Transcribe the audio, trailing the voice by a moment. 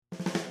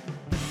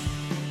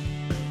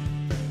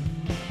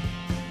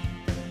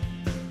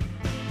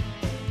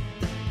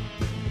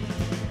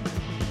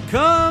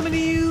Coming to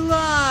you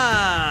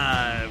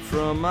live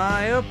from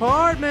my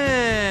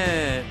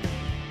apartment.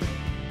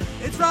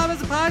 It's Rob as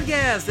a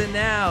podcast, and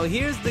now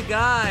here's the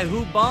guy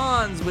who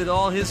bonds with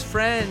all his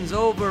friends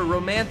over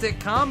romantic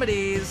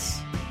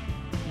comedies.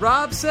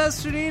 Rob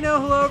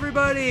Sesternino. Hello,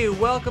 everybody.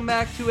 Welcome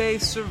back to a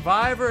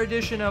Survivor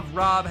edition of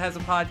Rob Has a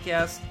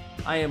Podcast.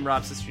 I am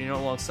Rob Sesternino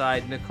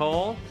alongside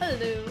Nicole.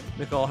 Hello.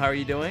 Nicole, how are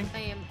you doing? I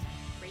am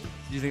great.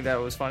 Did you think that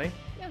was funny?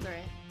 Yeah, it was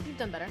alright. You've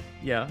done better.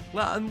 Yeah.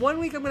 Well, in 1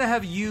 week I'm going to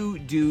have you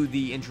do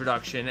the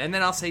introduction, and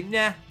then I'll say,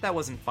 nah, that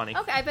wasn't funny.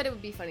 Okay, I bet it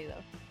would be funny,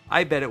 though.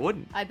 I bet it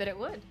wouldn't. I bet it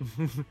would.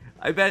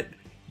 I bet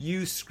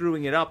you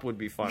screwing it up would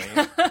be funny.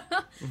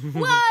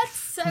 What?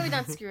 I would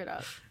not screw it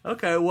up.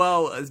 Okay,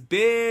 well, a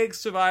big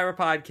Survivor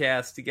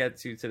podcast to get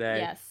to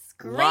today. Yes.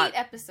 Great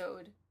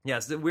episode.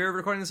 Yes, we're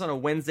recording this on a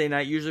Wednesday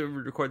night. Usually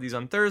we record these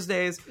on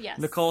Thursdays. Yes.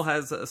 Nicole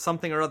has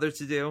something or other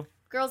to do.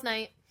 Girls'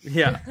 night.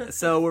 Yeah,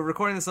 so we're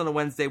recording this on a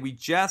Wednesday. We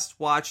just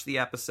watched the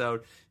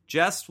episode.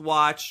 Just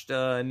watched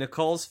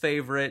Nicole's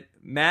favorite,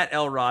 Matt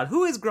Elrod,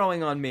 who is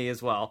growing on me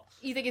as well.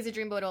 You think he's a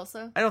dreamboat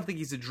also? I don't think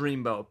he's a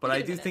dreamboat, but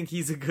I do think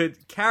he's a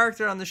good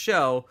character on the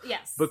show.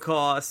 Yes.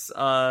 Because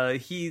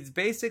he's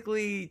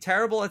basically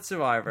terrible at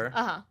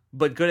Survivor,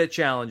 but good at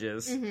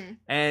challenges. Mm-hmm.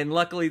 And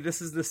luckily,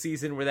 this is the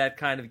season where that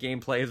kind of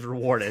gameplay is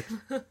rewarded.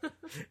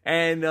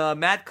 And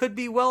Matt could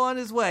be well on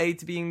his way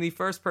to being the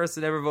first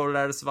person ever voted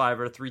out of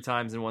Survivor 3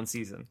 times in one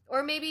season.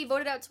 Or maybe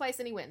voted out twice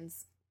and he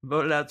wins.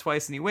 Voted out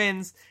twice and he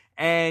wins.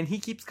 And he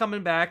keeps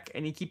coming back,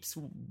 and he keeps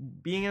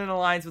being in an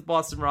alliance with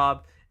Boston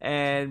Rob,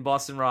 and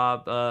Boston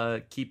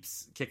Rob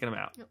keeps kicking him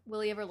out.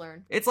 Will he ever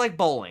learn? It's like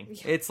bowling.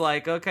 It's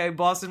like, okay,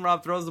 Boston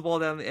Rob throws the ball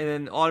down in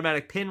an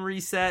automatic pin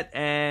reset,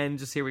 and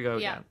just here we go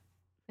again.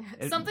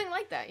 Something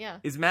like that, yeah.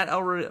 Is Matt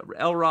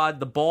Elrod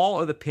the ball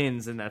or the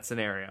pins in that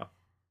scenario?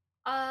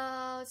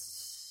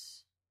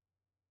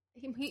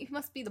 He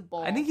must be the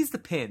ball. I think he's the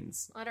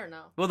pins. I don't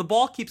know. Well, the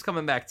ball keeps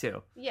coming back,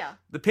 too. Yeah.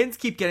 The pins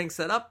keep getting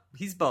set up.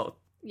 He's both.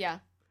 Yeah.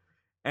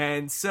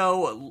 And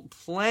so,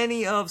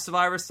 plenty of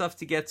Survivor stuff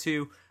to get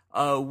to.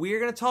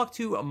 We're going to talk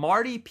to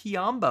Marty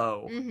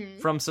Piombo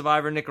from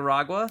Survivor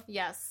Nicaragua.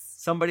 Yes.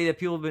 Somebody that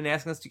people have been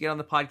asking us to get on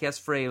the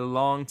podcast for a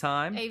long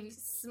time. A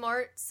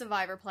smart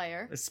Survivor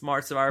player.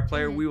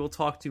 We will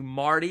talk to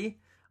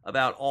Marty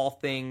about all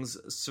things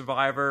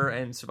Survivor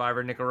and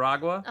Survivor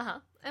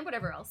Nicaragua. And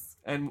whatever else.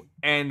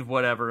 And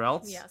whatever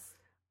else. Yes.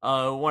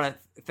 I want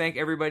to thank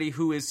everybody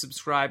who is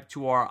subscribed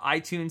to our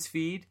iTunes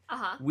feed.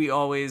 We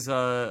always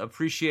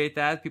appreciate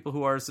that. People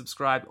who are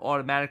subscribed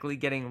automatically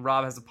getting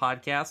Rob Has a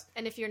Podcast.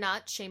 And if you're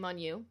not, shame on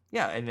you.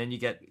 Yeah, and then you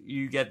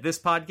get this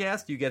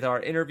podcast. You get our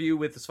interview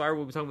with the Survivor.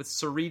 We'll be talking with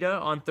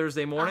Sarita on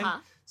Thursday morning.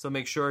 So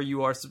make sure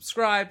you are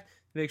subscribed.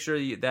 Make sure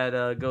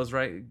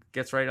that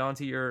gets right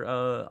onto your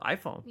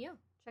iPhone. Yeah,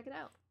 check it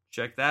out.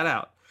 Check that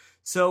out.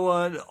 So,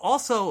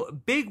 also,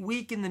 big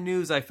week in the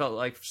news, I felt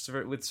like,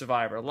 with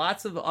Survivor.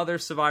 Lots of other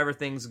Survivor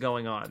things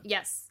going on.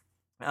 Yes.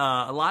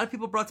 A lot of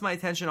people brought to my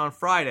attention on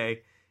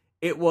Friday.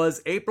 It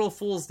was April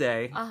Fool's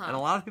Day, and a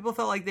lot of people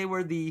felt like they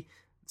were the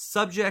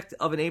subject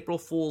of an April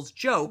Fool's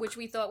joke. Which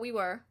we thought we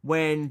were.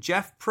 When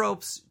Jeff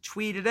Probst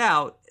tweeted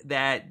out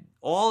that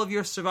all of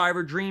your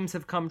Survivor dreams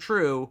have come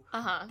true,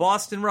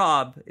 Boston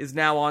Rob is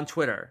now on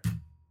Twitter.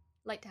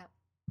 Light tap.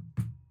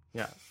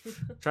 Yeah,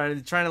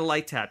 trying to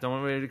light tap. Don't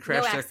want anybody to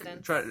crash.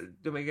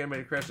 Don't make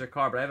anybody crash their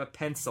car. But I have a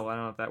pencil. I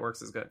don't know if that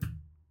works as good.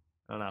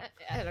 I don't know.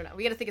 I don't know.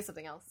 We got to think of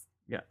something else.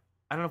 Yeah,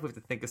 I don't know if we have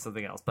to think of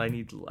something else. But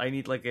I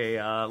need like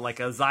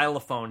a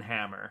xylophone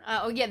hammer.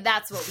 Yeah,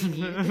 that's what we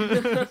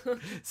need.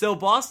 So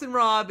Boston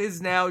Rob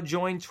is now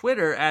joined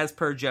Twitter as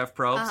per Jeff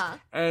Probst,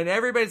 and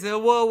everybody said,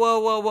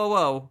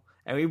 whoa.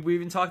 And we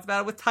even talked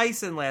about it with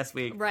Tyson last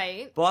week.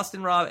 Right.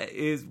 Boston Rob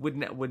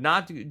would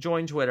not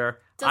join Twitter.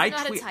 Doesn't know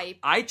how to type.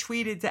 I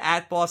tweeted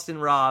to @Boston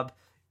Rob,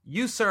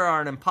 "You, sir,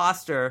 are an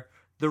imposter.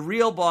 The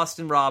real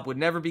Boston Rob would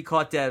never be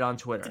caught dead on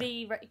Twitter." Did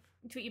he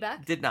tweet you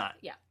back? Did not.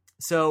 Yeah.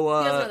 So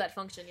he doesn't know that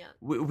function yet.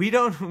 We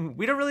don't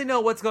really know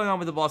what's going on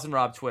with the Boston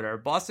Rob Twitter.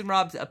 Boston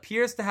Rob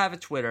appears to have a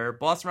Twitter.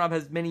 Boston Rob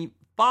has many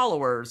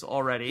followers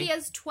already. He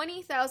has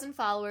 20,000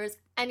 followers,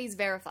 and he's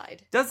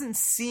verified. Doesn't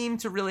seem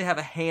to really have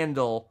a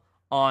handle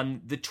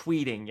on the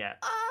tweeting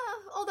yet.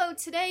 Although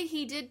today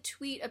he did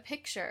tweet a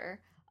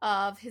picture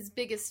of his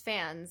biggest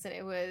fans, and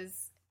it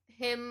was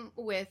him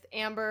with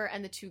Amber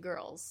and the 2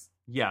 girls.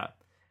 Yeah.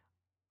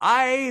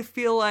 I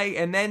feel like,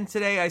 and then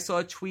today I saw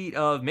a tweet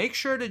of, make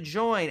sure to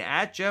join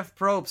 @Jeff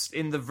Probst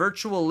in the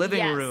virtual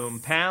living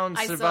room, pound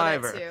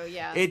Survivor. I saw that too,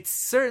 yeah. It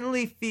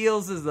certainly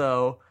feels as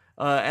though,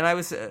 and I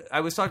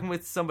was talking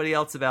with somebody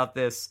else about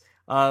this,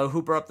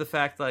 who brought up the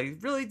fact, like,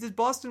 really, does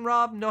Boston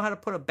Rob know how to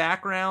put a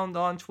background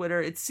on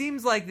Twitter? It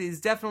seems like he's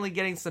definitely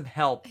getting some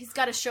help. He's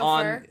got a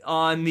chauffeur.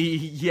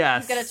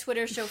 Yes. He's got a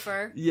Twitter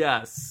chauffeur.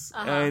 Yes.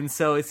 And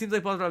so it seems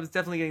like Boston Rob is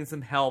definitely getting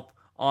some help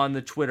on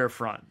the Twitter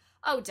front.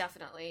 Oh,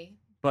 definitely.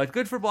 But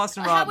good for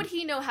Boston Rob. How would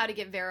he know how to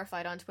get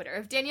verified on Twitter?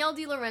 If Danielle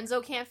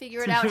DiLorenzo can't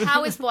figure it out,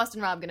 how is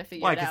Boston Rob going to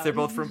figure it out? Why, because they're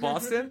both from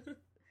Boston?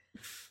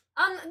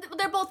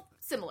 They're both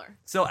similar.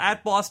 So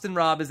at Boston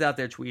Rob is out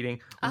there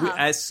tweeting.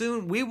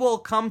 Uh-huh. We will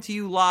come to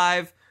you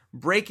live,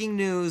 breaking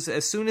news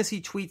as soon as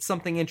he tweets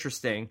something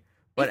interesting.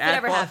 But If it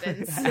ever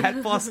happens.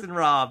 at Boston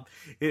Rob,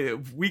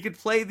 we could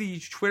play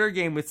the Twitter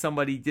game with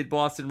somebody. Did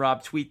Boston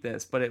Rob tweet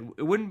this? But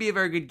it wouldn't be a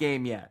very good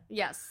game yet.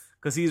 Yes.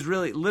 Because he's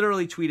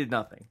literally tweeted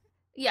nothing.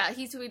 Yeah,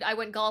 he tweeted, I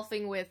went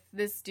golfing with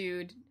this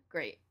dude.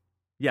 Great.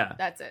 Yeah.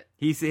 That's it.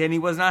 And he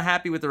was not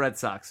happy with the Red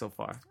Sox so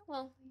far.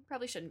 Well, he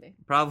probably shouldn't be.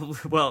 Probably.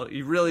 Well,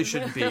 he really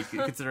shouldn't be,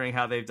 considering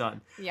how they've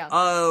done.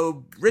 Yeah.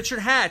 Richard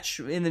Hatch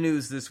in the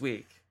news this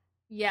week.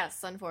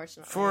 Yes,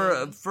 unfortunately.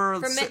 For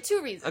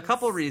two reasons. A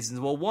couple of reasons.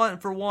 Well,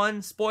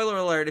 one, spoiler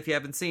alert if you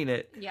haven't seen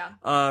it.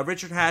 Yeah.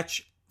 Richard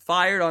Hatch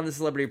fired on The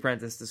Celebrity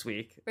Apprentice this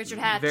week. Richard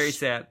Hatch. Very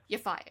sad. You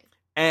fired.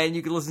 And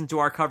you can listen to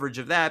our coverage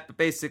of that. But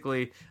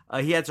basically,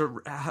 he had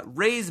to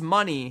raise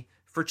money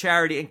for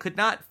charity and could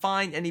not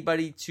find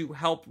anybody to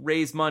help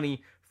raise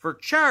money for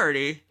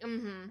charity.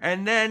 Mm-hmm.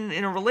 And then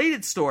in a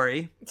related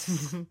story,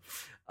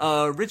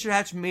 Richard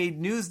Hatch made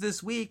news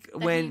this week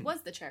when he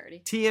was the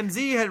charity.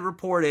 TMZ had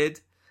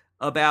reported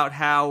about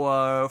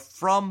how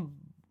from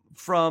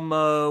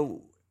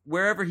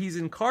wherever he's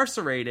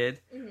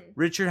incarcerated, mm-hmm.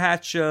 Richard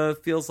Hatch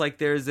feels like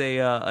there's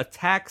a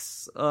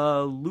tax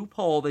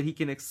loophole that he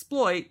can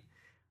exploit.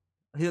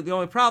 The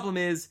only problem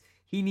is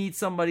he needs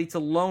somebody to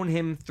loan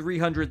him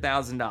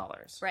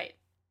 $300,000. Right.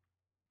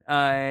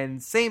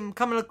 And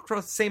coming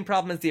across the same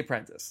problem as The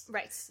Apprentice.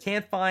 Right.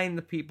 Can't find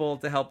the people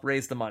to help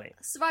raise the money.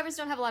 Survivors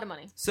don't have a lot of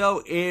money.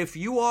 So if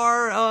you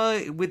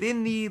are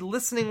within the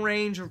listening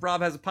range of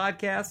Rob Has a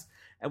Podcast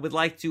and would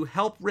like to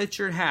help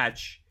Richard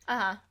Hatch,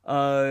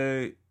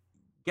 contact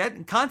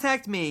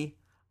me.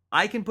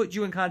 I can put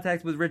you in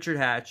contact with Richard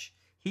Hatch.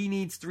 He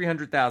needs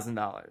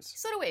 $300,000.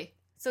 So do we.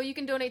 So you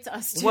can donate to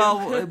us too.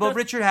 Well,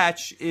 Richard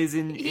Hatch is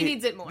in. He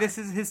needs it more. This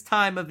is his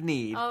time of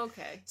need.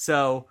 Okay.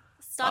 So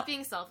stop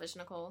being selfish,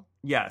 Nicole.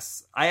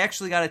 Yes, I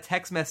actually got a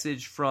text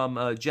message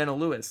from Jenna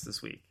Lewis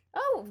this week.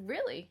 Oh,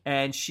 really?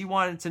 And she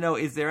wanted to know,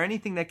 is there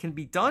anything that can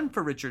be done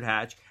for Richard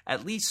Hatch?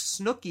 At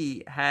least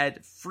Snooki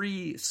had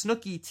free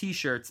Snooki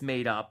t-shirts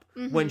made up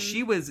when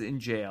she was in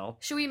jail.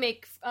 Should we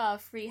make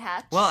free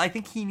Hatch? Well, I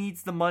think he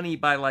needs the money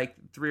by like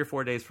 3 or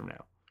 4 days from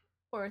now.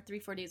 Or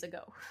 3-4 days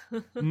ago.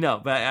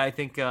 No, but I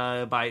think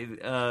by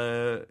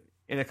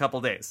in a couple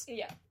days.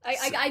 Yeah,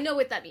 I know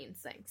what that means,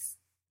 thanks.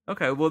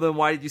 Okay, well then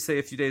why did you say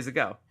a few days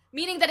ago?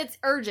 Meaning that it's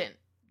urgent.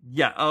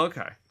 Yeah, oh,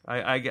 okay.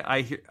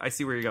 I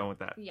see where you're going with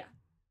that. Yeah.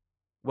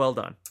 Well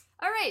done.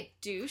 All right,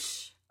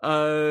 douche.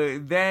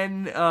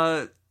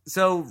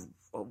 So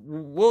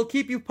we'll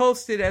keep you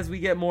posted as we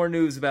get more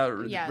news about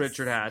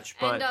Richard Hatch.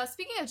 But and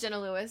speaking of Jenna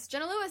Lewis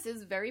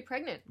is very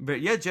pregnant.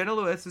 But yeah, Jenna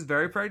Lewis is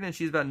very pregnant.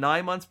 She's about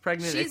 9 months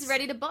pregnant. She's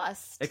ready to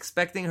bust.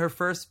 Expecting her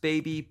first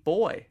baby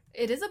boy.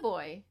 It is a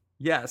boy.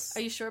 Yes.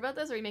 Are you sure about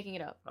this, or are you making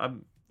it up?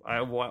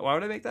 Why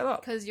would I make that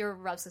up? Because you're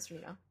Rob's sister,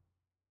 you know.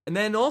 And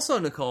then also,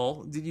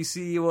 Nicole, did you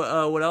see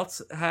what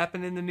else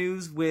happened in the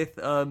news with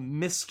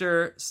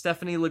Mr.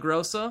 Stephanie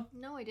LaGrossa?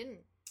 No, I didn't.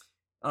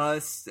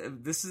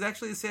 This is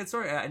actually a sad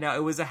story. Now,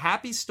 it was a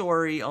happy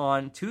story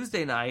on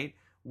Tuesday night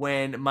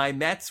when my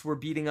Mets were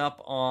beating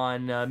up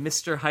on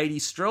Mr. Heidi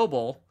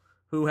Strobel,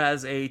 who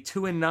has a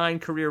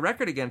 2-9 career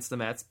record against the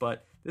Mets.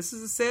 But this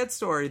is a sad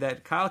story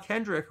that Kyle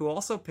Kendrick, who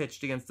also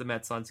pitched against the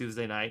Mets on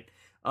Tuesday night,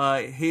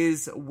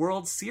 his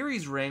World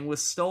Series ring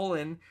was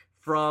stolen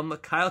from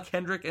Kyle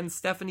Kendrick and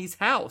Stephanie's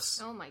house.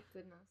 Oh my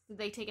goodness. Did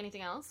they take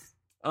anything else?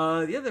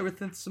 Yeah, there were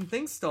some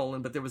things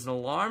stolen, but there was an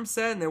alarm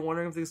set, and they're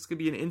wondering if this could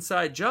be an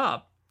inside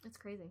job. That's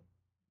crazy.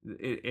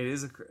 It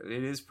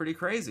is pretty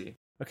crazy.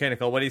 Okay,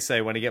 Nicole, what do you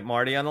say? Want to get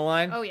Marty on the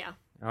line? Oh yeah.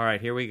 All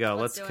right, here we go.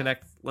 Let's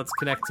connect. Let's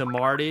connect to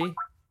Marty.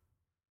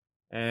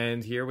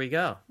 And here we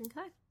go.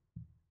 Okay.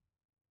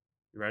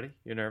 You ready?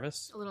 You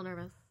nervous? A little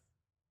nervous.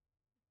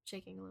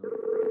 Shaking a little.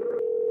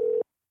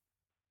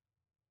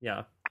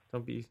 Yeah.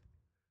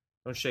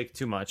 Don't shake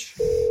too much.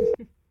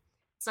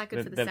 It's not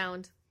good for the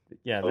sound.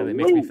 Yeah, then it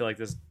makes me feel like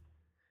this.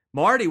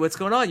 Marty, what's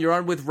going on? You're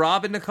on with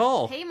Rob and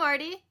Nicole. Hey,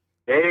 Marty.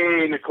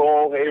 Hey,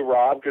 Nicole. Hey,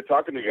 Rob. Good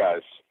talking to you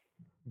guys.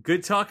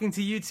 Good talking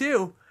to you,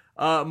 too.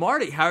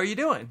 Marty, how are you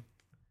doing?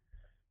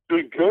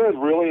 Doing good.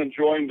 Really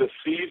enjoying the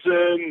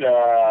season.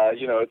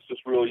 It's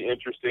just really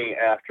interesting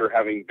after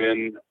having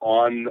been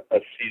on a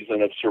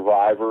season of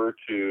Survivor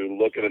to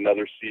look at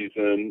another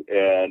season.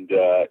 And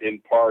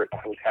in part,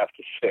 I would have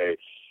to say,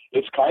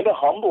 it's kind of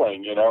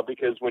humbling,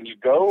 because when you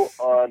go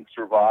on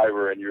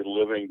Survivor and you're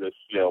living this,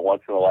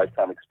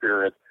 once-in-a-lifetime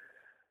experience,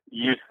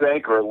 you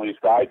think, or at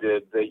least I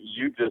did, that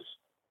you just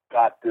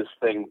got this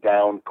thing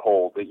down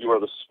cold, that you are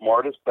the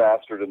smartest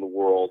bastard in the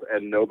world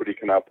and nobody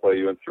can outplay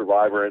you in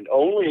Survivor. And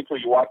only until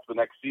you watch the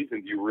next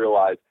season do you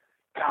realize,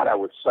 God, I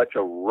was such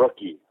a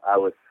rookie.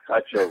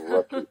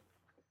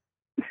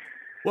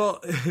 Well,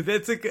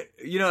 that's a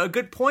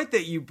good point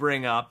that you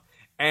bring up.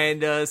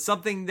 And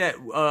something that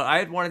I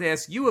had wanted to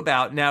ask you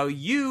about. Now,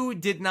 you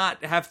did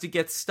not have to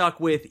get stuck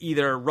with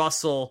either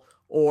Russell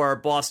or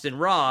Boston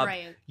Rob.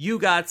 Right. You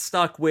got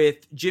stuck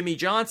with Jimmy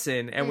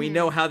Johnson, and we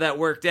know how that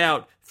worked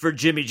out for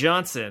Jimmy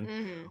Johnson.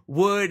 Mm-hmm.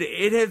 Would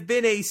it have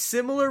been a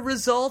similar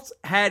result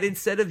had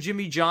instead of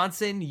Jimmy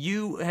Johnson,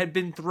 you had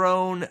been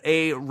thrown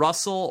a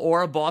Russell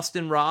or a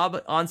Boston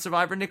Rob on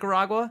Survivor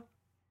Nicaragua?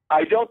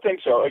 I don't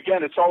think so.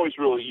 Again, it's always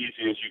really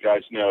easy, as you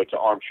guys know, to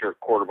armchair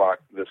quarterback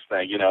this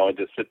thing, and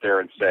to sit there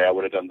and say, I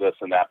would have done this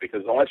and that,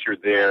 because unless you're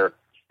there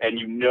and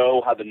you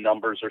know how the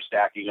numbers are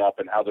stacking up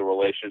and how the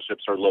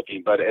relationships are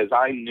looking. But as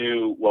I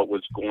knew what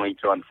was going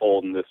to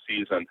unfold in this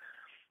season,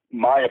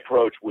 my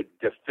approach would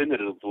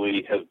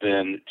definitively have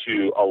been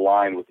to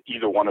align with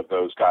either one of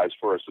those guys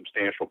for a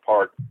substantial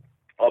part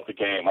of the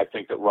game. I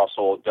think that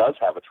Russell does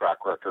have a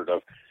track record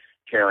of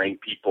carrying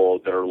people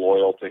that are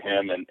loyal to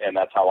him, and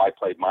that's how I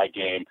played my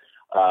game.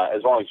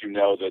 As long as you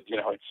know that,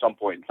 at some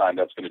point in time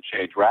that's going to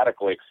change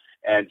radically.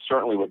 And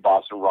certainly with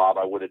Boston Rob,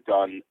 I would have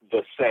done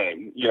the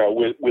same.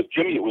 With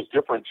Jimmy, it was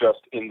different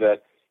just in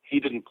that he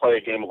didn't play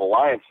a game of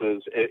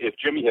alliances. If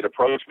Jimmy had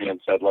approached me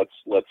and said,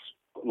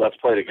 let's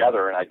play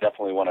together, and I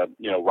definitely want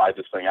to, ride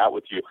this thing out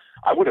with you,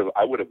 I would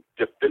have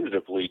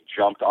definitively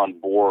jumped on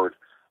board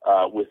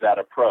with that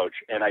approach.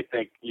 And I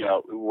think,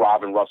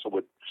 Rob and Russell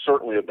would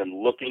certainly have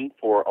been looking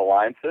for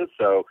alliances.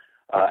 So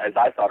as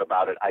I thought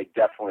about it, I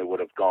definitely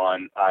would have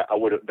gone. I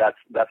would have.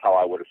 That's how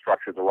I would have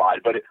structured the ride.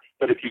 But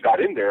if you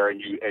got in there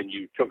and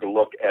you took a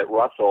look at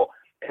Russell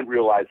and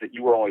realized that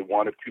you were only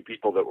one of two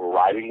people that were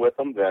riding with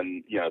him,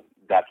 then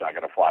that's not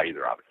going to fly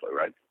either, obviously,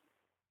 right?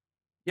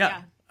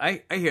 Yeah.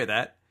 I hear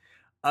that.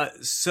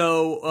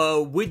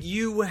 So would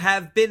you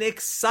have been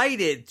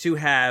excited to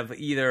have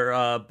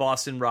either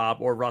Boston Rob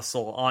or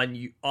Russell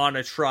on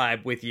a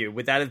tribe with you?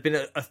 Would that have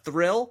been a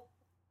thrill?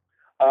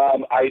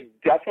 I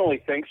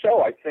definitely think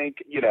so. I think,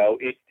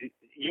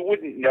 you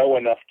wouldn't know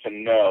enough to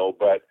know,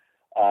 but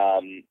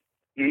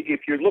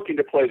if you're looking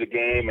to play the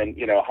game and,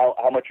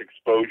 how much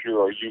exposure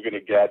are you going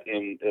to get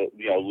in,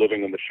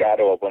 living in the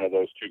shadow of one of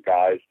those two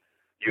guys,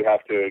 you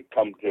have to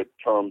come to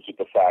terms with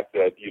the fact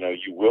that,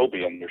 you will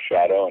be in their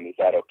shadow, and is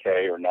that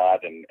okay or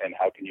not, and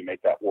how can you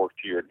make that work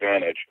to your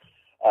advantage?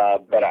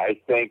 But I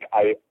think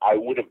I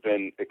would have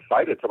been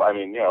excited to,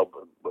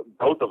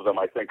 both of them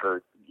I think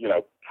are,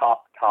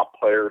 top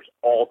players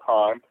all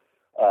time.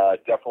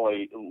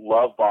 Definitely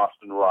love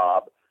Boston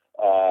Rob.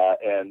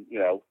 And,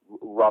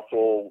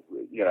 Russell,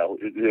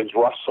 is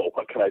Russell,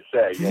 what can I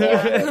say?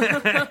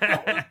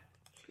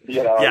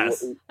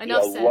 Yes.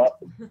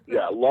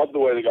 Love the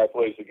way the guy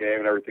plays the game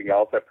and everything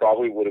else. I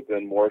probably would have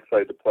been more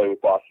excited to play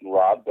with Boston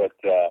Rob, but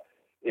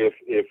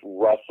if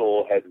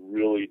Russell had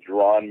really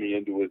drawn me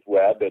into his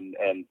web and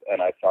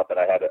I thought that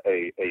I had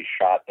a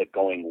shot at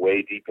going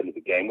way deep into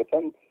the game with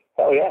him,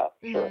 hell yeah,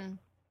 sure. Mm.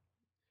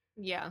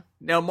 Yeah.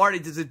 Now, Marty,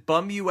 does it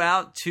bum you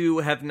out to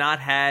have not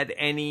had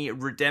any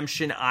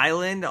Redemption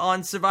Island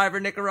on Survivor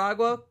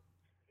Nicaragua?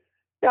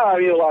 Yeah,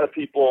 a lot of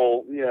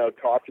people,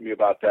 talk to me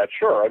about that.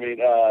 Sure.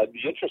 The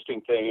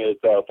interesting thing is,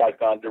 if I'd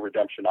gone to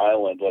Redemption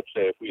Island, let's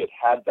say if we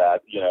had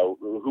that,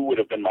 who would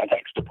have been my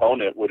next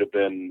opponent would have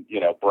been,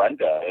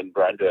 Brenda. And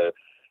Brenda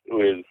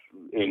is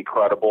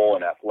incredible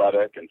and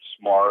athletic and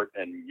smart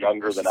and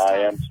younger than I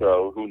am.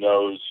 So who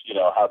knows,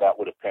 how that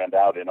would have panned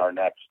out in our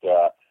next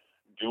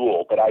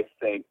duel. But I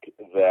think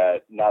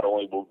that not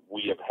only would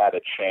we have had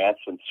a chance,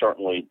 and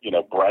certainly,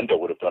 Brenda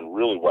would have done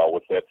really well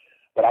with it,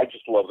 but I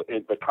just love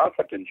it. The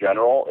concept in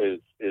general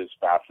is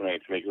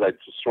fascinating to me, because I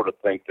just sort of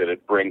think that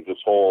it brings this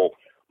whole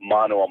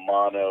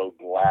mano-a-mano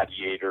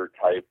gladiator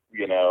type,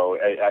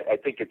 I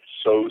think it's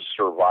so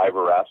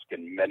Survivor-esque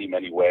in many,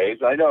 many ways.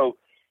 I know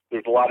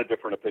there's a lot of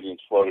different opinions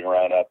floating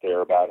around out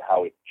there about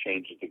how it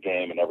changes the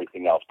game and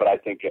everything else, but I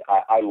think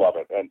I love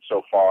it. And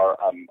so far,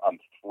 I'm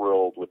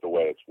thrilled with the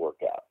way it's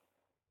worked out.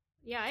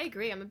 Yeah, I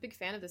agree. I'm a big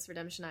fan of this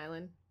Redemption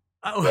Island.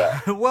 Oh,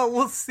 yeah. Well,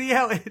 we'll see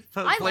how it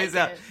plays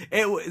out.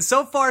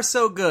 So far,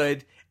 so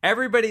good.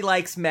 Everybody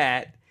likes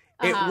Matt.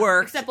 It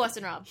works. Except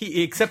Boston Rob.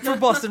 Except for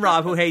Boston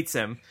Rob, who hates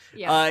him.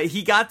 Yeah.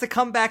 He got to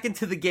come back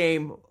into the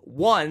game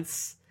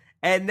once,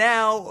 and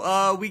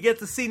now we get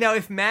to see. Now,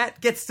 if Matt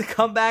gets to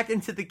come back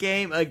into the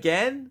game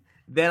again,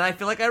 then I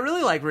feel like I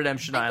really like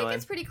Redemption Island. I think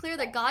it's pretty clear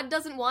that God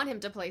doesn't want him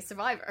to play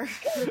Survivor.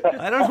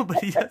 I don't know,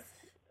 but he does.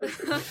 I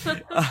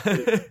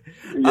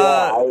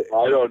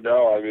don't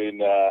know.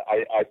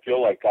 I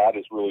feel like God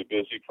is really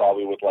busy,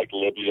 probably with like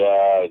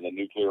Libya and the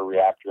nuclear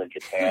reactor in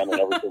Japan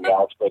and everything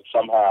else. But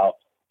somehow,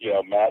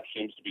 Matt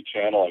seems to be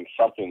channeling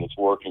something that's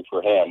working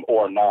for him,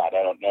 or not.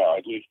 I don't know.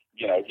 At least,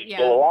 he's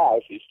still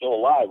alive. He's still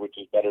alive, which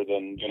is better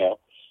than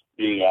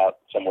being out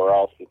somewhere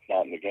else that's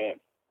not in the game.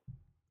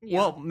 Yeah.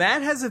 Well,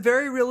 Matt has a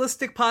very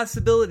realistic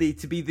possibility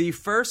to be the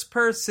first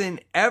person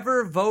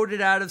ever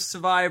voted out of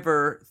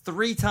Survivor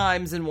 3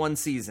 times in one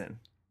season.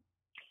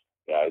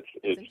 Yeah,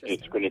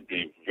 it's going to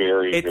be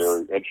very,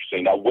 very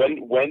interesting. Now, when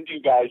do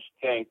you guys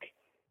think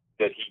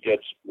that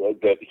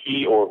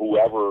he or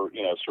whoever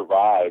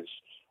survives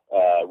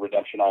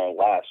Redemption Island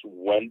last?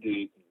 When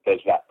does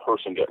that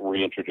person get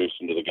reintroduced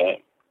into the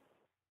game?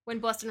 When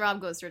Boston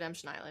Rob goes to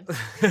Redemption Island.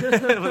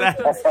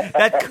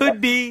 That could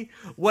be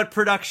what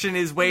production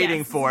is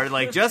waiting for.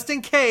 Like, just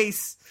in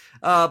case,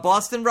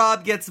 Boston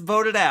Rob gets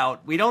voted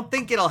out. We don't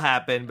think it'll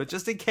happen, but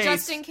just in case.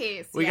 Just in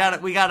case, we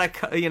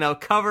gotta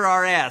cover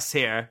our ass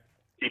here.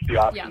 Keep the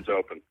options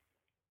open.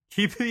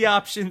 Keep the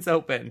options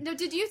open. No,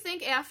 did you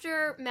think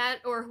after Matt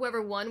or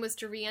whoever won was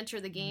to re-enter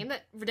the game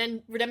that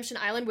Redemption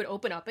Island would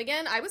open up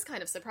again? I was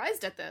kind of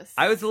surprised at this.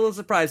 I was a little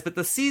surprised, but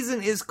the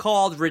season is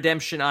called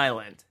Redemption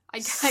Island. I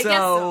guess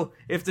so.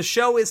 If the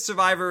show is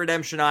Survivor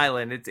Redemption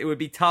Island, it would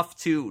be tough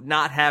to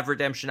not have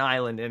Redemption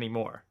Island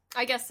anymore.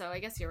 I guess so. I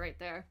guess you're right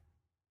there.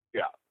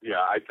 Yeah.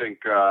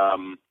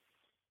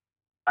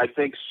 I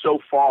think so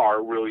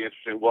far, really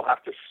interesting. We'll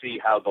have to see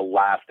how the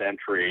last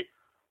entry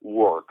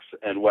works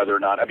and whether or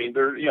not. I mean,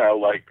 there,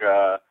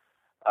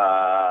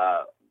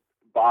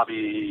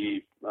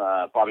 Bobby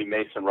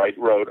Mason, right,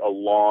 wrote a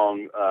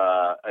long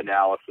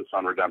analysis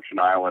on Redemption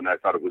Island. I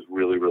thought it was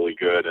really, really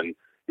good, and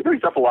he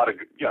brings up a lot of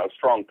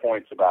strong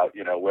points about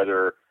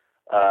whether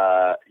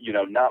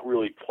not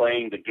really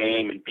playing the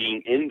game and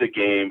being in the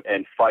game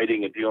and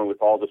fighting and dealing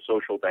with all the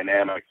social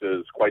dynamics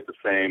is quite the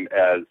same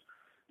as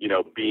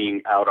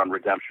being out on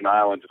Redemption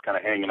Island, just kind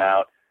of hanging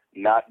out,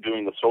 not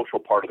doing the social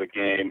part of the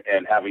game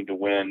and having to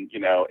win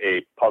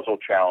a puzzle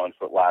challenge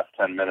that lasts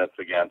 10 minutes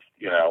against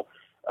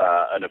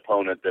an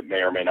opponent that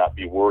may or may not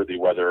be worthy,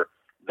 whether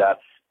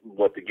that's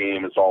what the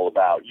game is all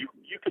about. You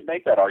could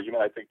make that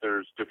argument. I think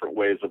there's different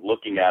ways of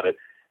looking at it.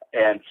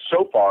 And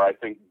so far, I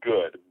think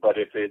good. But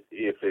if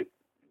it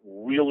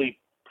really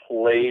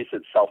plays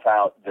itself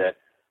out that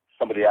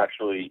somebody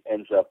actually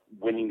ends up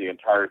winning the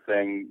entire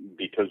thing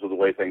because of the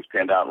way things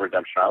panned out in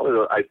Redemption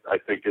Island, I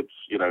think it's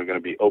going to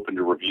be open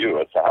to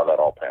review as to how that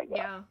all pans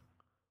out.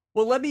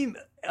 Well, let me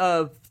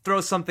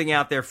throw something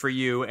out there for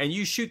you, and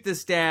you shoot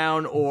this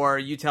down or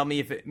you tell me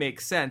if it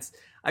makes sense.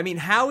 I mean,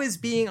 how is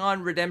being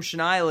on Redemption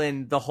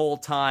Island the whole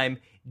time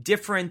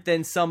different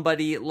than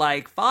somebody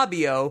like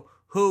Fabio,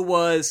 who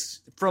was,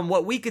 from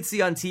what we could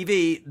see on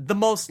TV, the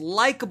most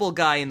likable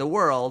guy in the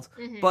world,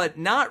 but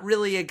not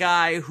really a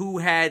guy who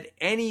had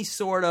any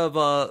sort of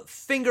a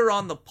finger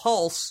on the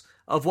pulse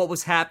of what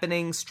was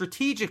happening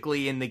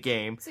strategically in the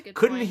game?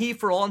 Couldn't he,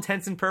 for all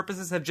intents and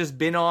purposes, have just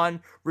been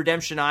on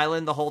Redemption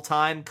Island the whole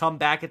time, come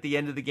back at the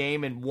end of the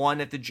game, and won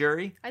at the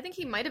jury? I think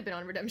he might have been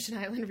on Redemption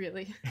Island,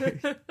 really.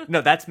 No,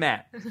 that's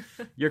Matt.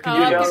 You're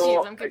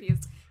confused. I'm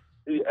confused.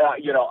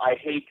 I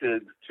hate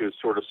to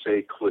sort of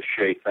say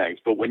cliche things,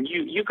 but when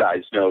you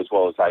guys know as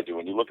well as I do,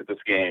 when you look at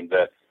this game,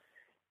 that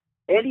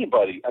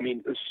anybody, I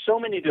mean, so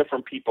many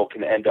different people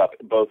can end up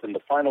both in the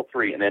final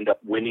three and end up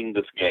winning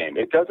this game.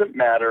 It doesn't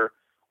matter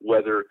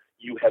whether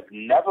you have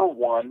never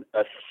won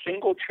a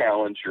single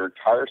challenge your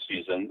entire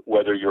season,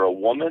 whether you're a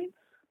woman,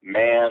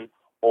 man,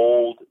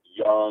 old,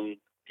 young,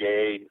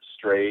 gay,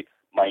 straight,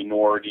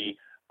 minority,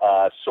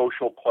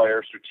 social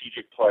player,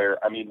 strategic player.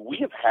 I mean, we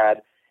have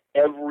had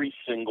every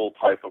single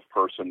type of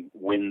person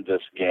win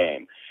this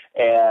game.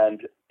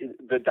 And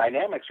the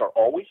dynamics are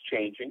always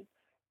changing,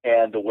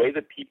 and the way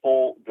that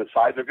people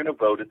decide they're going to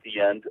vote at the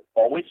end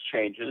always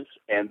changes,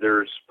 and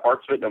there's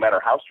parts of it, no matter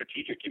how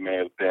strategic you may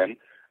have been,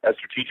 as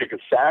strategic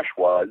as Sash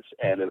was,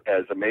 and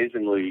as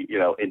amazingly,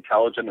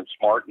 intelligent and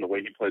smart in the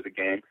way he played the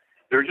game,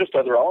 there are just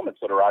other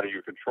elements that are out of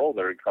your control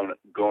that are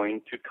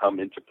going to come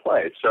into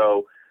play.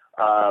 So,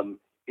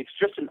 it's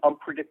just an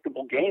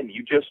unpredictable game.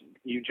 You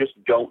just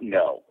don't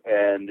know,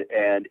 and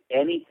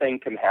anything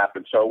can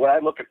happen. So when I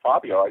look at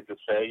Fabio, I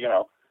just say,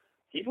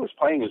 he was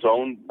playing his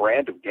own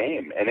brand of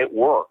game, and it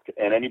worked.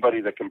 And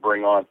anybody that can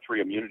bring on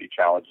 3 immunity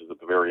challenges at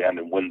the very end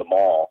and win them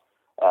all,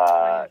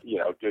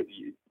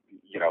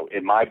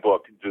 in my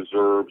book,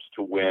 deserves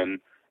to win.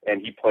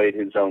 And he played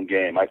his own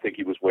game. I think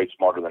he was way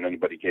smarter than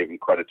anybody gave him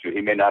credit to.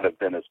 He may not have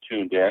been as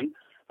tuned in,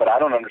 but I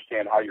don't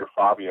understand how you're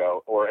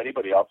Fabio or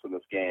anybody else in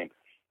this game,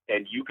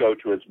 and you go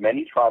to as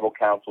many tribal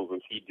councils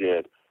as he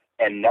did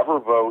and never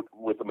vote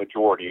with the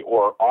majority,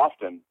 or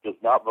often does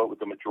not vote with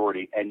the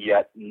majority, and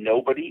yet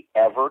nobody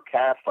ever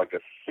casts like a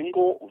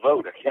single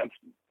vote against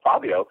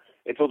Fabio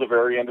until the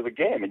very end of the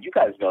game. And you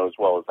guys know as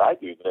well as I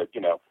do that,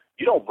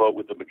 you don't vote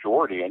with the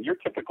majority, and your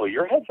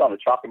head's on the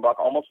chopping block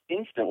almost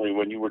instantly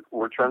when you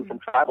return from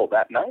tribal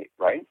that night,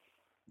 right?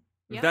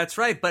 Yeah. That's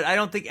right, but I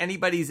don't think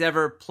anybody's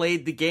ever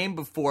played the game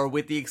before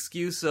with the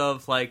excuse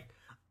of, like,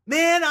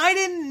 man, I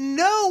didn't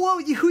know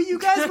who you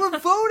guys were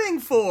voting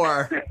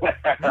for.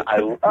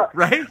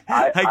 Right?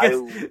 I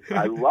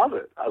love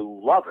it. I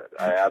love it.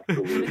 I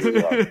absolutely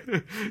love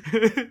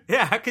it.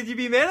 Yeah, how could you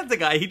be mad at the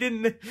guy? He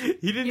didn't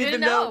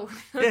even know.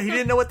 Yeah, he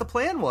didn't know what the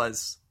plan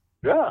was.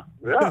 Yeah.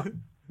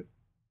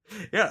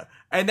 Yeah,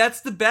 and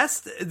that's the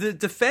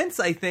defense,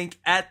 I think,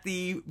 at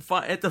the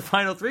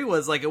final three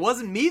was, like, it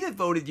wasn't me that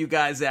voted you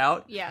guys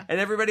out. Yeah. And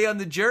everybody on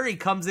the jury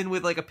comes in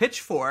with, like, a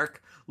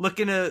pitchfork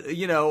looking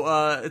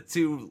to,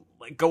 to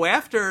like go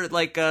after,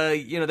 like,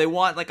 they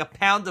want, like, a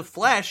pound of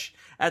flesh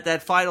at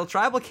that final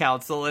tribal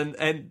council.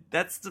 And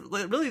that's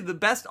really the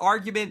best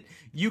argument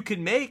you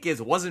can make is,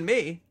 it wasn't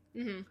me.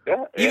 Mm-hmm.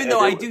 Yeah. Even though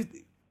I do.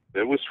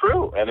 It was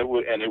true. And it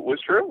was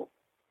true.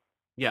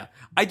 Yeah,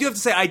 I do have to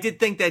say, I did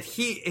think that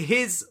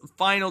his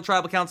final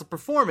tribal council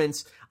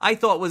performance, I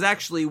thought was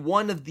actually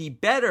one of the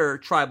better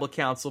tribal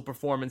council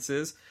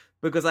performances,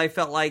 because I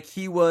felt like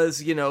he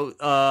was,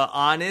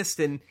 honest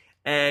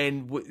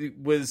and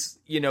was,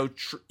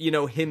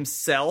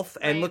 himself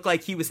and looked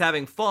like he was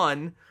having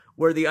fun.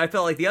 Where I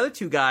felt like the other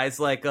two guys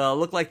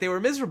looked like they were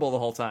miserable the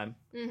whole time.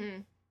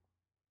 Mm-hmm.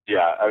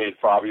 Yeah, I mean,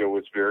 Fabio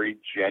was very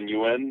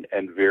genuine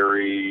and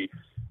very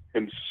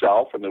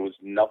himself, and there was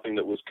nothing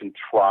that was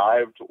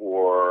contrived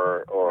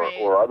or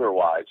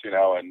otherwise,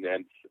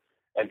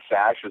 and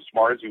Sash, as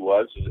smart as he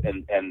was,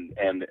 and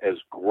as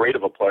great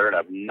of a player, and I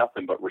have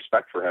nothing but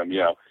respect for him,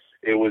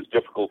 it was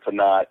difficult to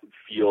not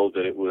feel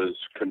that it was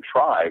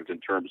contrived in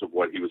terms of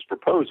what he was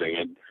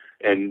proposing,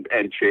 and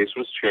Chase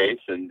was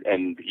Chase,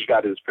 and he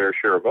got his fair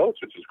share of votes,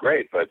 which is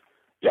great, but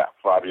yeah,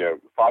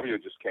 Fabio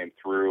just came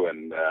through,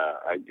 and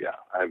I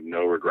have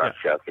no regrets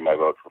casting my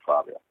vote for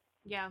Fabio.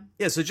 Yeah.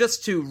 Yeah, so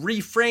just to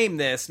reframe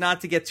this, not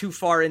to get too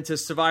far into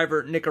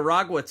Survivor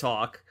Nicaragua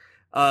talk,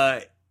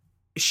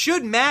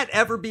 should Matt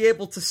ever be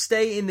able to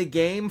stay in the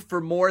game for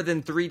more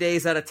than 3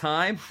 days at a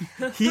time,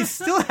 he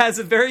still has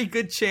a very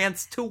good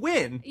chance to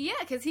win. Yeah,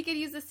 because he could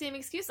use the same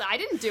excuse. I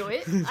didn't do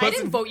it. I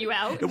didn't vote you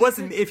out. It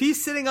wasn't. If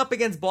he's sitting up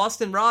against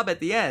Boston Rob at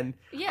the end,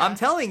 I'm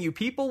telling you,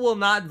 people will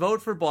not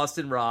vote for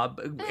Boston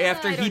Rob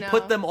after he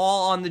put them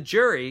all on the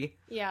jury.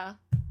 Yeah.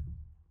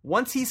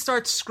 Once he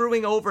starts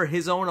screwing over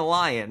his own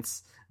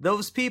alliance,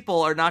 those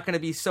people are not going to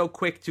be so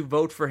quick to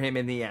vote for him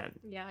in the end.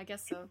 Yeah, I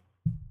guess so.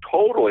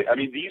 Totally. I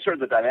mean, these are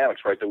the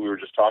dynamics, right, that we were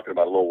just talking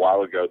about a little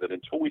while ago, that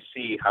until we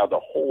see how the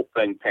whole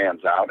thing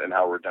pans out and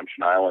how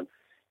Redemption Island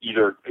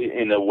either,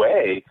 in a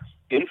way,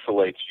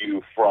 insulates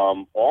you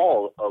from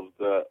all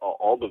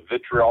the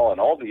vitriol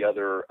and all the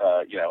other,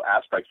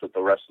 aspects that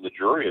the rest of the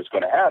jury is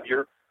going to have,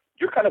 you're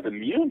kind of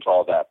immune to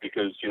all that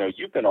because,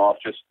 you've been off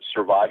just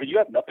surviving. You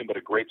have nothing but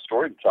a great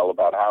story to tell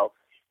about how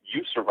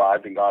you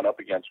survived and gone up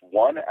against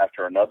one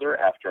after another,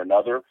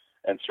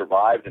 and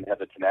survived and had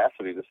the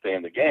tenacity to stay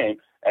in the game.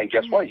 And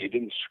guess what? You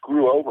didn't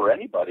screw over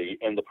anybody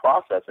in the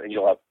process, and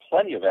you'll have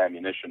plenty of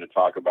ammunition to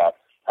talk about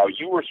how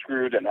you were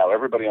screwed and how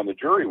everybody on the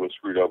jury was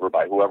screwed over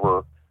by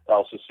whoever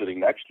else is sitting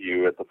next to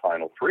you at the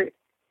final three.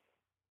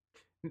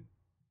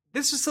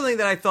 This was something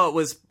that I thought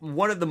was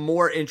one of the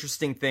more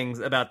interesting things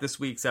about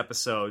this week's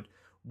episode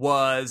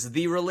was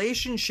the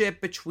relationship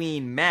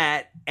between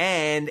Matt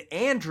and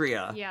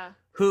Andrea. Yeah.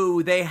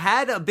 Who they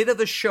had a bit of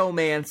a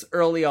showmance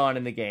early on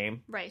in the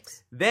game. Right.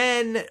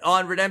 Then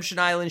on Redemption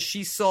Island,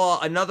 she saw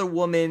another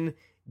woman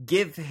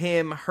give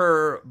him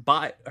her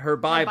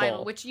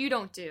Bible. Which you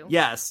don't do.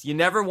 Yes, you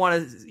never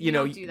want to, you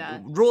don't do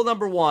that. Rule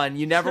number 1,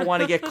 you never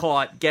want to get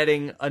caught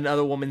getting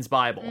another woman's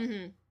Bible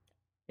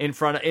in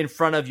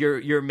front of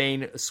your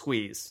main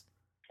squeeze.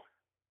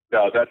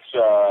 No, that's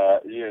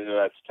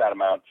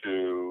tantamount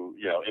to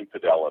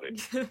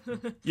infidelity.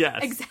 Yes,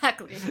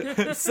 exactly.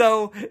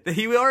 So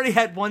he already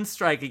had one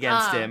strike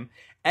against him,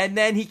 and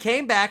then he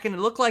came back, and it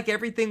looked like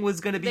everything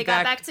was going to be they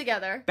got back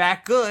together,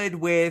 back good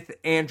with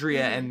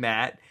Andrea and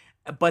Matt.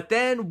 But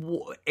then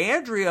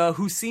Andrea,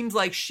 who seems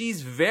like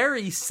she's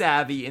very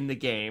savvy in the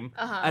game,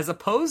 as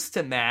opposed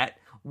to Matt.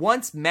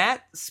 Once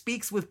Matt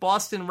speaks with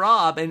Boston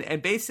Rob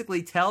and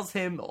basically tells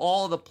him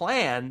all the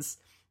plans.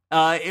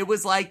 It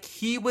was like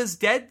he was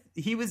dead.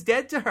 He was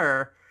dead to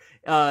her,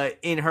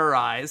 in her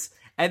eyes.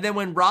 And then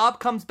when Rob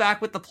comes back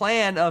with the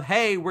plan of,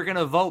 "Hey, we're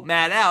gonna vote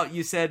Matt out,"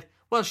 you said,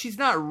 "Well, she's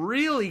not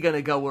really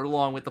gonna go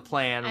along with the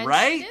plan, and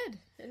right?"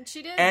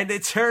 She did. And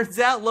it turns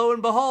out, lo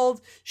and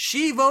behold,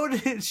 she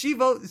voted.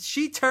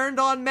 She turned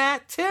on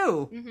Matt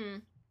too. Mm-hmm.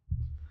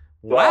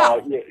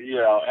 Wow.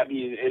 Well, I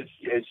mean,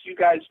 as you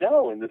guys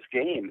know, in this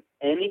game,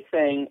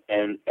 anything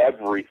and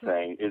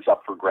everything is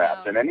up for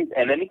grabs, and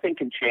anything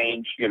can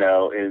change,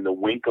 in the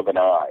wink of an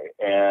eye.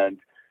 And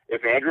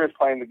if Andrea's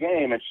playing the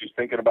game and she's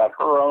thinking about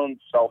her own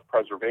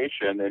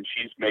self-preservation, and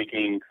she's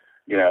making,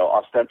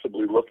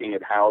 ostensibly looking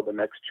at how the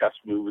next chess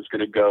move is going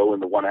to go,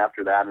 and the one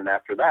after that, and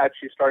after that,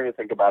 she's starting to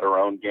think about her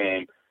own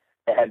game.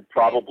 And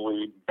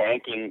probably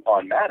banking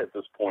on Matt at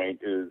this point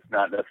is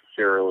not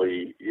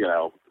necessarily,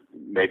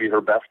 maybe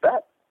her best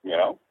bet,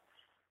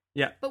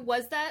 Yeah. But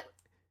was that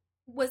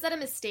a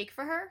mistake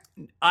for her?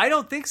 I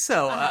don't think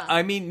so.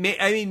 I mean,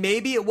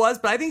 maybe it was,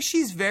 but I think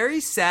she's very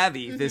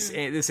savvy.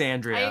 This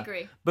Andrea. I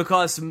agree,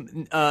 because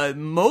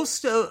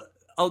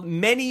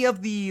many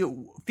of the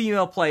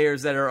female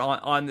players that are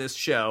on this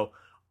show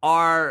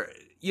are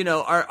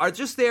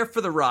just there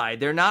for the ride.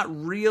 They're not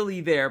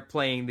really there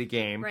playing the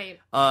game, right?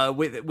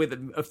 With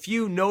a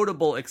few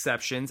notable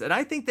exceptions, and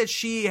I think that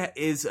she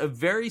is a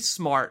very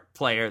smart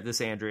player,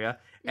 this Andrea.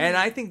 And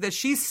I think that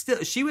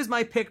she was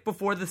my pick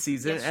before the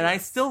season, and I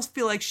still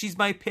feel like she's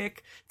my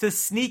pick to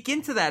sneak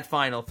into that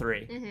final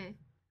three.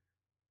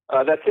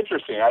 That's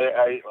interesting.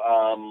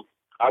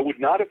 I would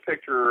not have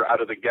picked her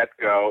out of the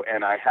get-go,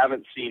 and I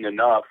haven't seen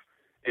enough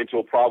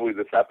until probably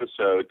this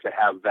episode to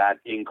have that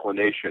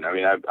inclination. I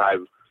mean,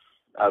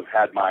 I've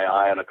had my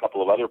eye on a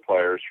couple of other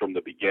players from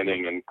the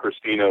beginning, and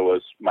Christina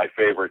was my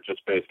favorite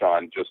just based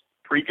on just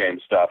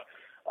pregame stuff.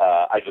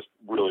 I just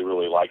really,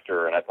 really liked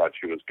her, and I thought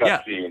she was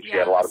gutsy, and she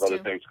had a lot of other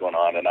things going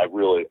on, and I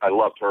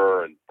loved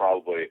her, and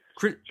probably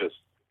just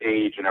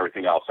age and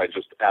everything else. I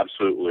just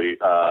absolutely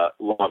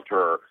loved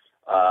her.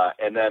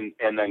 and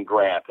then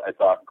Grant. I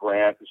thought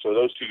Grant. So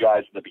those two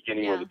guys in the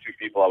beginning were the two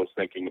people I was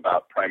thinking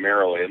about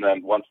primarily. And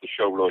then once the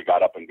show really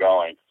got up and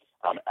going,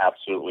 I'm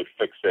absolutely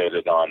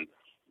fixated on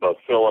both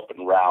Philip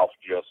and Ralph,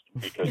 just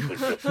because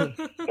they're just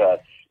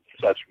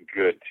such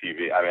good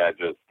TV. I mean,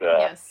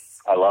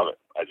 I love it.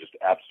 I just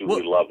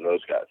absolutely love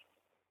those guys.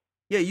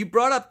 Yeah, you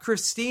brought up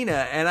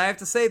Christina, and I have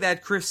to say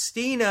that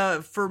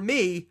Christina, for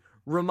me,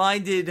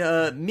 reminded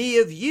me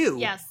of you.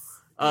 Yes.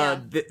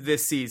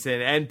 This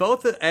season, and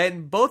both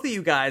of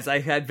you guys, I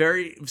had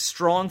very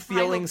strong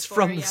feelings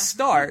from the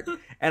start,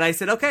 and I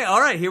said, okay, all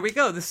right, here we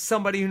go. This is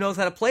somebody who knows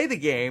how to play the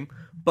game,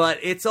 but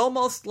it's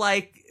almost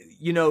like,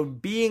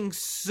 being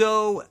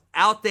so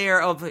out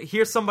there of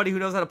here's somebody who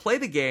knows how to play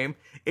the game.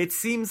 It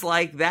seems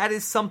like that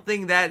is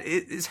something that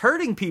is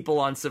hurting people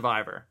on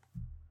Survivor.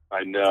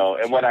 I know,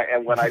 and when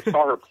I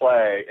saw her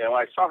play,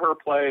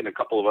 and a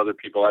couple of other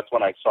people, that's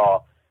when I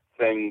saw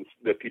things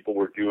that people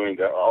were doing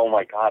that, oh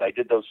my God, I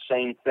did those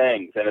same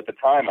things. And at the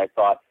time I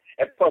thought,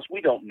 and plus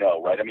we don't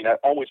know, right? I mean, I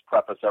always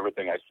preface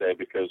everything I say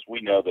because we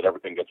know that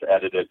everything gets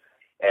edited,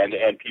 and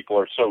people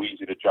are so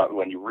easy to jump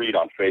when you read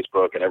on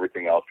Facebook and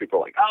everything else. People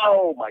are like,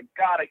 oh my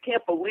God, I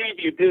can't believe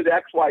you did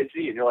X, Y,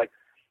 Z. And you're like,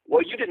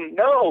 well, you didn't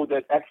know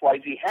that X, Y,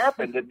 Z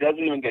happened. It doesn't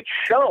even get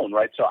shown,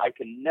 right? So I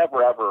can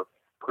never, ever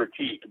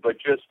critique, but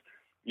just,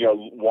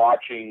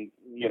 watching,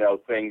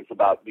 things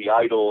about the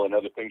Idol and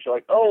other things, you're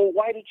like, oh,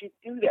 why did you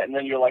do that? And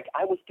then you're like,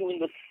 I was doing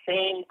the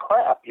same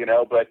crap,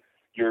 but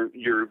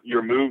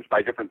you're moved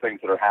by different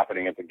things that are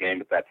happening at the game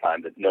at that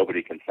time that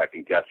nobody can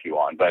second guess you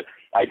on. But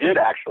I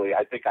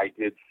think I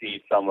did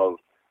see some of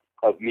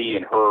me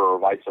and her, or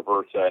vice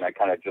versa, and I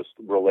kind of just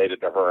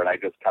related to her, and I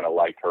just kind of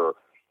liked her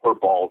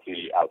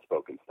ballsy,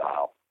 outspoken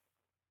style.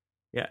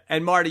 Yeah,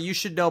 and Marty, you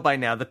should know by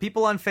now, the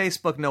people on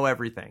Facebook know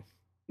everything.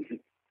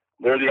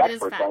 They're the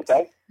experts, aren't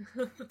they?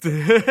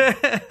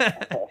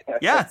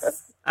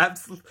 Yes,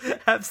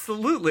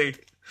 absolutely.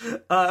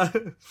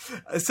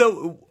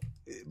 So,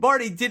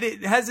 Marty,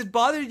 has it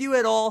bothered you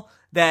at all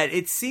that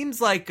it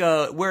seems like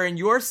where in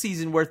your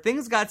season where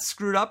things got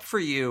screwed up for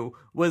you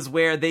was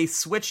where they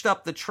switched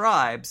up the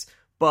tribes,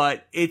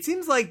 but it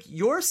seems like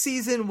your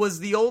season was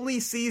the only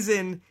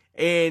season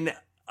in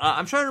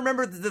I'm trying to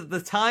remember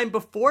the time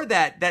before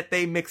that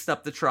they mixed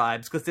up the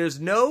tribes, because there's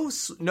no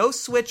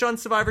switch on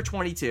Survivor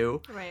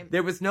 22. Right.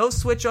 There was no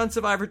switch on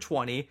Survivor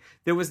 20.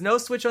 There was no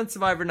switch on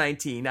Survivor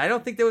 19. I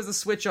don't think there was a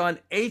switch on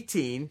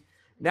 18.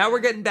 Now we're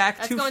getting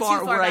back too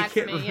far where I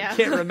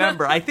can't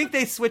remember. I think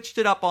they switched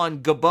it up on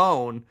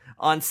Gabon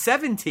on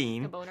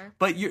 17. Gaboner.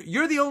 But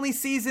you're the only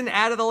season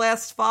out of the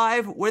last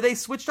 5 where they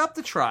switched up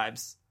the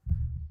tribes.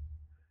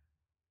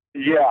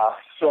 Yeah,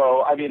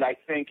 so, I mean, I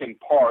think in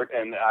part,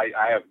 and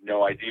I have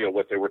no idea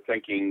what they were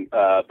thinking,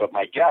 but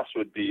my guess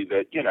would be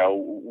that,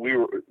 we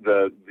were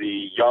the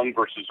young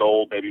versus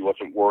old maybe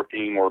wasn't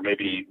working, or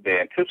maybe they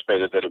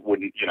anticipated that it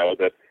wouldn't,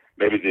 that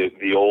maybe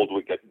the old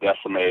would get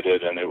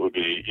decimated, and it would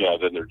be,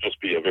 then there'd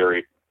just be a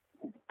very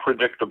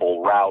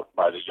predictable route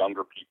by the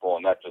younger people,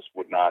 and that just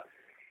would not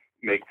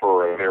make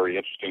for a very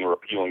interesting or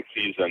appealing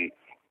season.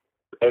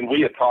 And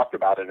we had talked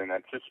about it and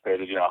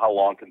anticipated, how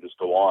long can this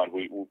go on?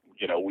 We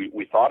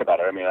thought about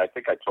it. I mean, I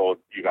think I told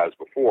you guys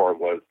before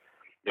was,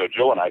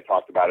 Jill and I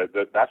talked about it.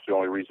 That's the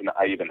only reason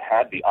I even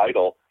had the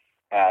Idol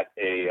at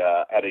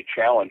a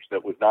challenge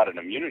that was not an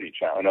immunity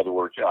challenge. In other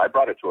words, I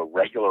brought it to a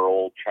regular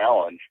old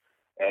challenge,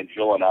 and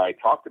Jill and I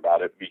talked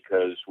about it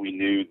because we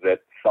knew that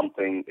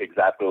something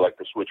exactly like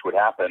the switch would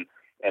happen.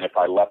 And if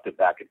I left it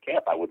back at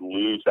camp, I would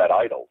lose that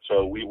Idol.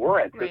 So we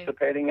were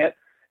anticipating it.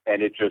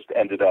 And it just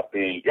ended up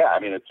being,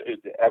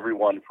 it's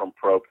everyone from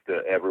Probst to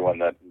everyone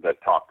that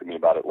talked to me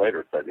about it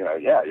later said,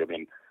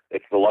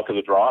 it's the luck of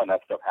the draw, and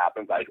that stuff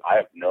happens. I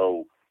have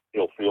no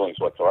ill feelings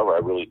whatsoever. I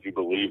really do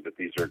believe that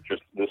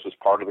this is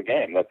part of the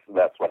game.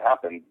 That's what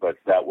happened, but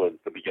that was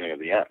the beginning of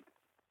the end.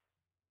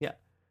 Yeah.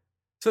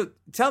 So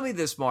tell me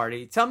this,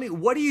 Marty. Tell me,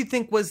 what do you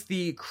think was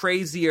the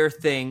crazier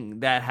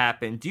thing that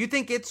happened? Do you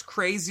think it's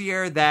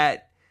crazier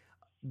that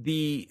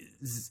the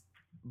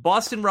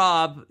Boston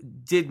Rob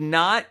did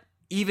not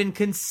even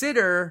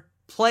consider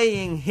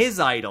playing his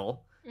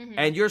Idol,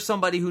 and you're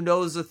somebody who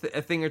knows a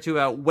thing or two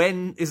about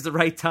when is the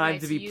right time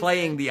to be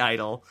playing the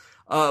Idol?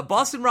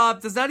 Boston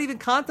Rob does not even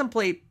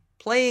contemplate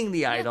playing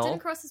the Idol.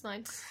 Didn't cross his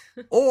mind.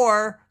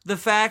 Or the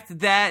fact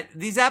that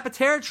the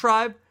Zapatera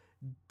tribe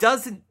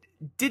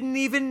didn't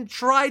even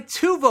try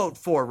to vote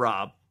for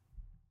Rob.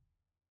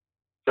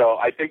 So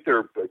I think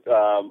they're,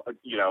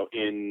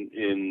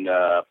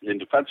 in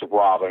defense of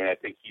Rob, I mean, I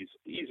think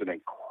he's an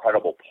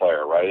incredible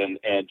player, right?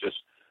 And just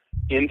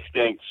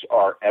instincts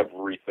are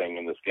everything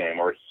in this game,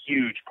 or a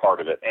huge part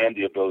of it, and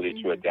the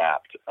ability to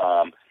adapt.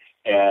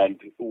 And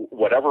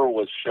whatever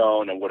was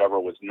shown and whatever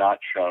was not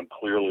shown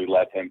clearly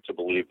led him to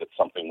believe that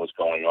something was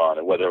going on,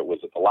 and whether it was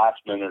at the last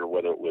minute or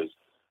whether it was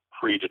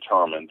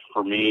predetermined.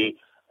 For me,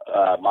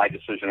 my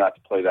decision not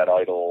to play that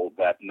Idol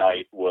that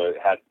night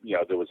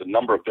there was a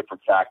number of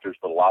different factors,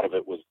 but a lot of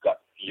it was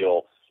gut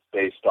feel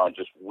based on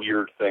just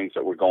weird things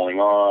that were going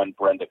on.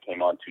 Brenda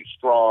came on too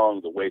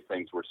strong, the way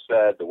things were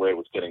said, the way it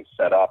was getting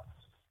set up.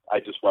 I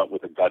just went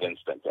with a gut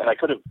instinct, and I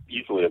could have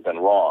easily have been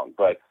wrong,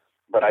 but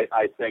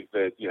I think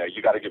that,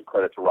 you got to give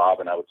credit to Rob,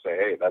 and I would say,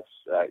 hey,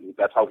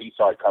 that's how he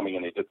saw it coming,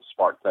 and he did the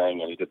smart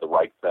thing, and he did the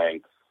right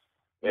thing,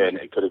 and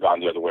it could have gone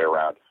the other way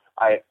around.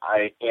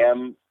 I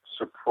am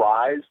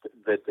surprised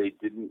that they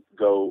didn't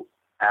go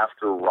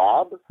after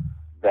Rob.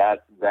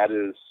 That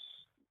is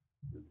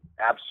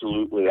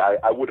absolutely,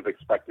 I would have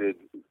expected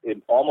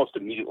it almost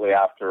immediately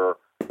after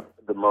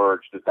the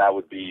merge that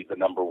would be the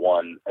number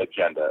one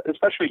agenda,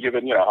 especially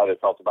given, how they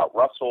felt about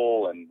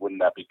Russell, and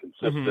wouldn't that be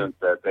consistent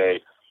that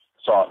they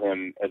saw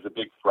him as a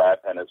big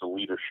threat and as a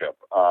leadership.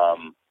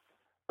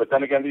 But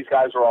then again, these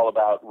guys are all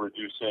about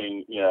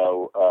reducing,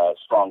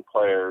 strong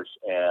players.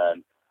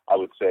 And I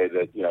would say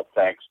that,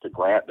 thanks to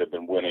Grant, they've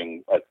been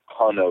winning a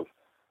ton of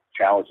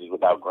challenges.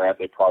 Without Grant,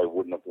 they probably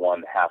wouldn't have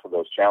won half of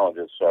those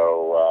challenges.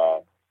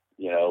 So,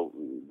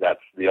 that's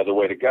the other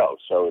way to go.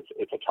 So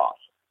it's a toss.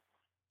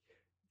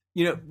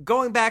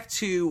 Going back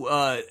to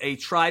a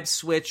tribe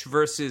switch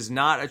versus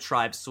not a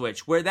tribe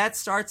switch, where that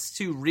starts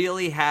to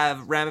really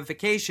have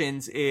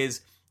ramifications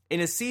is in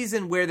a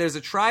season where there's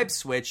a tribe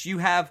switch, you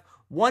have,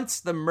 once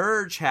the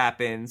merge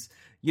happens,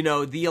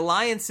 the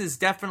alliances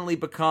definitely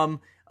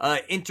become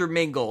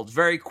intermingled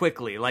very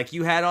quickly. Like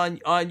you had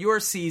on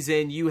your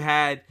season, you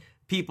had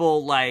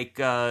people like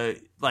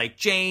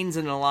Jane's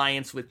an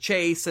alliance with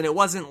Chase, and it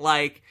wasn't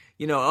like,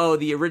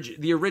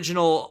 the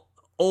original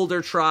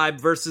older tribe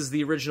versus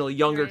the original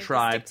younger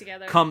tribe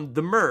come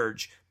the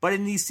merge. But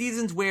in these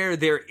seasons where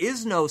there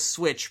is no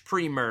switch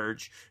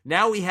pre-merge,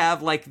 now we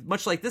have,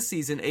 much like this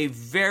season, a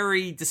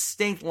very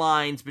distinct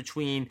lines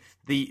between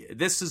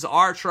this is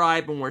our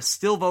tribe and we're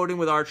still voting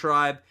with our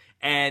tribe,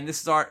 and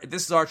this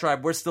is our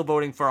tribe, we're still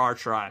voting for our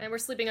tribe. And we're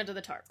sleeping under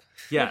the tarp.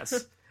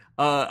 Yes.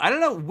 I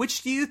don't know,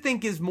 which do you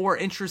think is more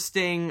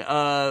interesting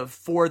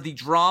for the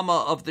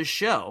drama of the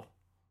show?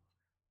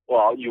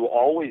 Well, you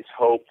always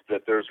hope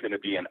that there's going to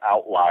be an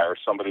outlier,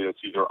 somebody that's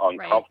either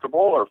uncomfortable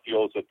or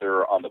feels that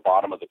they're on the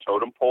bottom of the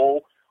totem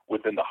pole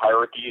within the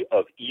hierarchy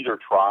of either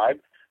tribe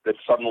that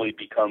suddenly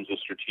becomes a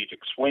strategic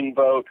swing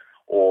vote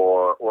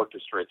or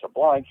orchestrates a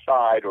blind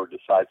side or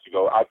decides to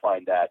go. I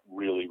find that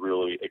really,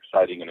 really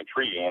exciting and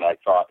intriguing. And I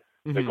thought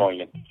that going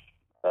into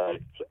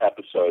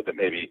episode that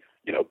maybe,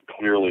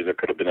 clearly there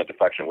could have been a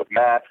defection with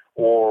Matt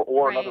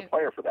or another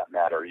player for that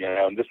matter,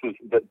 and this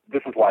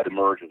is why the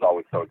merge is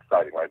always so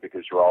exciting, right?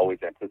 Because you're always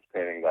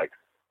anticipating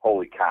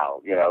holy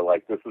cow,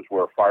 this is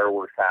where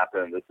fireworks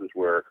happen. This is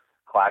where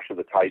Clash of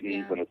the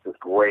Titans, and it's just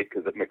great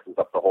because it mixes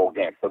up the whole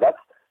game. So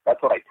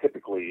that's what I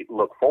typically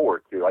look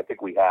forward to. I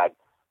think we had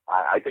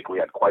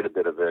quite a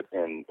bit of it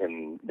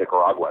in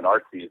Nicaragua in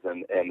our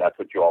season, and that's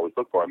what you always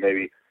look for. And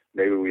maybe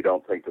we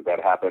don't think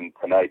that happened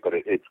tonight, but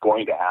it's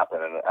going to happen,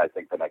 and I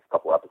think the next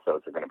couple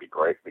episodes are going to be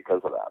great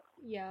because of that.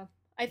 Yeah.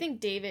 I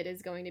think David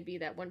is going to be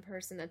that one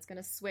person that's going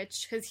to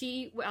switch, because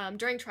he,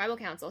 during Tribal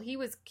Council, he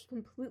was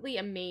completely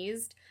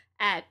amazed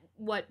at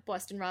what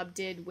Boston Rob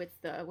did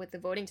with the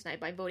voting tonight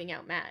by voting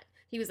out Matt.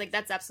 He was like,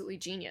 that's absolutely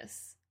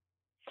genius.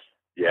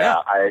 Yeah,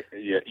 I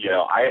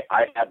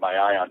had my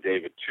eye on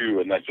David too,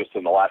 and then just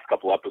in the last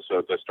couple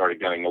episodes, I started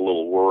getting a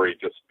little worried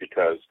just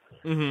because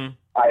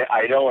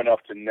I know enough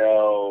to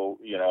know,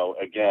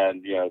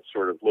 again,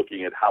 sort of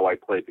looking at how I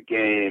played the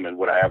game and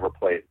would I ever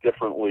play it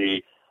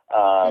differently.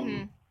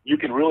 You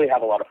can really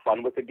have a lot of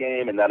fun with the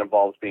game, and that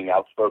involves being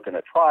outspoken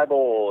at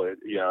tribal.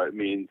 It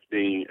means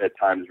being at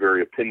times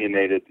very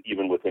opinionated,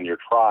 even within your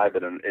tribe,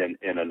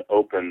 in an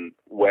open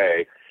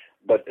way.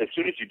 But as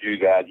soon as you do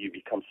that, you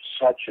become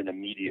such an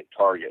immediate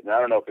target. And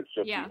I don't know if it's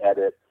just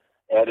the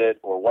edit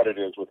or what it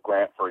is with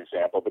Grant, for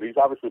example, but he's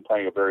obviously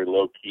playing a very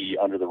low-key,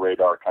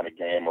 under-the-radar kind of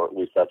game, or at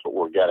least that's what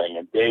we're getting.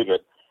 And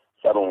David,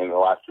 settling in the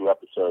last two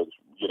episodes,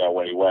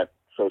 when he went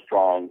so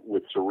strong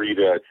with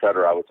Sarita, et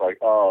cetera, I was like,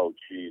 oh,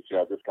 geez,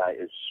 this guy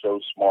is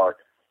so smart.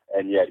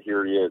 And yet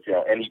here he is.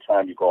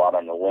 Anytime you go out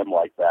on a limb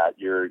like that,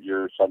 you're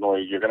going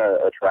to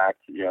attract,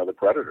 the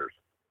predators.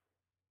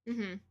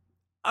 Mm-hmm.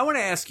 I want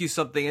to ask you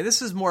something, and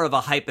this is more of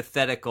a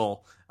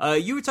hypothetical.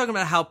 You were talking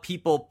about how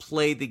people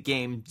play the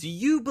game. Do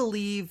you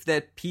believe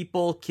that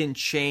people can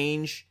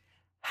change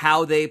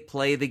how they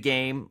play the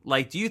game?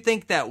 Do you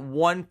think that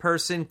one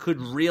person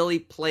could really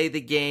play the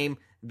game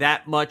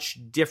that much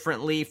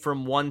differently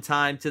from one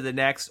time to the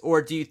next?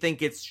 Or do you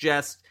think it's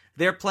just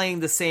they're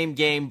playing the same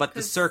game, but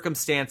the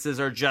circumstances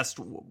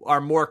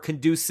are more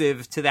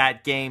conducive to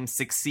that game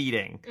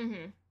succeeding?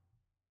 Mm-hmm.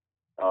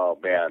 Oh,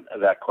 man,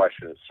 that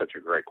question is such a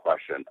great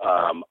question.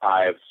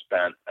 I've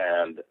spent,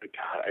 and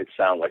God, I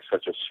sound like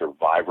such a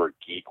Survivor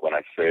geek when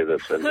I say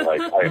this, and I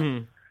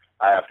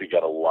have to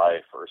get a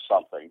life or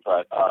something.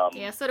 But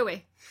yeah, so do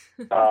we.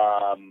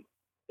 I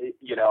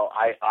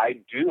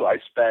do. I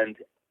spend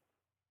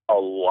a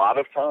lot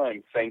of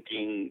time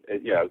thinking,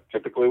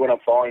 typically when I'm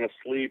falling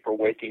asleep or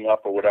waking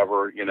up or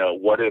whatever,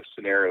 what if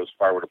scenarios if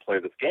I were to play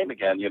this game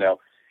again,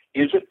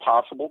 is it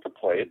possible to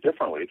play it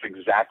differently? It's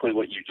exactly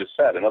what you just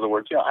said. In other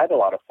words, I had a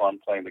lot of fun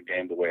playing the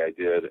game the way I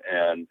did.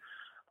 And,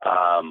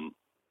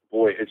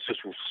 boy, it's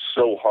just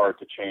so hard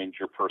to change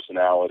your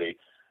personality.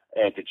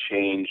 and to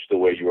change the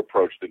way you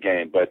approach the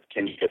game. But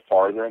can you get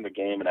farther in the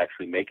game and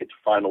actually make it to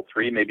Final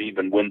Three, maybe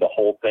even win the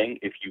whole thing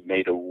if you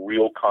made a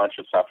real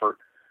conscious effort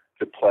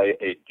to play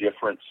a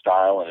different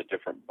style and a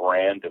different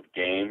brand of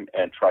game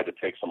and try to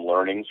take some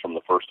learnings from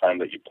the first time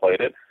that you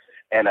played it?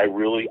 And I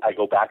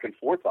go back and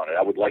forth on it.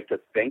 I would like to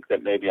think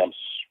that maybe I'm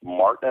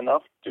smart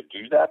enough to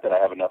do that I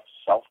have enough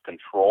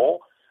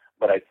self-control.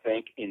 But I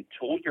think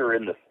until you're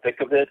in the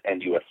thick of it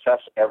and you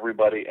assess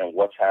everybody and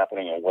what's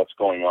happening and what's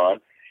going on,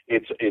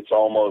 it's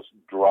almost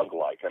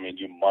drug-like. I mean,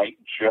 you might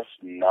just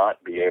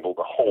not be able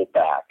to hold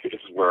back. Is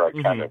where I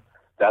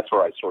that's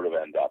where I sort of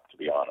end up, to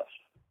be honest.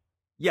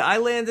 Yeah, I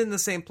land in the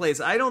same place.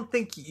 I don't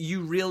think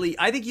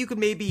I think you could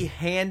maybe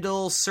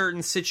handle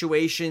certain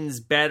situations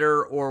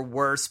better or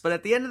worse, but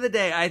at the end of the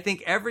day, I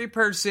think every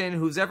person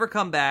who's ever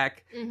come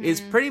back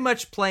is pretty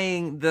much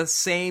playing the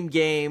same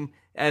game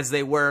as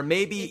they were.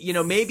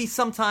 Maybe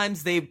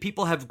sometimes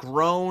people have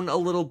grown a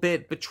little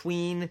bit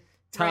between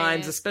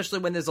times, especially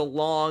when there's a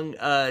long,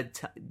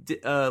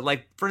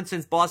 like for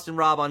instance, Boston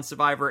Rob on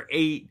Survivor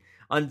 8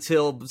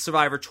 until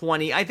Survivor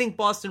 20. I think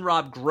Boston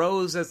Rob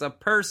grows as a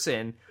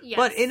person,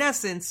 but in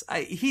essence,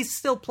 he's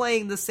still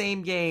playing the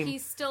same game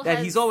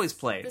he's always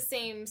played. The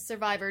same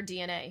Survivor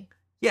DNA.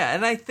 Yeah,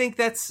 and I think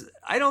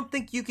I don't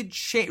think you could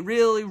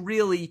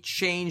really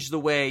change the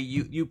way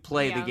you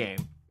play the game.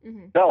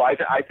 Mm-hmm. No,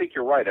 I think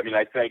you're right. I mean,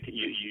 I think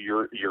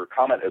your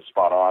comment is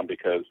spot on,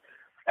 because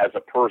as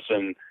a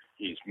person,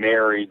 he's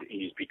married,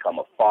 he's become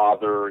a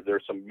father.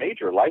 There's some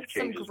major life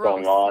changes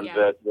going on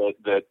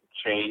that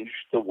change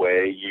the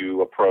way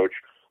you approach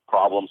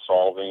problem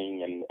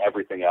solving and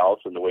everything else,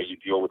 and the way you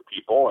deal with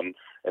people, and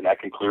that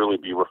can clearly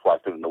be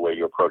reflected in the way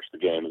you approach the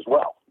game as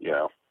well. You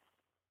know.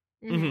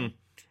 Mm-hmm.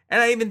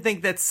 And I even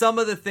think that some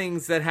of the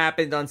things that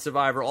happened on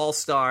Survivor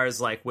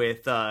All-Stars, like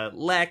with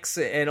Lex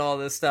and all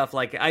this stuff,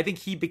 like I think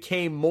he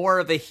became more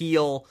of a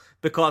heel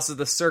because of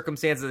the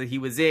circumstances that he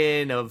was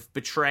in, of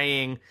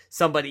betraying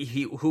somebody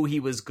who he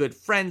was good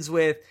friends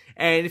with.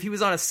 And if he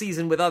was on a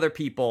season with other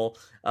people,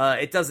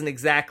 it doesn't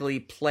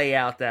exactly play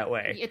out that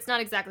way. It's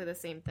not exactly the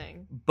same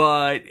thing.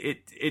 But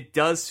it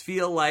does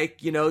feel like,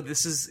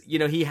 this is,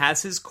 he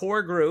has his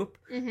core group,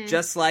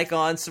 just like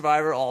on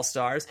Survivor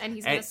All-Stars. And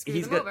he's going to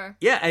screw them over.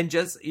 Yeah, and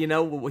just, he's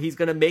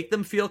going to make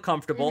them feel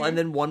comfortable, and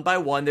then one by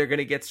one, they're going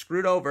to get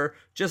screwed over,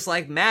 just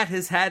like Matt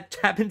has had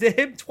happen to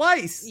him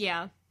twice.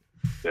 Yeah.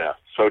 Yeah,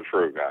 so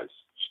true, guys.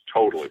 It's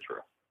totally true.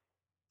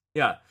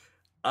 Yeah.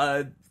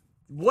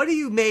 What do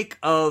you make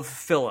of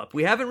Philip?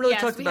 We haven't really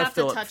talked about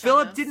Philip.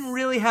 Philip didn't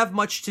really have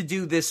much to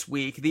do this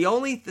week. The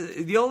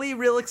only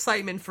real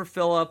excitement for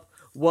Philip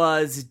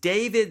was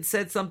David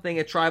said something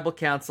at Tribal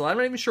Council. I'm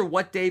not even sure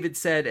what David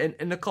said.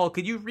 And Nicole,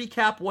 could you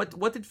recap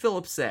what did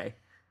Philip say?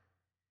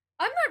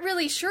 I'm not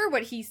really sure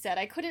what he said.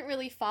 I couldn't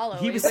really follow.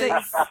 He was saying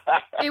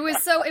it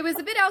was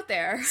a bit out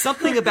there.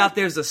 Something about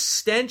there's a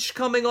stench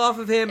coming off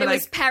of him. It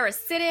was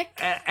parasitic.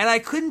 And I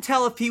couldn't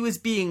tell if he was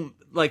being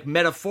like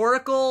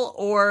metaphorical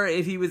or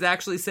if he was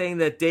actually saying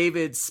that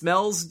David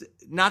smells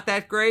not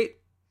that great.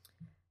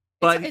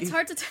 But it's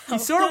hard to tell.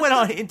 He sort of went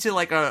on into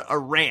like a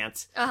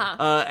rant.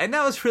 And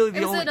that was really the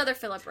only... It was another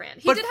Philip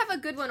rant. He did have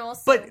a good one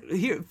also. But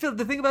here,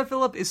 the thing about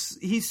Philip is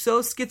he's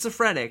so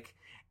schizophrenic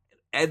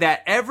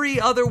that every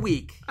other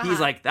week he's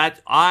like,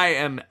 that I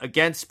am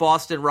against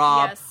Boston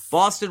Rob. Yes.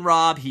 Boston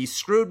Rob, he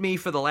screwed me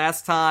for the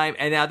last time.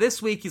 And now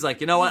this week he's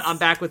like, you know what? I'm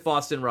back with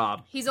Boston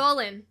Rob. He's all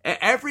in.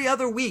 Every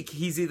other week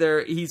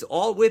he's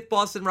all with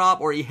Boston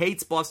Rob or he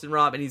hates Boston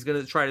Rob and he's going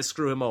to try to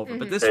screw him over.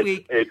 But this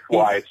week... It's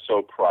why it's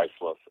so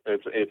priceless.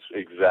 It's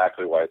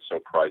exactly why it's so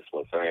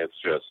priceless. I mean,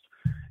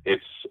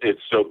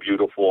 it's so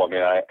beautiful. I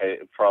mean, I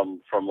from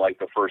like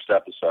the first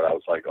episode, I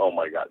was like, oh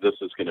my God, this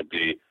is going to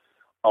be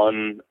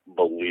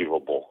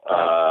unbelievable.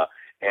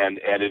 And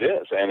it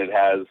is, and it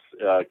has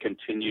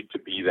continued to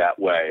be that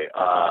way.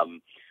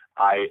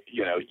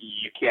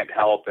 You can't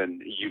help,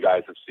 and you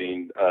guys have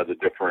seen the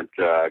different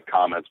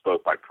comments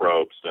both by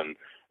Probst and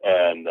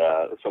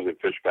something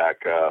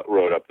Fishback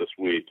wrote up this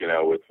week,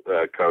 with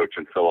Coach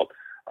and Philip.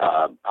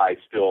 I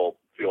still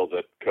feel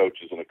that Coach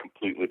is in a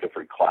completely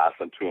different class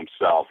unto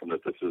himself, and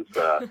that this is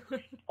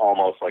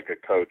almost like a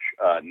Coach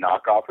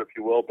knockoff, if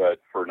you will. But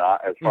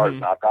as far as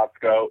knockoffs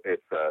go,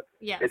 it's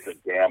a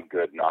damn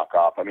good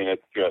knockoff. I mean,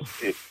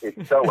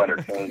 it's so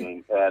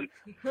entertaining, and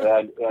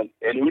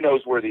who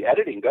knows where the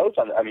editing goes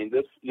on. I mean,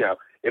 this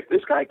if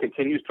this guy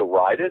continues to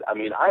ride it, I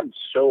mean, I'm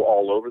so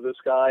all over this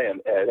guy,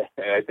 and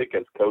I think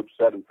as Coach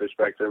said in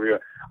Fishback's interview,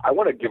 I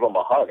want to give him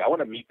a hug. I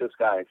want to meet this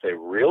guy and say,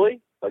 really?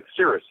 Like,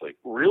 seriously,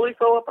 really,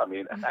 Philip? I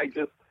mean, I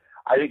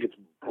think it's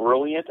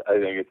brilliant. I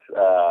think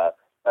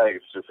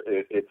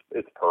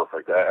it's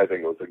perfect. I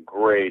think it was a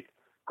great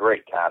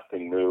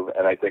casting move,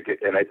 and I think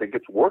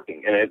it's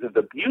working. And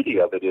the beauty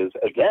of it is,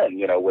 again,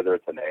 whether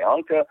it's an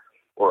Ayanka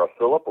or a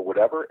Philip or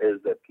whatever,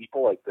 is that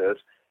people like this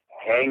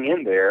hang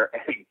in there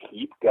and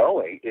keep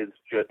going. It's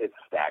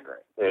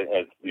staggering.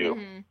 It's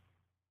beautiful.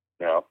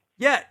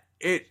 Yeah.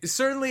 It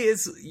certainly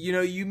is,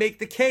 you make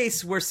the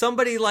case where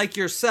somebody like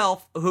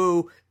yourself,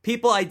 who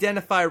people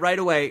identify right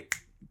away,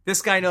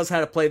 this guy knows how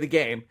to play the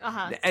game.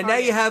 And now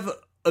you have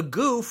a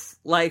goof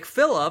like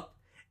Philip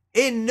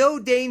in no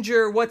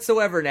danger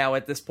whatsoever now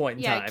at this point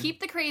in time. Yeah,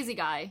 keep the crazy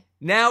guy.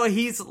 Now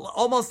he's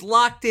almost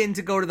locked in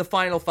to go to the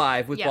Final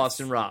Five with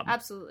Boston Rob.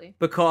 Absolutely.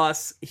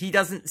 Because he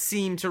doesn't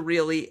seem to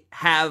really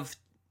have...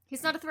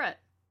 He's not a threat.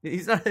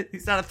 He's not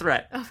a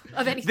threat.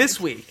 Of anything. This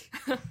week.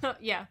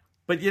 Yeah.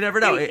 But you never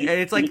know. And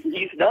it's like...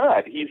 He's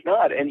not.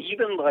 And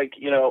even like,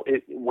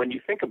 when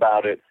you think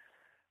about it,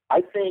 I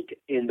think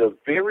in the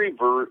very,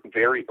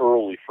 very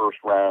early first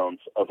rounds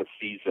of a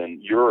season,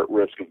 you're at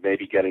risk of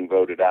maybe getting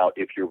voted out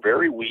if you're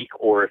very weak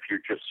or if you're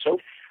just so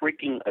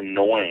freaking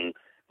annoying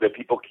that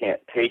people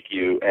can't take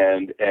you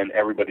and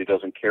everybody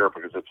doesn't care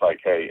because it's like,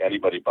 hey,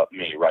 anybody but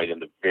me, right, in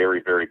the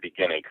very, very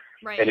beginning.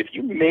 Right. And if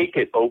you make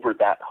it over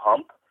that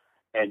hump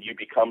and you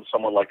become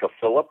someone like a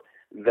Philip,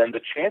 then the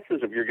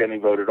chances of you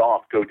getting voted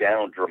off go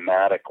down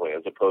dramatically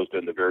as opposed to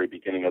in the very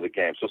beginning of the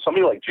game. So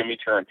somebody like Jimmy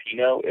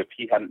Tarantino, if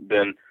he hadn't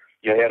been...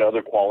 he had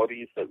other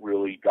qualities that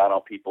really got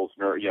on people's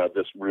nerves,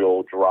 this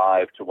real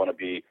drive to want to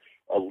be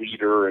a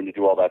leader and to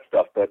do all that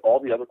stuff. But all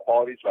the other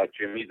qualities about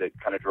Jimmy that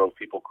kind of drove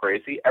people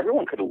crazy,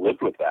 everyone could have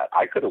lived with that.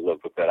 I could have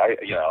lived with that.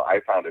 I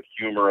found it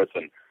humorous,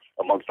 and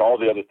amongst all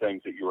the other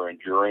things that you were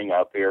enduring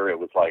out there, it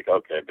was like,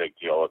 okay, big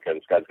deal. Okay,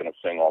 this guy's going to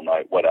sing all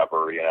night,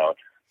 whatever,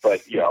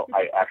 But,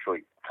 I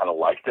actually kind of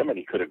liked him, and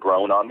he could have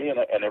grown on me,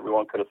 and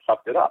everyone could have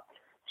sucked it up.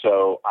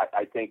 So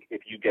I think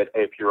if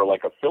you're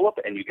like a Philip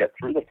and you get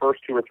through the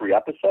first 2 or 3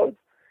 episodes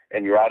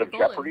and you're out of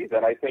jeopardy,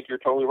 then I think you're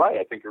totally right.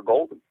 I think you're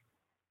golden.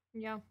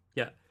 Yeah.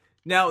 Yeah.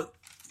 Now,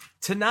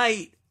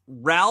 tonight,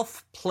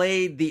 Ralph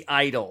played the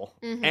idol,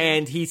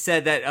 and he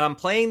said that I'm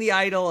playing the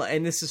idol,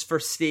 and this is for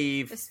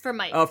Steve. It's for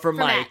Mike. Oh, for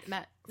Mike.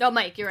 Matt. No,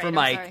 Mike, you're right. For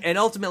Mike. Sorry. And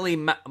ultimately,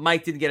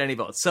 Mike didn't get any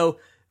votes. So,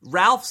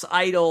 Ralph's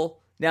idol,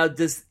 now,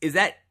 is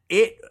that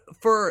it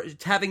for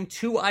having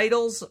 2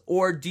 idols,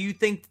 or do you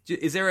think,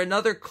 is there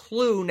another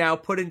clue now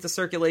put into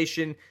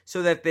circulation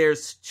so that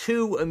there's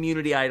 2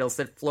 immunity idols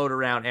that float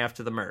around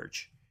after the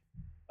merge?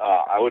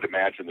 I would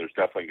imagine there's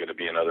definitely going to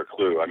be another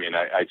clue. I mean,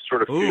 I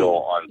sort of feel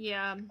on...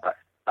 Yeah.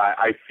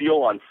 I feel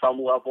on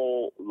some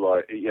level,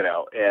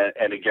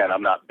 and again,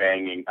 I'm not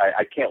banging.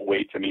 I can't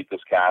wait to meet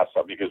this cast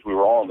because we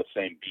were all on the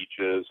same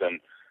beaches, and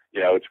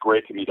it's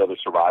great to meet other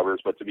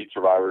survivors, but to meet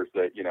survivors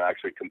that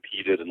actually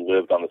competed and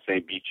lived on the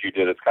same beach you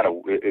did, it's kind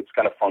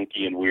of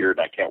funky and weird.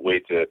 And I can't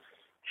wait to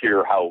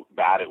hear how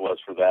bad it was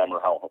for them, or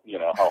how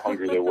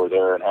hungry they were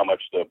there, and how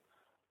much the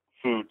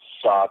food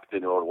sucked,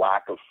 or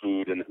lack of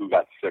food, and who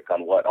got sick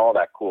on what, all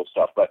that cool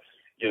stuff. But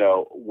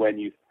when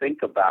you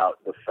think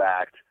about the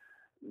fact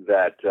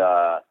that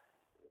the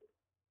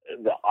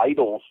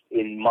idols,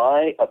 in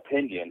my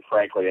opinion,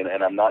 frankly,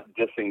 and I'm not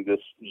dissing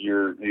this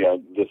year,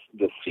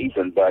 this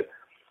season, but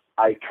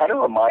it kind of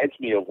reminds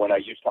me of when I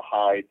used to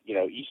hide,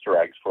 Easter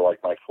eggs for like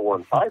my 4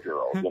 and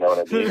 5-year-olds. You know what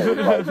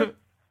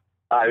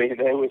I mean?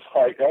 It was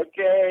like,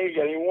 okay,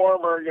 getting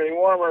warmer.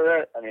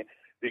 I mean,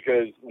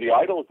 because the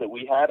idols that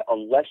we had,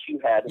 unless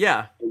you had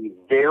a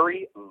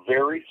very,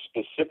 very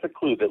specific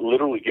clue that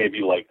literally gave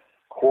you like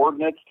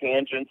coordinates,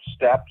 tangents,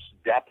 steps,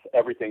 depth,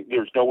 everything,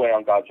 there's no way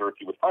on God's earth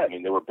you would find. I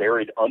mean, they were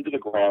buried under the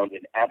ground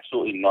in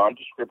absolutely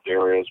nondescript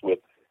areas with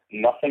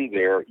nothing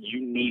there.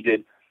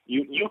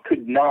 You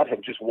could not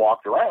have just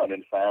walked around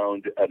and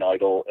found an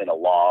idol in a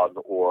log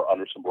or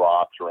under some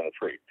rocks or in a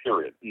tree,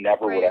 period.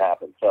 Never would have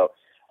happened. So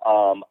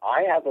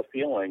I have a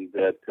feeling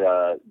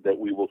that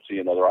we will see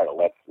another idol.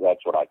 That's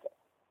what I think.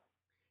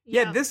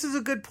 Yeah, this is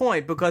a good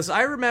point, because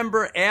I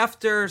remember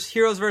after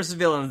Heroes vs.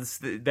 Villains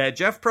that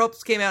Jeff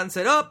Probst came out and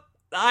said, the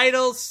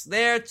idols,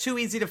 they're too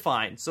easy to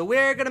find. So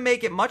we're going to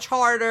make it much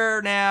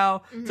harder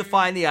now to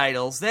find the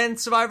idols. Then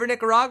Survivor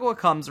Nicaragua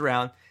comes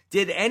around.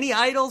 Did any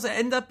idols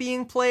end up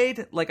being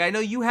played? Like, I know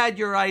you had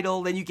your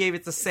idol, then you gave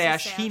it to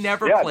Sash. He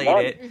never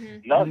played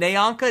it. None.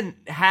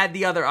 Nayanka had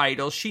the other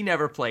idol. She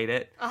never played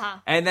it.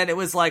 And then it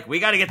was like, we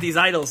got to get these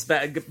idols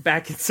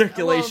back in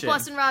circulation. Well,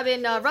 Boston Rob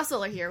and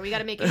Russell are here. We got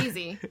to make it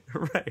easy.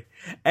 Right.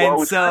 And it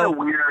was kind of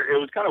weird. It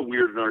was kind of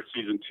weird in our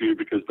season 2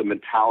 because the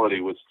mentality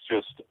was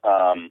just...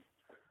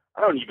 I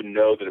don't even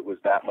know that it was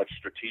that much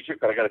strategic,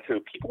 but I got to tell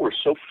you, people were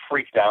so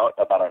freaked out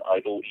about an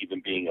idol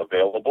even being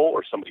available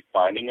or somebody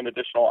finding an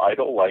additional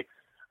idol. Like,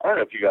 I don't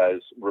know if you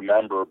guys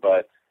remember,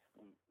 but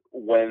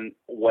when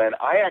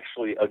I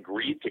actually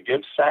agreed to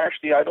give Sash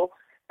the idol,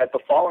 at the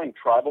following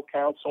tribal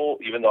council,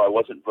 even though I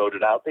wasn't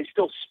voted out, they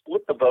still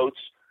split the votes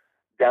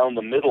down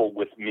the middle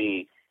with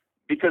me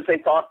because they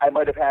thought I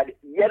might have had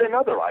yet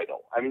another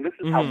idol. I mean, this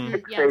is how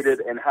fixated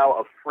and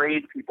how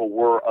afraid people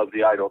were of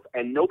the idols.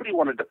 And nobody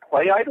wanted to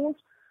play idols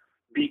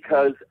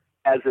because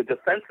as a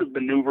defensive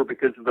maneuver,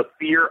 because of the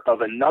fear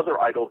of another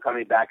idol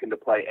coming back into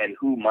play and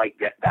who might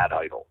get that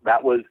idol.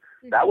 That was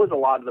a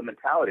lot of the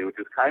mentality, which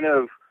is kind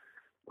of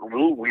a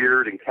little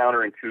weird and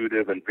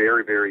counterintuitive and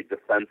very, very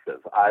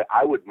defensive.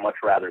 I would much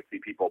rather see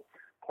people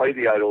play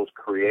the idols,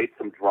 create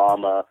some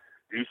drama,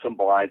 do some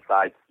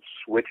blindsides,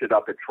 switch it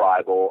up at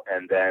tribal,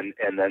 and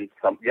then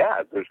some.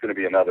 Yeah, there's going to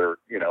be another,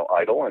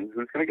 idol, and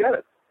who's going to get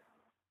it?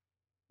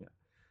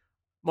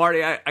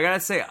 Marty, I gotta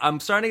say, I'm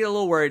starting to get a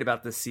little worried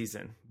about this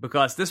season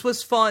because this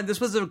was fun.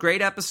 This was a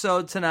great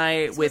episode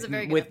tonight with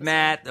episode.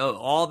 Matt,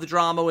 all the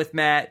drama with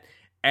Matt.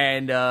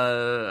 And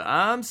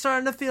I'm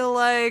starting to feel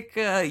like,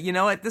 you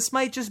know what, this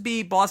might just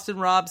be Boston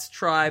Rob's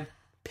tribe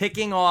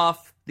picking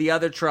off the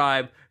other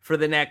tribe for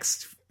the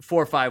next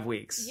 4 or 5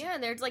 weeks. Yeah,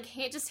 and they're like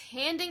just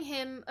handing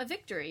him a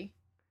victory.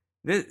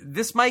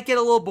 This might get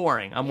a little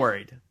boring. I'm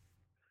worried.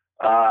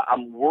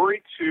 I'm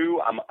worried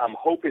too. I'm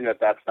hoping that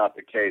that's not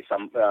the case.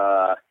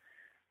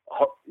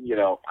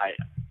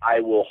 I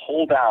will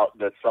hold out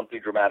that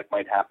something dramatic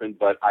might happen,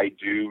 but I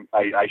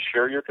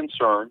share your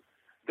concern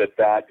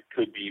that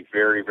could be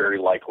very, very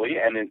likely,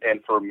 and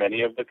for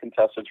many of the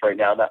contestants right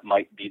now, that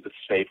might be the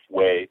safe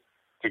way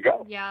to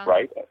go. Yeah.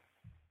 Right.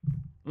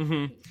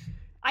 Mm-hmm.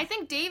 I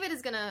think David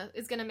is gonna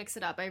mix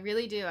it up. I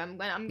really do. I'm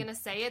gonna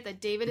say it that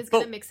David is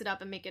gonna mix it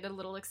up and make it a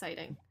little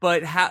exciting.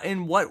 But how?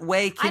 In what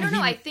way can I don't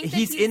know. I think that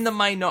he's in the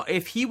minority?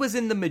 If he was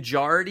in the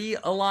majority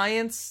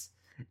alliance,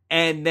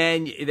 and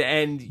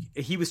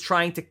he was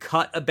trying to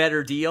cut a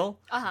better deal,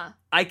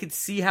 I could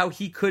see how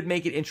he could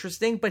make it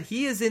interesting. But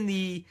he's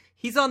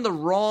on the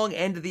wrong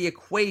end of the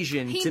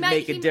equation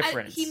make a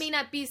difference. He may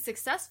not be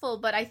successful,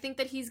 but I think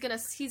that he's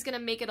gonna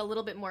make it a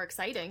little bit more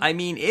exciting. I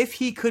mean, if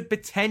he could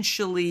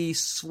potentially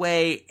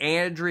sway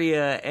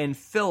Andrea and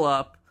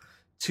Philip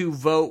to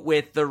vote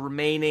with the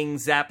remaining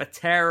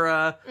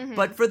Zapatera,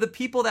 but for the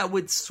people that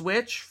would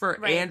switch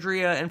for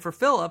Andrea and for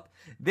Philip,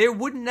 they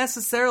wouldn't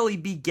necessarily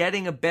be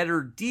getting a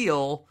better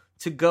deal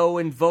to go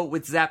and vote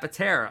with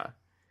Zapatera.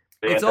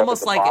 It's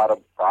almost like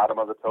bottom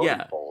of the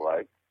totem pole,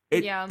 right?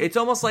 It's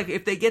almost like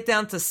if they get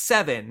down to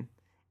 7,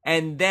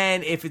 and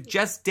then if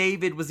just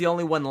David was the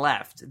only one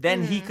left,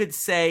 then he could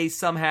say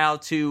somehow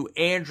to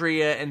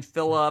Andrea and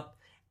Philip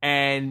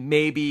and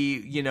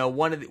maybe,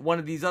 one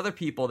of these other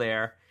people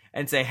there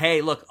and say,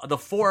 hey, look, the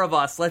 4 of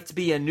us, let's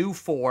be a new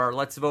 4,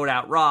 let's vote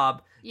out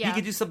Rob. Yeah. He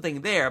could do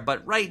something there,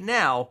 but right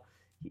now,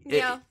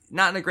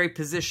 not in a great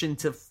position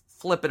to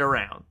flip it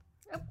around.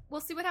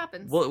 We'll see what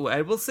happens.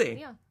 We'll see.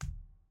 Yeah.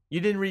 You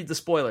didn't read the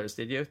spoilers,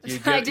 did you?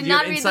 I did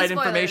not read the spoilers.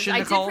 Information,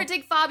 Nicole? I did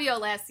predict Fabio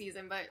last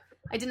season, but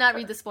I did not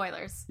read the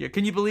spoilers. Yeah,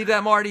 can you believe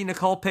that, Marty?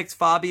 Nicole picked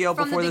Fabio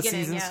before the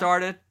season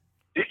started?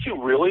 Did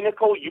you really,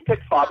 Nicole? You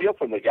picked Fabio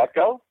from the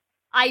get-go?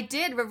 I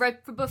did. Right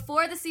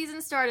before the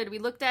season started, we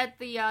looked at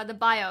the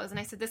bios, and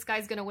I said, this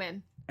guy's going to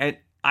win. And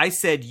I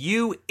said,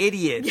 you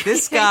idiot.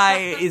 This guy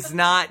is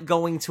not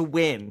going to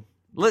win.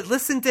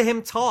 Listen to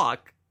him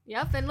talk.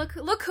 Yep, and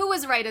look who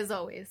was right as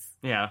always.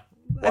 Yeah.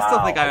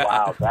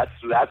 Wow,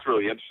 that's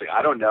really interesting.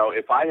 I don't know.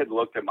 If I had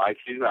looked at my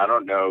season, I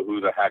don't know who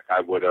the heck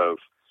I would have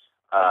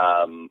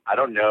I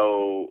don't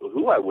know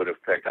who I would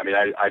have picked. I mean,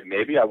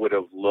 maybe I would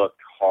have looked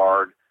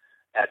hard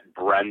at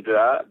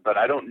Brenda, but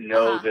I don't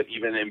know that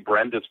even in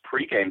Brenda's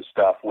pregame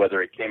stuff,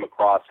 whether it came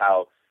across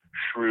how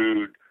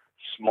shrewd,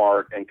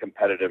 smart, and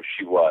competitive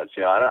she was.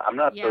 I'm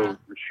not so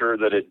sure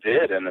that it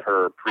did in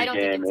her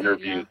pregame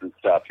interviews and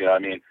stuff. I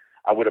mean,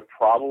 I would have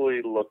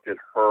probably looked at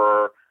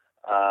her.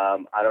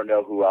 I don't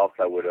know who else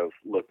I would have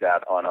looked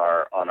at on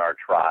our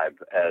tribe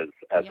as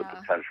a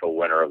potential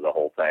winner of the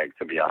whole thing.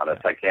 To be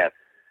honest, I can't.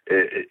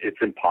 It's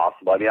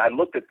impossible. I mean, I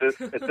looked at this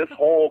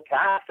whole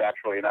cast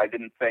actually, and I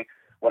didn't think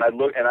when I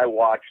looked and I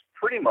watched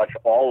pretty much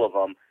all of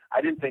them.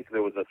 I didn't think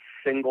there was a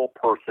single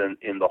person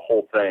in the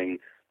whole thing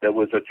that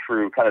was a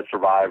true kind of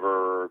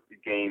survivor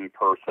game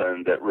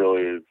person that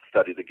really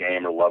studied the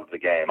game or loved the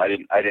game. I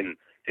didn't.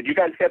 Did you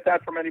guys get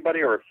that from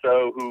anybody, or if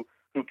so,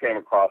 who came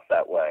across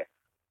that way?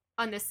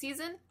 On this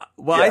season?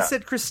 Well, I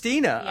said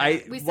Christina. Yeah,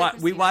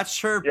 we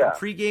watched her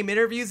pregame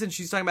interviews, and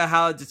she's talking about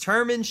how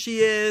determined she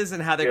is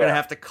and how they're going to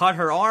have to cut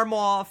her arm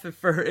off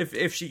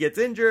if she gets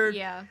injured.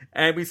 Yeah.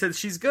 And we said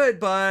she's good,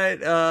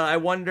 but I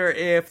wonder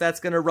if that's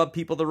going to rub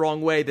people the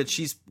wrong way, that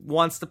she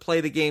wants to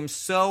play the game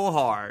so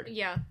hard.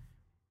 Yeah.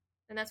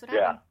 And that's what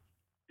happened.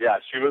 Yeah,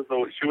 she was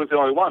the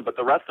only one, but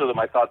the rest of them,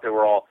 I thought they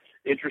were all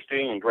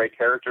interesting and great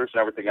characters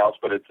and everything else,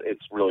 but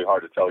it's really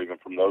hard to tell even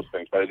from those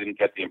things. But I didn't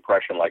get the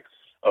impression like,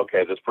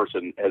 okay, this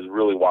person has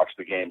really watched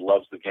the game,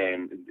 loves the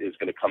game, is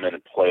going to come in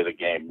and play the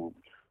game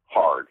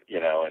hard,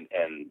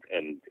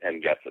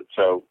 and gets it.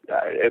 So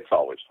it's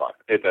always fun.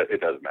 It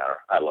doesn't matter.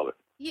 I love it.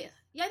 Yeah.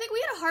 I think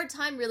we had a hard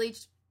time really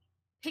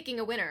picking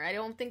a winner. I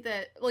don't think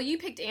that. Well, you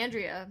picked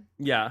Andrea.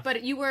 Yeah.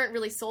 But you weren't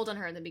really sold on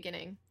her in the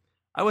beginning.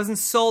 I wasn't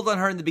sold on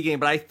her in the beginning,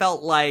 but I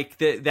felt like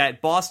that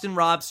Boston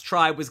Rob's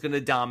tribe was going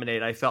to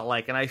dominate. I felt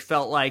like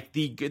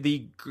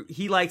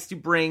he likes to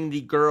bring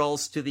the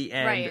girls to the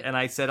end, right. And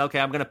I said, okay,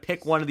 I'm going to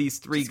pick one of these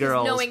 3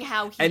 girls, knowing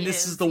how he and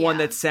this is the one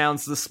that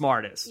sounds the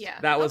smartest. Yeah,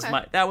 that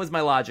was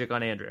my logic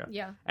on Andrea.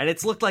 Yeah, and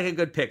it's looked like a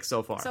good pick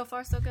so far. So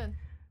far, so good.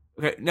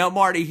 Okay, now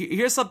Marty,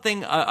 here's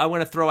something I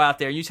want to throw out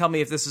there. You tell me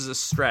if this is a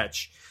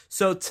stretch.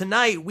 So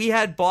tonight we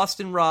had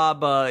Boston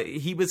Rob.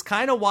 He was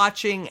kind of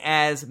watching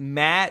as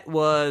Matt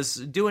was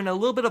doing a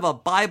little bit of a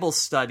Bible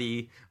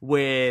study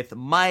with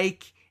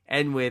Mike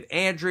and with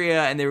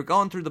Andrea, and they were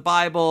going through the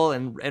Bible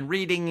and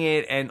reading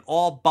it and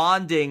all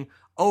bonding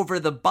over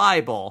the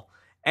Bible.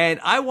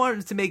 And I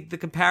wanted to make the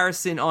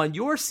comparison on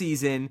your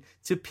season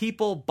to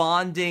people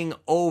bonding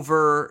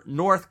over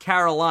North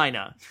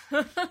Carolina.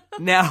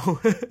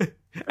 Now,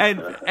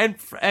 and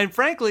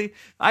frankly,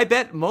 I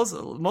bet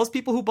most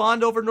people who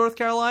bond over North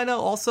Carolina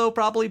also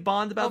probably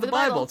bond about Over the the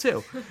Bible Bible.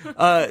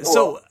 too.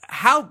 So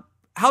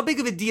how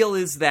big of a deal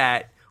is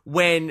that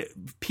when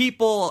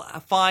people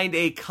find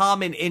a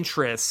common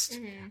interest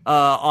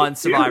on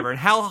Survivor, and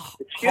how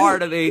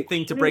hard of a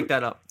thing to break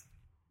that up?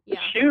 Yeah.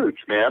 It's huge,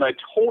 man. I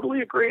totally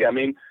agree. I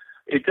mean,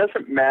 it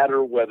doesn't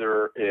matter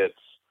whether it's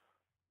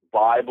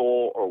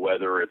Bible or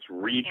whether it's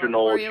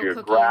regional, Or Oreo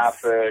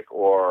geographic,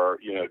 or,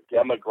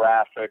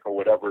 demographic or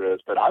whatever it is.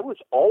 But I was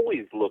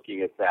always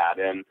looking at that.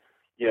 And,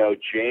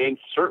 Jane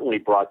certainly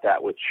brought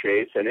that with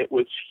Chase, and it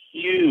was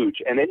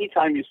huge. And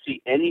anytime you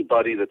see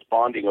anybody that's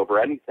bonding over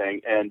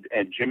anything, and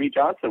Jimmy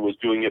Johnson was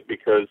doing it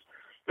because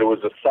there was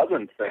a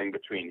Southern thing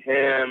between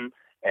him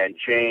and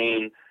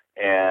Jane.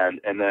 And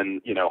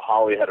then,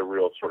 Holly had a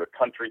real sort of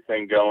country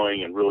thing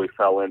going and really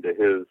fell into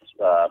his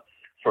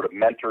sort of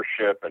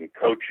mentorship and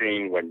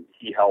coaching when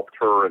he helped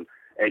her. And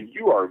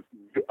you are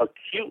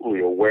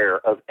acutely aware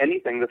of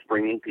anything that's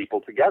bringing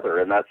people together.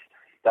 And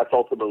that's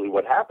ultimately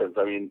what happens.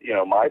 I mean,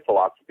 my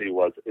philosophy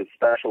was,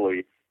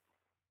 especially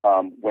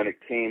when it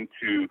came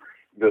to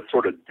the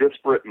sort of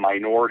disparate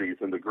minorities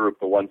in the group,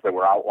 the ones that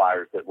were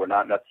outliers that were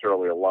not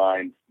necessarily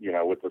aligned,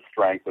 with the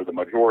strength of the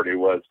majority,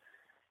 was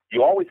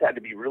you always had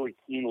to be really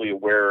keenly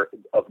aware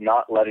of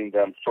not letting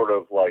them sort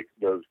of like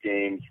those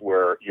games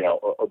where,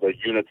 the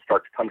units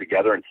start to come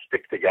together and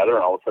stick together,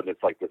 and all of a sudden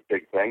it's like this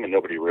big thing and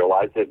nobody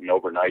realized it. And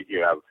overnight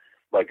you have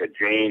like a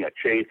Jane, a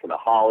Chase, and a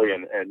Holly,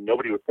 and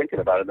nobody was thinking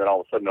about it. And then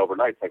all of a sudden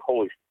overnight it's like,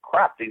 holy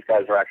crap, these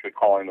guys are actually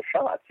calling the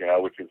shots,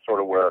 which is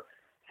sort of where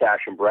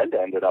Sash and Brenda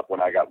ended up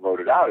when I got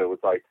voted out. It was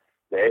like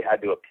they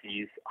had to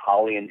appease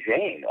Holly and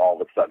Jane all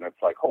of a sudden.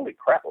 It's like, holy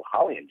crap, well,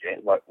 Holly and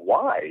Jane, like,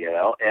 why,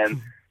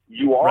 And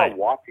you are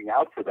watching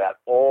out for that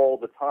all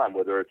the time,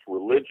 whether it's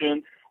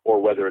religion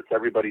or whether it's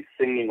everybody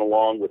singing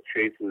along with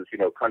Chase's,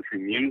 country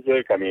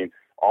music. I mean,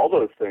 all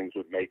those things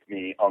would make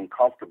me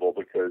uncomfortable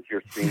because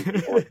you're seeing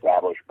people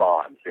establish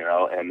bonds,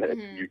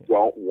 and you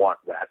don't want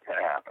that to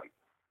happen.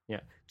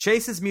 Yeah.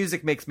 Chase's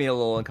music makes me a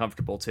little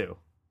uncomfortable too.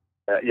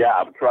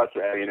 Yeah, trust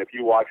me. I mean, if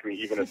you watch me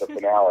even at the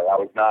finale, I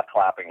was not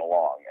clapping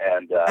along.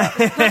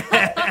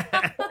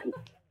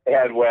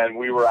 And when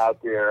we were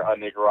out there on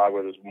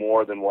Nicaragua, there's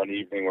more than one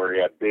evening where we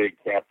had big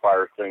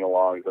campfire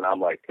sing-alongs, and I'm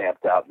like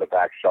camped out in the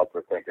back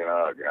shelter thinking,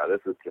 oh, God, this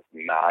is just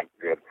not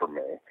good for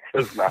me.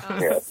 It's not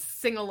good.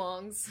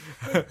 Sing-alongs.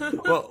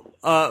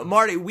 Well,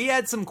 Marty, we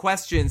had some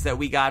questions that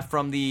we got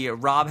from the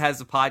Rob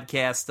Has a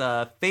Podcast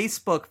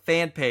Facebook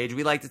fan page.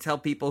 We like to tell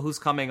people who's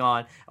coming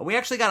on. We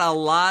actually got a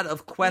lot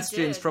of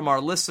questions from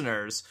our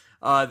listeners,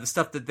 the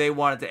stuff that they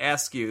wanted to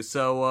ask you.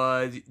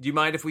 So do you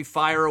mind if we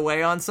fire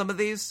away on some of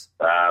these?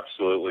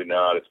 Absolutely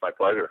not. It's my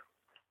pleasure.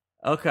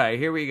 Okay,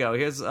 here we go.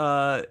 Here's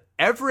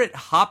Everett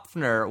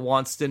Hopfner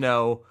wants to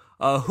know,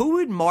 who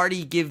would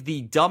Marty give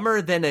the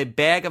Dumber Than a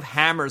Bag of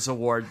Hammers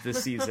award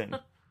this season?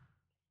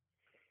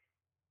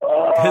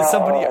 Has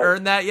somebody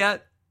earned that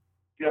yet?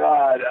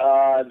 God,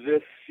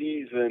 this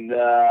season,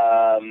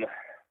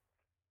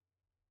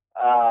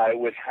 it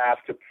would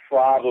have to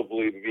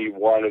probably be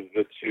one of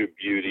the two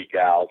beauty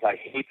gals. I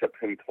hate to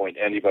pinpoint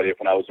anybody. If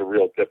when I was a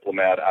real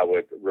diplomat, I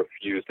would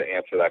refuse to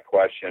answer that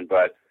question.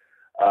 But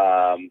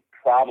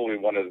probably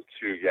one of the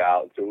two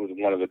gals. It was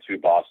one of the two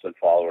Boston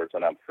followers,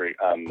 and I'm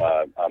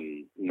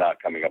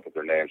not coming up with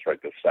their names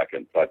right this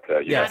second. But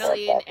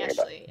Natalie and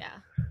Ashley,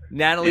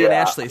 Natalie and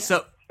Ashley.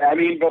 So. I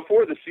mean,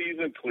 before the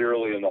season,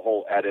 clearly, and the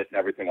whole edit and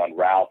everything on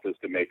Ralph is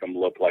to make him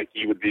look like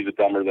he would be the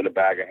dumber than a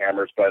bag of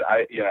hammers. But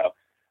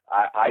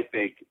I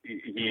think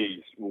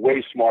he's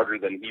way smarter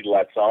than he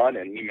lets on,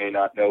 and he may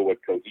not know what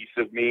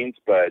cohesive means,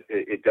 but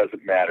it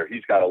doesn't matter.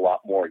 He's got a lot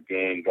more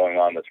game going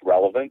on that's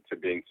relevant to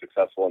being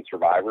successful in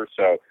Survivor.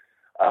 So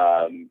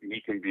he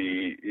can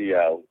be,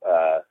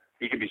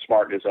 he can be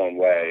smart in his own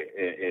way,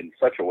 in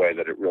such a way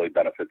that it really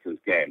benefits his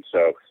game.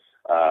 So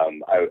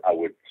I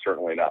would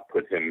certainly not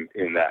put him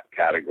in that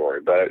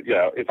category. But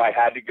if I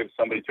had to give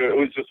somebody to it, it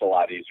was just a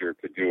lot easier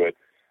to do it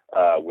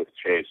with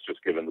Chase,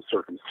 just given the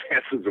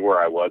circumstances of where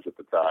I was at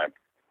the time.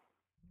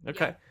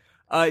 Okay.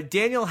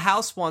 Daniel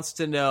House wants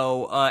to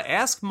know,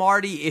 ask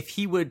Marty if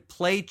he would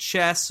play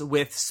chess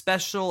with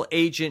Special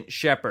Agent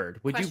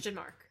Shepard. Question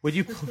mark. Would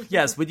you?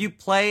 Yes. Would you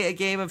play a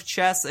game of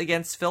chess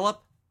against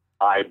Philip?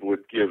 I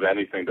would give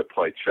anything to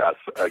play chess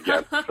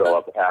against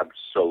Philip.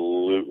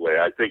 Absolutely.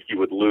 I think he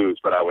would lose,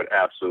 but I would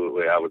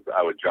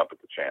jump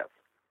at the chance.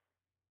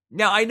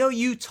 Now, I know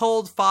you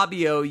told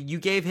Fabio, you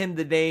gave him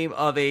the name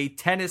of a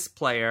tennis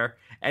player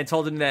and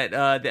told him that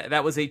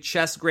that was a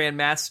chess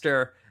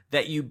grandmaster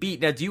that you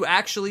beat. Now, do you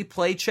actually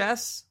play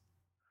chess?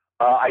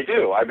 I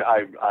do.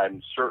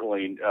 I'm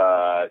certainly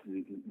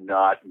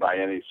not by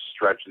any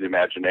stretch of the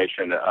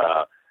imagination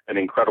an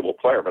incredible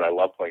player, but I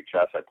love playing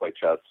chess. I play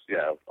chess,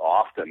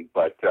 often,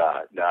 but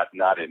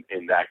not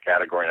in that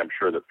category. And I'm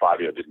sure that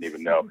Fabio didn't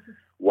even know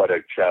what a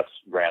chess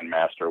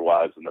grandmaster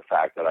was, and the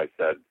fact that I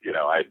said,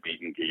 I had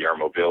beaten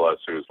Guillermo Vilas,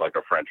 who's like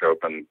a French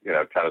Open,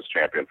 tennis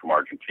champion from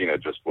Argentina,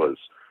 it was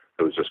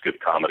just good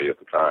comedy at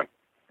the time.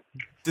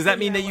 Does that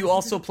mean that you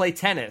also play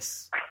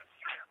tennis?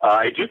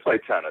 I do play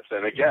tennis,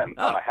 and again,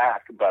 I'm a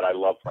hack, but I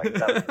love playing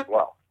tennis as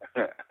well.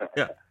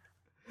 Yeah.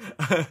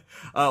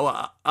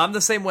 Well, I'm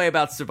the same way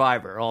about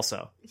Survivor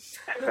also.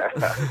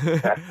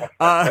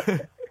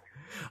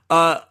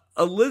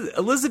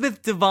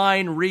 Elizabeth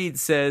Devine Reed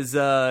says,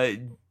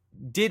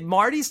 did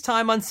Marty's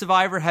time on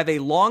Survivor have a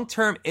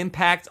long-term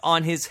impact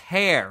on his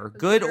hair,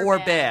 good or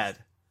bad?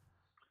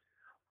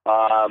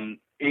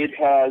 It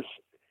has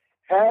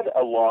had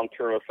a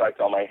long-term effect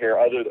on my hair.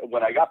 Other than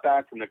when I got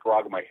back from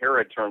Nicaragua, my hair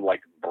had turned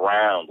like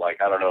brown.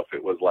 Like, I don't know if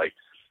it was like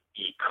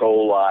E.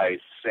 coli,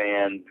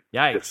 sand,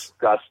 Yikes.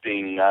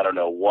 Disgusting, I don't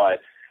know what.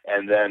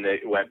 And then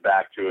it went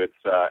back to its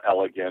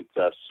elegant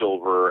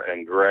silver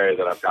and gray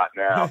that I've got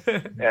now.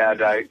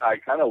 And I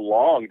kind of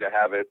long to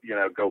have it,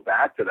 go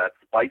back to that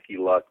spiky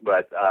look.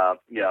 But,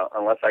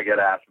 unless I get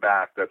asked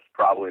back, that's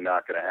probably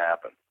not going to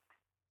happen.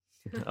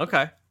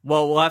 Okay.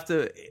 Well, we'll have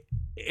to...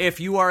 If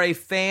you are a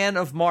fan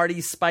of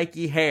Marty's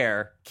spiky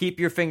hair, keep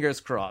your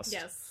fingers crossed.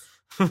 Yes.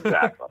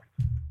 Exactly.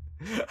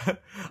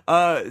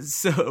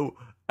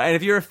 And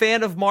if you're a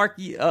fan of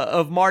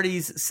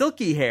Marty's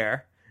silky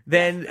hair,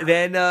 then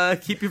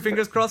keep your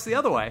fingers crossed the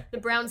other way. The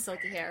brown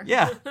silky hair.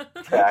 Yeah.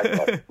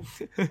 Exactly.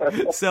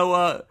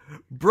 So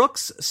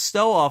Brooks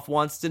Stowoff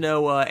wants to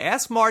know,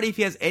 ask Marty if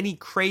he has any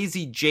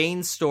crazy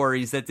Jane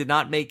stories that did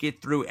not make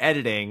it through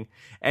editing,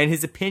 and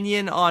his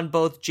opinion on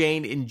both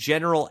Jane in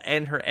general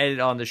and her edit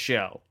on the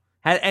show.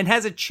 And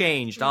has it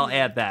changed? I'll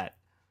add that.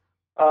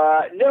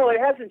 No, it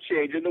hasn't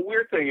changed. And the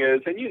weird thing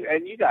is, and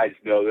you guys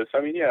know this.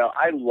 I mean,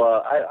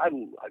 love.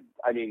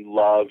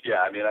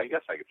 Yeah, I mean, I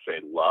guess I could say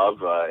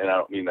love, and I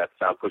don't mean that to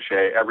sound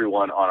cliche.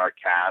 Everyone on our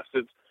cast,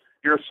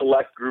 you're a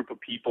select group of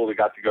people that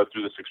got to go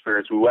through this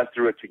experience. We went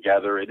through it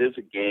together. It is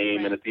a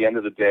game, and at the end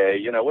of the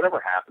day, whatever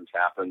happens,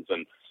 happens.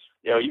 And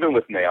even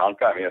with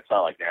Neonka, I mean, it's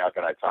not like Neonka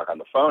and I talk on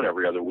the phone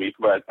every other week,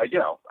 but I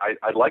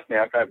like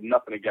Neonka. I have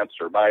nothing against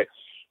her. My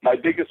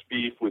biggest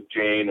beef with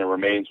Jane and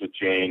remains with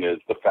Jane is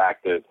the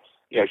fact that,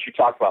 she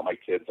talked about my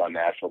kids on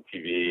national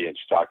TV, and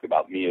she talked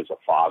about me as a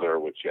father,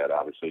 which she had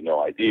obviously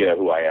no idea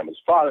who I am as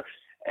a father,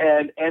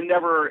 and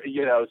never,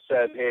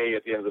 said, hey,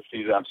 at the end of the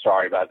season, I'm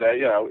sorry about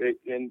that,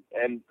 and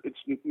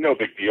it's no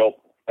big deal.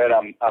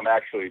 And I'm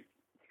actually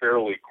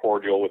fairly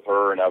cordial with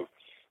her, and I've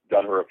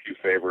done her a few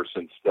favors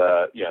since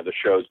the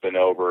show's been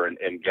over, and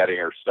getting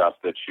her stuff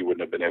that she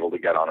wouldn't have been able to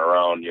get on her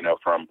own,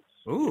 from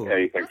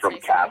anything from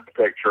cast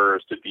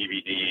pictures to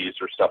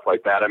DVDs or stuff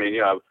like that. I mean,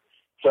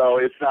 so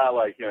it's not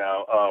like,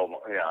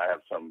 I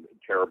have some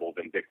terrible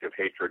vindictive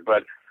hatred,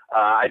 but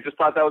I just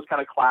thought that was kind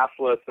of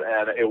classless,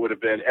 and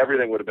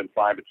everything would have been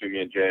fine between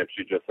me and Jane if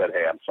she just said,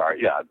 hey, I'm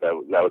sorry. Yeah, that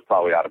was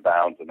probably out of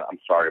bounds, and I'm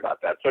sorry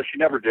about that. So she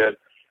never did,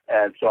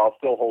 and so I'll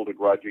still hold a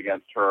grudge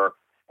against her.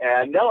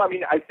 And no, I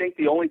mean, I think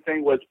the only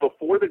thing was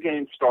before the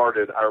game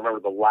started, I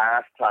remember the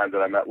last time that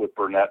I met with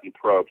Burnett and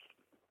Probst,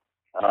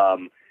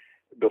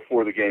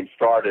 before the game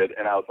started,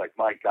 and I was like,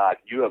 my God,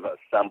 you have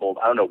assembled,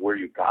 I don't know where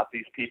you got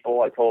these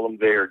people. I told them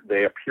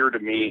they appear to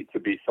me to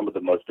be some of the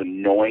most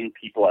annoying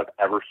people I've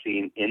ever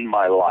seen in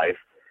my life.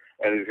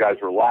 And these guys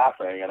were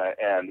laughing,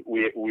 and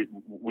we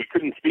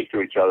couldn't speak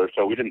to each other,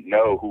 so we didn't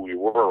know who we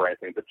were or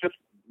anything, but just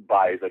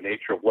by the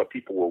nature of what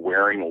people were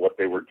wearing and what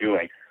they were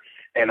doing.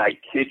 And I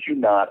kid you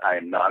not, I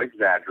am not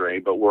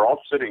exaggerating, but we're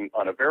all sitting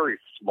on a very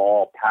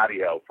small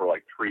patio for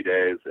like 3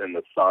 days in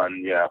the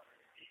sun,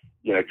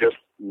 just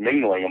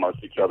mingling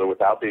amongst each other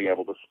without being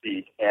able to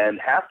speak.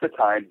 And half the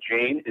time,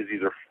 Jane is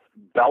either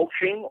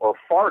belching or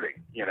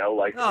farting,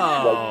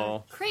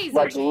 crazy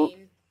like,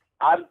 Jane.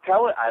 I'm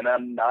telling, and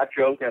I'm not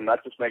joking, I'm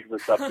not just making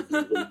this up to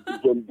be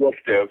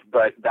vindictive,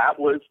 but that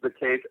was the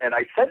case. And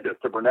I said this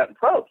to Burnett and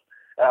Probst,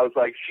 and I was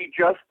like, she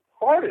just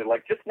farted,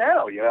 like just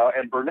now,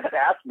 and Burnett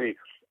asked me,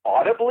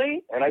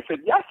 audibly? And I said,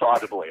 yes,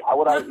 audibly. How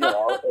would I,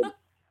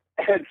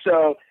 and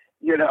so,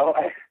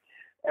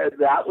 and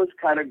that was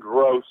kind of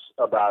gross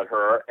about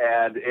her.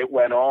 And it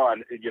went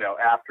on,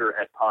 after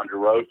at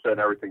Ponderosa and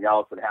everything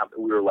else, and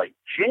we were like,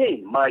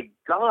 Jane, my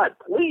God,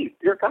 please,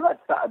 dear God,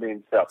 stop. I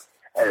mean, so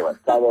anyway,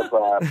 it's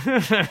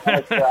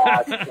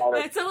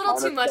a little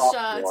too much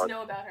to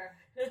know about her.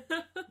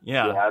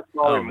 Yeah, it's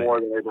probably more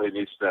than anybody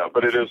needs to know,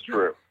 but it is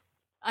true.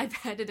 I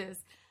bet it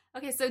is.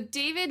 Okay, so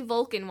David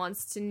Volkin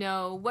wants to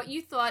know what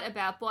you thought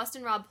about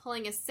Boston Rob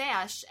pulling a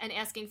sash and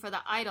asking for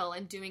the idol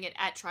and doing it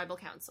at Tribal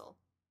Council.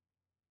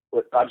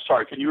 I'm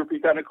sorry, can you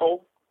repeat that,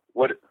 Nicole?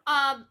 What?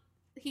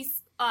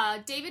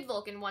 David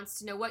Volkin wants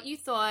to know what you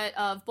thought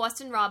of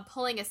Boston Rob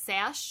pulling a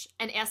sash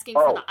and asking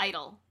for the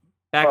idol.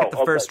 Back at the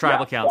first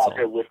Tribal Council.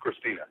 Okay, with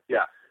Christina,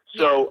 yeah.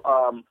 So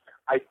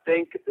I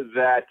think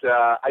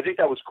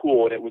that was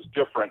cool, and it was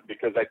different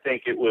because I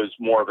think it was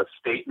more of a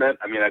statement.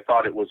 I mean, I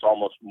thought it was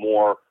almost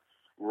more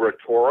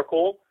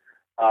rhetorical,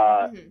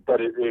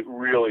 but it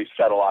really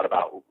said a lot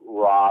about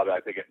Rob. I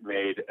think it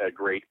made a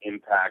great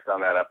impact on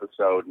that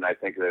episode, and I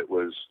think that it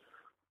was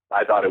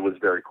I thought it was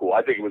very cool.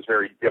 I think it was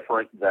very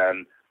different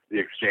than the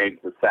exchange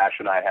that Sash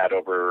and I had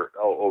over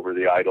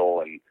the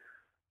Idol, and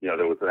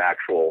there was an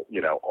actual,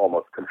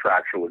 almost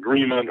contractual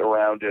agreement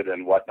around it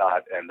and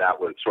whatnot, and that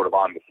was sort of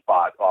on the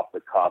spot, off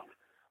the cuff.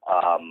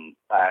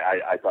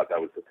 I thought that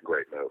was just a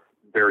great move.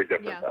 Very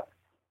different, though.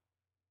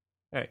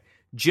 All right.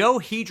 Joe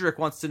Hedrick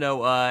wants to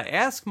know,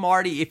 ask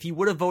Marty if he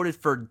would have voted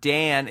for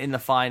Dan in the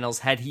finals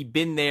had he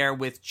been there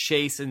with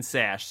Chase and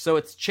Sash. So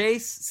it's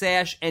Chase,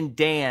 Sash, and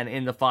Dan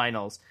in the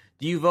finals.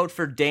 Do you vote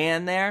for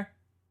Dan there?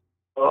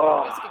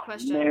 Oh, that's a good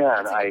question.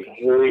 Man, I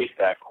hate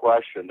that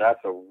question.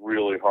 That's a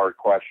really hard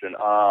question.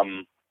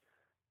 I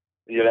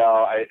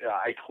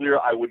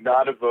would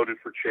not have voted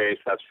for Chase.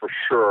 That's for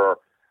sure.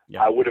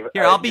 Yeah. I would have.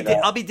 Here, I'll be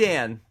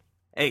Dan.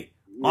 Hey,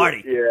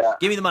 Marty,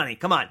 give me the money.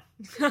 Come on.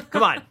 I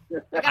got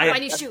my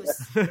new shoes.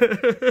 Come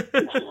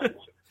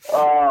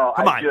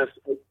on.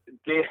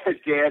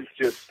 Dan's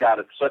just got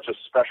such a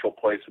special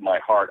place in my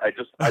heart. I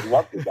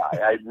love the guy.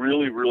 I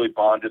really, really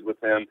bonded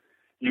with him.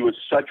 He was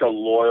such a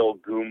loyal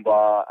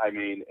Goomba. I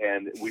mean,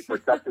 and we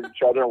protected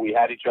each other, and we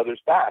had each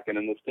other's back. And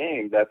in this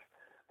game,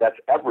 that's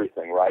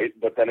everything, right?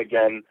 But then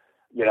again,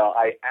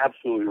 I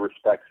absolutely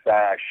respect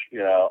Sash,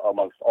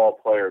 amongst all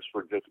players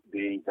for just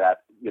being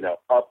that,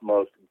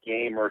 utmost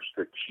gamer,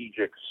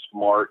 strategic,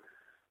 smart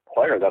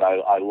player that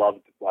I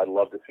love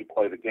to see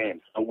play the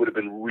game. So it would have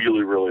been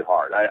really, really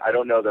hard. I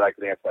don't know that I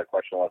could answer that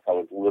question unless I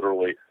was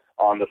literally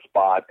on the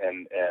spot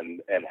and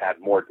had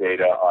more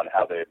data on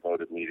how they had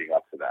voted leading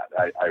up to that.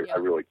 I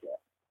really can't.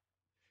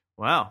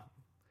 Wow.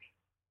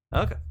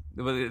 Okay.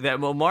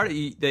 Well,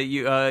 Marty,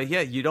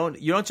 you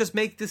don't just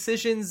make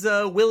decisions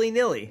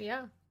willy-nilly.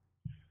 Yeah.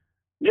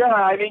 Yeah,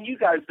 I mean, you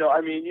guys know. I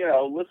mean,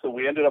 listen,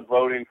 we ended up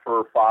voting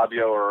for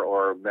Fabio,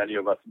 or many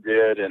of us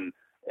did, and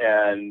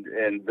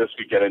this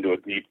could get into a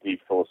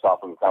deep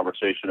philosophical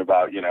conversation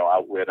about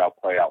outwit,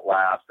 outplay,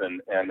 outlast,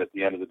 and at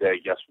the end of the day,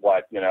 guess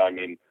what?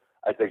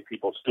 I think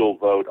people still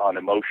vote on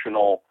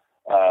emotional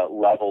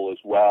level as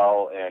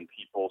well, and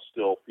people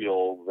still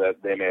feel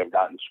that they may have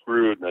gotten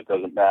screwed, and it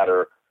doesn't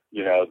matter,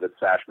 that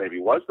Sash maybe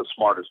was the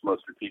smartest,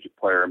 most strategic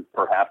player, and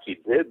perhaps he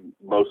did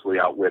mostly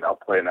outwit,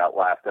 outplay, and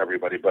outlast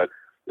everybody. But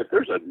if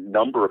there's a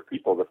number of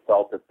people that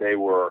felt that they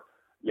were,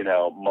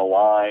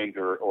 maligned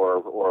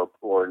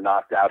or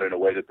knocked out in a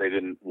way that they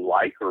didn't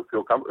like or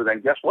feel comfortable,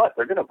 then guess what?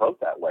 They're going to vote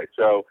that way.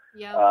 So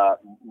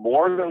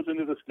more goes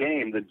into this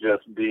game than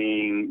just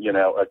being,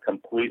 a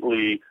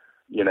completely,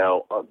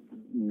 no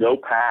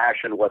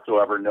passion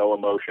whatsoever, no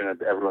emotion,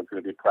 and everyone's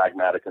going to be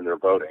pragmatic in their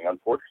voting.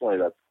 Unfortunately,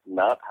 that's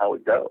not how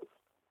it goes.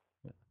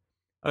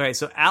 Okay,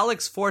 so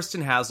Alex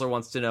Forstenhausler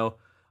wants to know,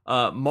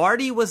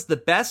 Marty was the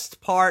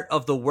best part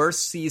of the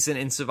worst season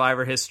in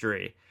Survivor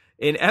history.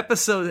 In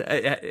episode,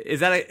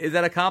 is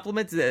that a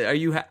compliment? Are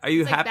you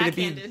happy to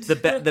be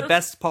the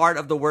best part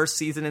of the worst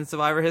season in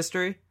Survivor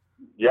history?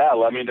 Yeah,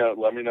 let me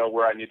know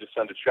where I need to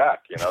send a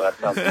check. That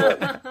sounds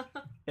good.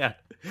 Yeah.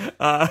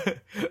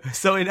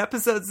 So in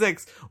episode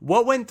 6,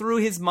 what went through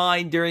his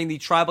mind during the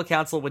tribal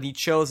council when he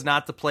chose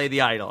not to play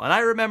the idol? And I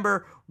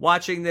remember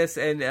watching this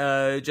and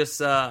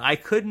I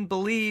couldn't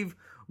believe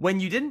when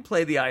you didn't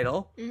play the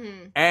idol,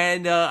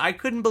 and I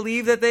couldn't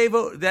believe that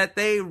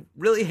they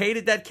really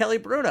hated that Kelly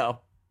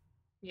Bruno.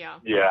 Yeah.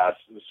 Yeah.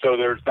 So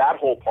there's that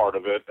whole part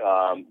of it.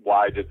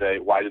 Why did they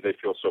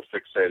feel so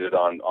fixated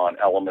on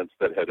elements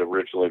that had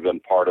originally been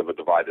part of a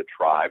divided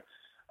tribe?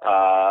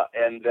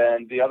 And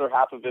then the other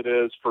half of it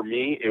is, for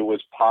me, it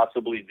was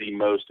possibly the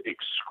most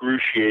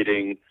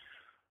excruciating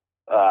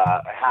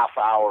half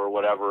hour or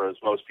whatever, as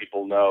most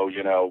people know,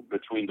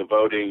 between the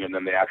voting and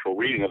then the actual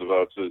reading of the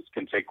votes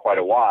can take quite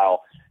a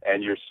while,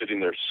 and you're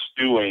sitting there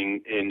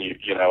stewing in,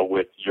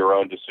 with your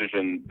own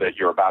decision that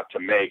you're about to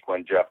make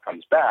when Jeff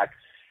comes back.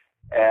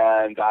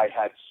 And I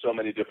had so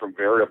many different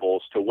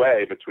variables to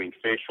weigh between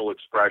facial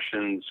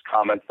expressions,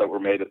 comments that were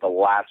made at the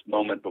last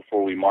moment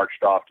before we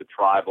marched off to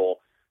tribal,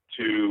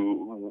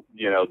 to,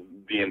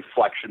 the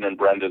inflection in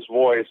Brenda's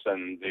voice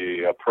and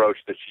the approach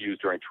that she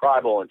used during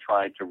tribal, and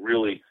trying to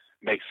really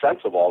make sense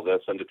of all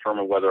this and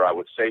determine whether I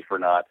was safe or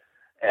not,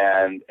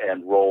 and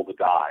roll the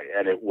die.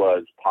 And it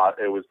was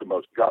the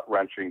most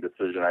gut-wrenching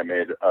decision I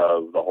made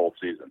of the whole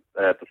season.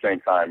 And at the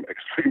same time,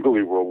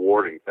 extremely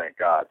rewarding, thank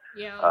God,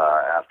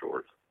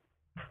 afterwards.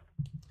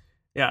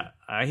 Yeah,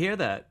 I hear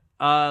that.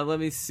 Let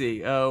me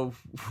see. Let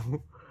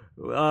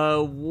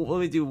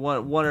me do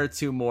one or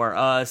two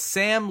more.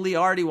 Sam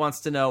Liardi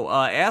wants to know,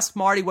 ask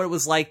Marty what it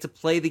was like to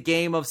play the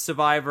game of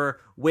Survivor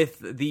with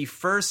the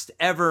first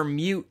ever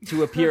mute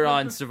to appear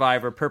on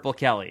Survivor, Purple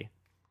Kelly.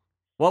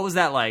 What was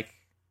that like?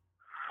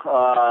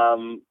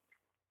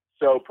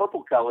 So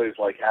Purple Kelly is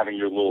like having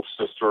your little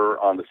sister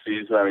on the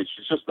season. I mean,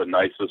 she's just the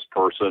nicest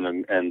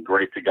person and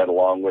great to get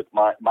along with.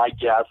 My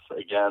guess,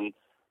 again,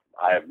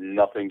 I have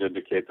nothing to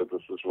indicate that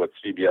this is what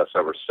CBS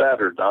ever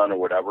said or done or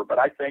whatever, but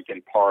I think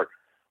in part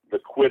the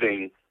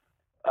quitting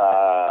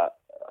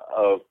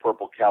of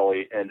Purple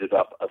Kelly ended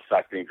up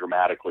affecting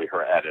dramatically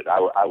her edit.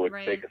 I would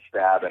take a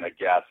stab and a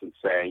guess and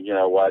saying, you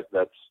know what,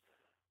 that's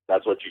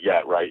that's what you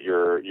get, right?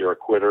 You're a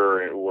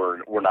quitter, and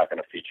we're not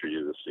going to feature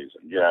you this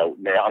season. You know,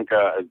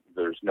 Nyanka,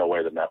 there's no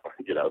way that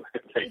you know,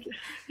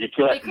 you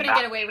can't. They couldn't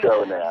get away with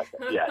show that.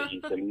 Nyanka. Yeah,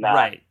 you cannot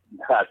Right.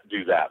 not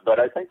do that. But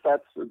I think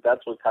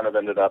that's what kind of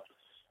ended up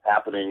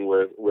happening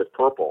with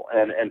Purple,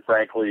 and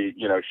frankly,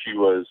 you know, she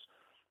was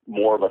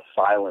more of a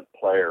silent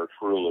player,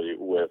 truly,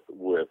 with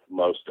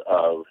most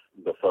of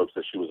the folks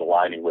that she was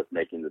aligning with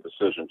making the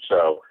decision.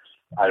 So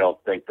I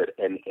don't think that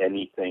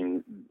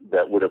anything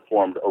that would have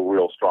formed a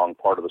real strong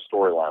part of the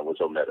storyline was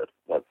omitted.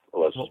 Let's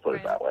just put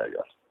it that way, I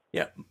guess.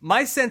 Yeah,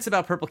 my sense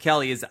about Purple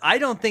Kelly is I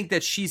don't think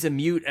that she's a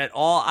mute at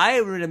all. I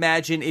would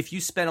imagine if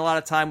you spend a lot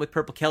of time with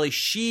Purple Kelly,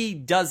 she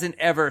doesn't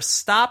ever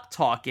stop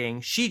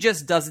talking. She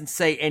just doesn't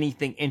say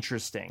anything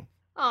interesting.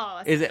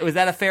 Oh, Was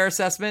that a fair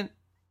assessment?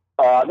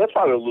 That's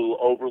probably a little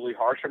overly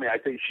harsh. I mean, I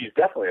think she's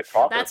definitely a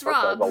talker. That's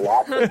Rob.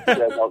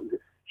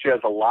 She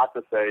has a lot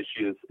to say.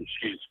 She's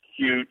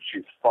cute.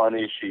 She's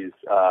funny. She's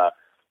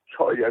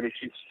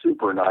she's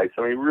super nice.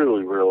 I mean,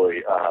 really,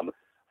 really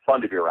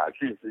fun to be around.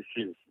 She's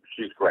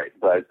great.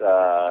 But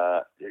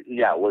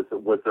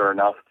was there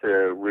enough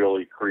to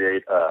really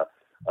create a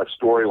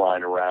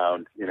storyline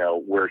around, you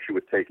know, where she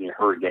was taking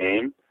her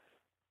game?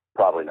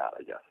 Probably not,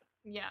 I guess.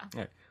 Yeah.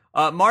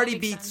 Marty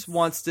Makes Beats sense.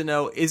 wants to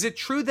know, is it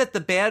true that the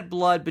bad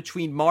blood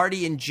between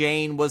Marty and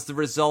Jane was the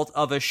result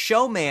of a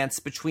showmance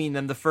between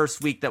them the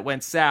first week that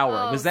went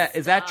sour? Oh, Is that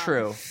stop.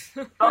 true?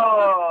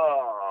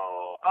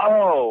 Oh.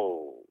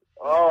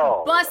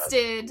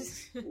 Busted.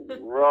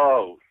 That's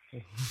gross.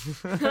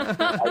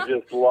 I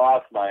just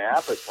lost my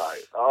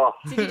appetite. Oh.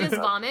 Did you just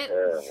vomit?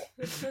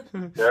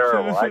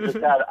 Terrible. I just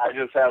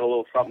had a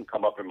little something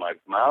come up in my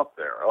mouth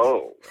there.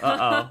 Oh.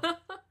 Uh-oh.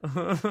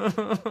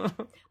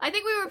 I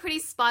think we were pretty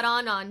spot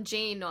on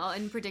Jane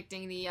in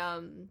predicting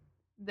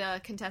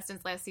the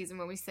contestants last season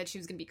when we said she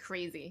was going to be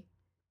crazy.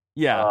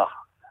 Yeah.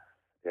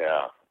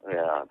 Yeah.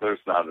 There's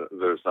not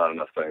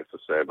enough things to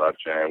say about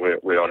Jane.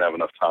 We don't have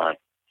enough time.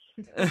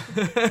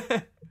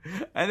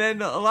 And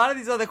then a lot of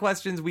these other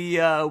questions we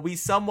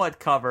somewhat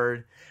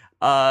covered.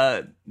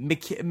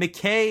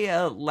 McKay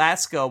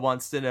Lasco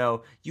wants to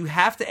know, you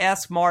have to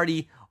ask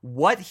Marty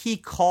what he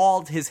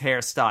called his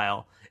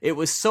hairstyle. It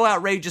was so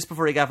outrageous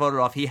before he got voted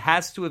off. He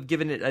has to have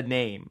given it a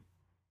name.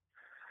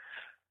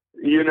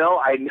 You know,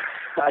 I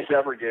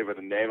never gave it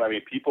a name. I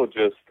mean, people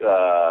just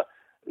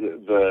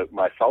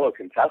my fellow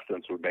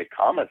contestants would make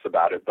comments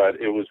about it, but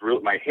it was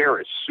real. My hair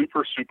is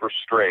super, super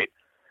straight,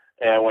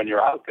 and when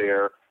you're out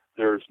there,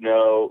 there's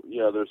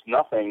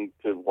nothing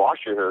to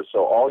wash your hair.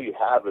 So all you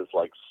have is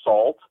like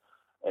salt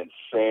and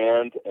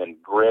sand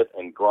and grit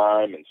and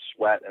grime and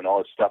sweat and all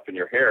this stuff in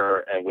your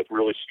hair. And with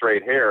really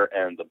straight hair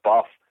and the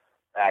buff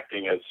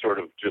acting as sort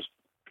of just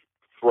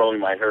throwing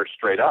my hair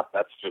straight up,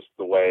 that's just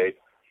the way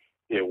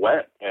it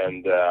went.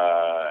 And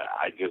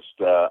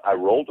I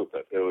rolled with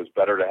it. It was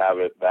better to have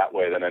it that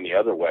way than any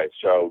other way.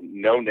 So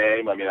no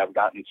name. I mean, I've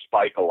gotten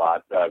Spike a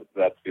lot.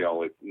 That's the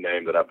only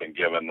name that I've been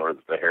given, or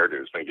the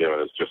hairdo's been given,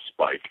 is just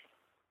Spike.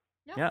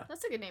 Yeah,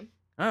 that's a good name.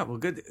 All right, well,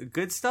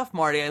 good stuff,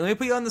 Marty. Let me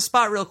put you on the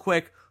spot real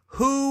quick.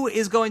 Who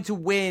is going to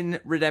win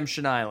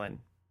Redemption Island?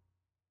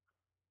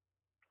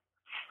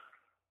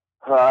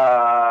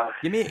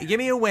 Give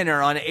me a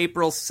winner on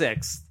April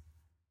 6th.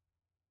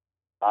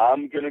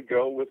 I'm going to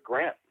go with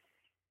Grant.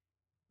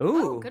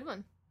 Ooh. Oh, good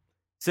one.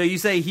 So you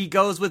say he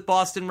goes with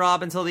Boston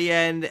Rob until the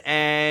end,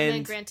 And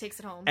then Grant takes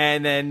it home.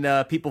 And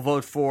then people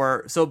vote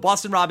for... So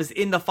Boston Rob is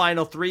in the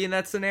final three in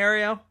that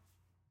scenario?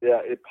 Yeah,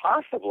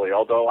 possibly,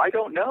 although I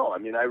don't know. I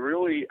mean, I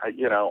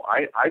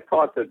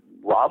thought that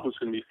Rob was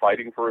going to be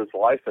fighting for his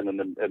life in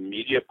an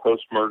immediate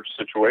post-merge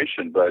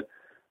situation, but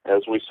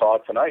as we saw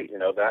tonight,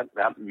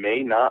 that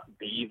may not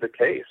be the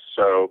case.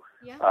 So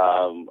yeah.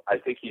 I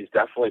think he's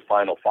definitely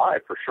final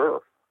five for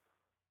sure.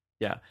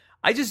 Yeah.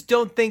 I just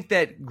don't think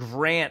that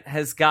Grant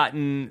has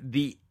gotten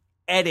the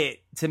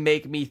edit to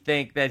make me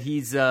think that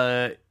he's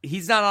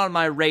not on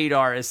my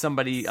radar as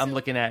somebody I'm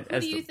looking at. Who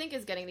do you think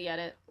is getting the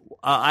edit?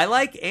 I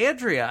like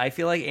Andrea. I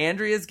feel like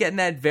Andrea's getting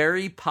that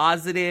very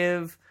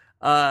positive,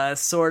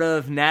 sort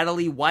of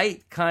Natalie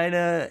White kind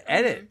of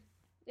edit.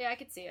 Yeah, I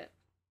could see it.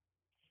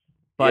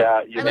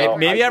 But yeah,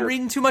 maybe I'm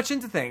reading too much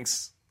into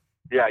things.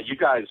 Yeah, you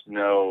guys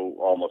know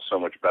almost so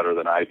much better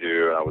than I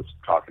do. I was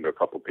talking to a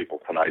couple of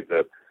people tonight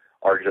that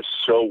are just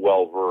so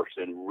well versed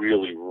in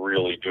really,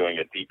 really doing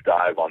a deep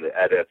dive on the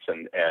edits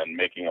and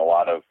making a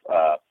lot of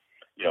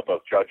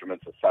both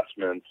judgments,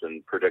 assessments,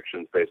 and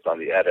predictions based on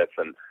the edits.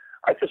 And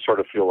I just sort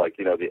of feel like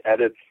the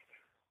edits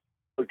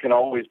can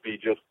always be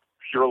just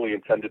purely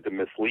intended to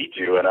mislead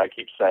you. And I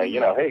keep saying,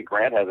 hey,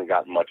 Grant hasn't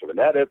gotten much of an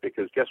edit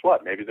because guess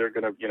what? Maybe they're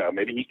going to,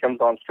 maybe he comes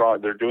on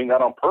strong. They're doing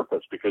that on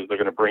purpose because they're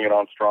going to bring it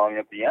on strong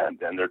at the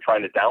end. And they're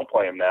trying to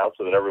downplay him now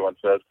so that everyone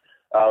says,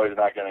 oh, he's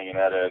not getting an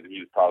edit.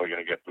 He's probably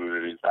going to get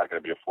booted. He's not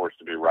going to be a force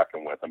to be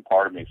reckoned with. And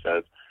part of me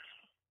says,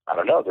 I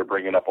don't know. They're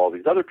bringing up all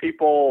these other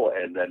people,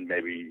 and then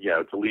maybe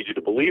to lead you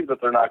to believe that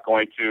they're not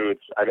going to.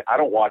 I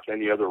don't watch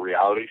any other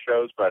reality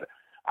shows, but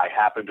I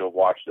happened to have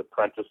watched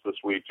Apprentice this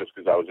week just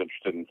because I was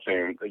interested in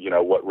seeing,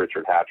 what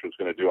Richard Hatch was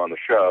going to do on the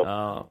show.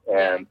 Oh.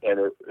 And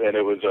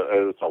it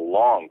was a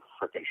long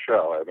freaking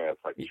show. I mean, it's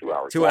like 2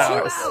 hours. 2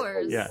 hours. 2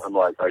 hours. Yeah. I'm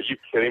like, are you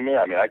kidding me?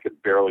 I mean, I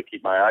could barely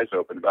keep my eyes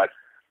open, but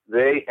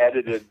they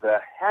edited the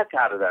heck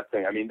out of that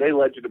thing. I mean, they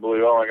led you to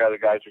believe, oh my God, the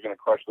guys are going to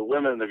crush the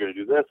women, they're going to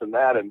do this and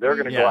that, and they're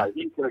going to go out,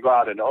 he's going to go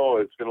out, and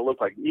it's going to look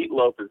like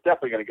Meatloaf is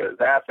definitely going to get his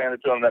ass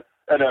handed to him,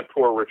 and then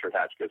poor Richard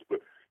Hatch gets booed.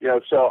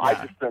 So I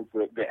just think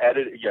that the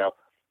edit,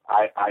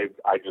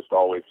 I just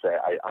always say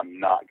I'm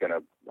not gonna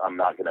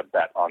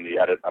bet on the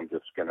edit. I'm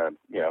just gonna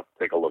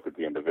take a look at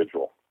the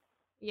individual.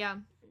 Yeah.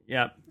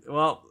 Yeah.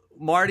 Well,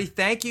 Marty,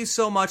 thank you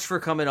so much for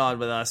coming on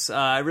with us.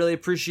 I really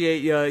appreciate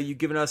you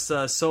giving us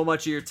so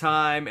much of your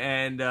time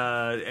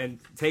and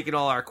taking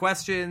all our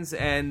questions.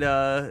 And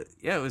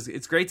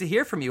it's great to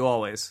hear from you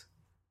always.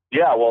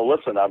 Yeah. Well,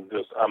 listen,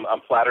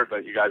 I'm flattered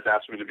that you guys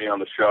asked me to be on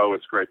the show.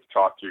 It's great to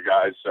talk to you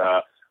guys.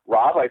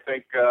 Rob, I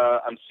think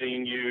I'm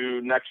seeing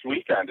you next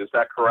weekend. Is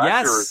that correct?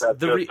 Yes. Or is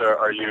that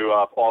are you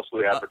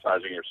falsely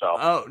advertising yourself?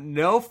 Oh,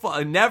 no,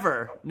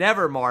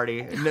 never,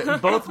 Marty.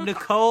 Both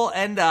Nicole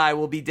and I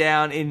will be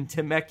down in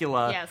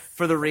Temecula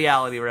for the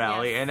reality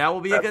rally, and that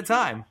will be a good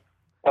time.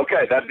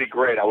 Okay, that'd be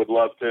great. I would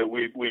love to.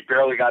 We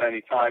barely got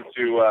any time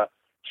to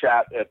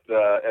chat at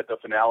the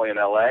finale in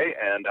L.A.,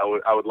 and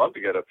I would love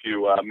to get a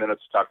few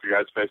minutes to talk to you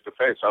guys face to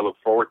face. I look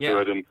forward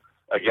to it, and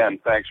again,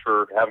 thanks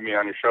for having me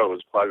on your show. It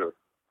was a pleasure.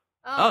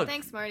 Oh,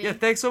 thanks, Marty. Yeah,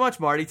 thanks so much,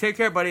 Marty. Take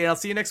care, buddy, and I'll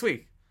see you next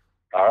week.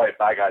 All right,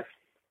 bye, guys.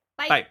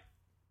 Bye.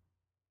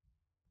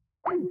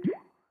 All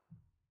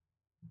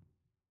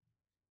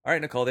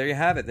right, Nicole, there you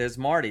have it. There's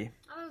Marty.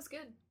 Oh, that was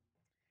good.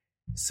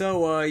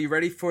 So, you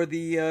ready for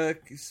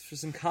for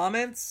some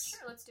comments?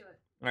 Sure, let's do it.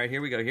 All right,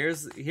 here we go.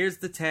 Here's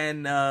the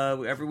 10.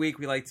 Every week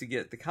we like to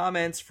get the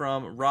comments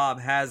from Rob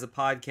Has a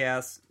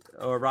Podcast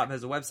or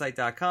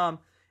robhasawebsite.com.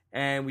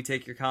 And we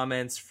take your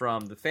comments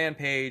from the fan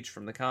page,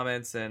 from the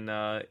comments,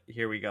 and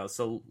here we go.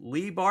 So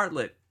Lee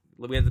Bartlett,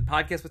 we had the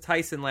podcast with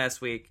Tyson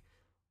last week.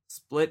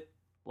 Split.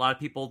 A lot of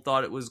people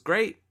thought it was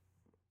great.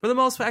 For the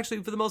most part,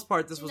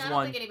 this was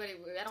one. I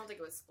don't think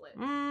it was split.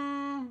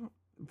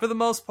 For the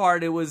most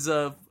part, it was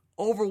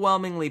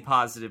overwhelmingly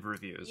positive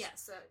reviews.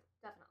 Yes,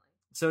 definitely.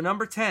 So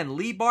number 10,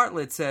 Lee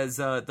Bartlett says,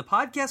 the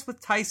podcast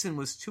with Tyson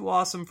was too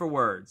awesome for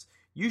words.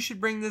 You should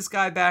bring this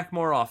guy back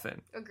more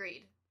often.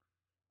 Agreed.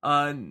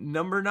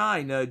 Number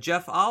 9,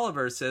 Jeff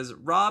Oliver says,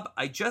 Rob,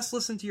 I just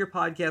listened to your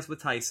podcast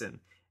with Tyson,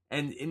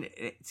 and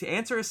to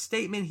answer a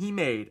statement he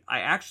made,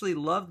 I actually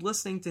loved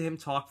listening to him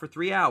talk for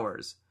 3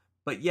 hours,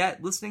 but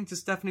yet listening to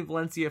Stephanie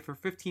Valencia for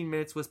 15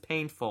 minutes was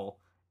painful.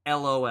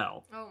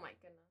 LOL. Oh my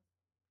goodness.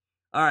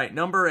 All right,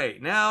 number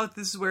 8. Now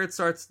this is where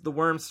the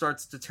worm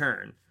starts to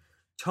turn.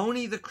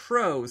 Tony the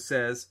Crow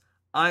says,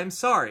 I'm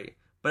sorry,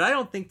 but I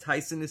don't think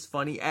Tyson is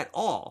funny at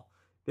all.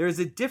 There is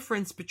a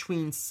difference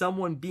between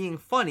someone being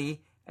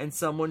funny and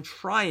someone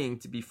trying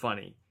to be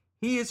funny.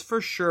 He is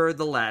for sure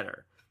the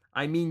latter.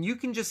 I mean, you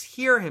can just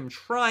hear him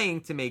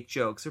trying to make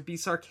jokes or be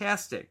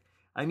sarcastic.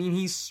 I mean,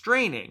 he's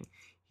straining.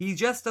 He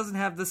just doesn't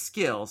have the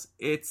skills.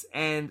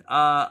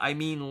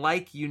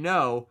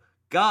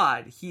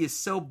 God, he is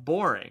so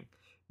boring.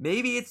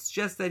 Maybe it's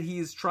just that he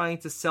is trying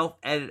to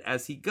self-edit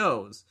as he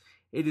goes.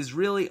 It is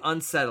really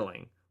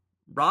unsettling.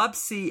 Rob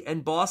C.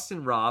 and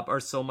Boston Rob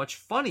are so much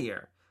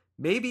funnier.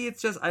 Maybe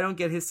it's just I don't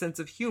get his sense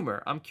of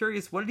humor. I'm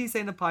curious, what did he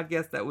say in the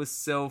podcast that was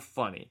so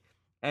funny?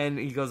 And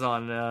he goes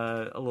on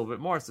a little bit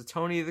more. So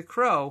Tony the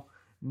Crow,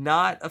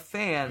 not a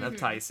fan of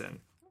Tyson.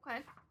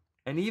 Okay.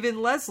 And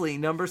even Leslie,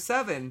 number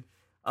 7,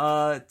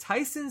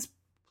 Tyson's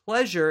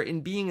pleasure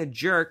in being a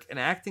jerk and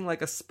acting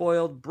like a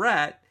spoiled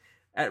brat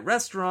at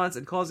restaurants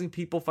and causing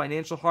people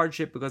financial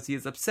hardship because he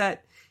is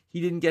upset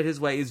he didn't get his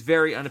way is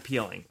very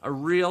unappealing. A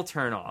real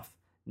turnoff.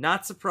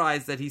 Not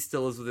surprised that he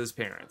still is with his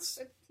parents.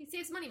 He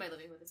saves money by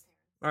living with his parents.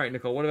 All right,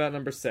 Nicole, what about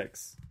number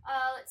 6?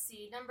 Let's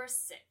see. Number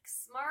 6.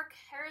 Mark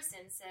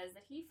Harrison says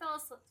that he fell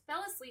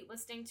asleep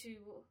listening to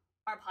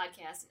our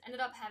podcast and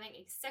ended up having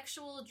a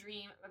sexual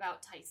dream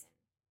about Tyson.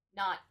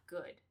 Not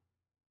good.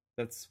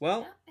 Yeah,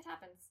 it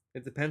happens.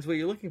 It depends what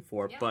you're looking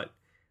for, but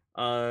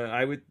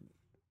I would...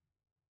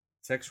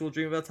 Sexual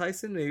dream about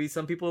Tyson? Maybe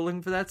some people are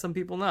looking for that, some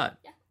people not.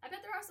 Yeah, I bet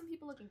there are some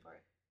people looking for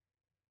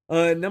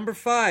it. Number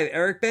 5,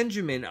 Eric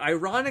Benjamin.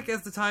 Ironic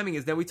as the timing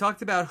is. Now, we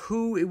talked about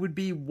who it would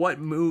be, what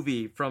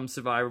movie from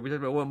Survivor. We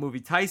talked about what movie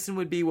Tyson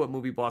would be, what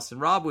movie Boston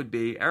Rob would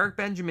be. Eric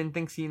Benjamin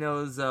thinks he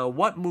knows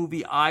what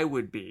movie I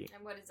would be.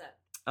 And what is that?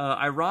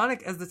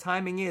 Ironic as the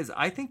timing is,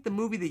 I think the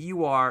movie that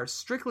you are,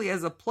 strictly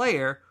as a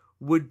player,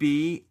 would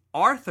be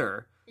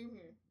Arthur. Mm-hmm.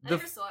 I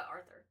never saw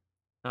Arthur.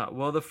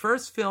 Well, the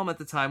first film at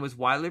the time was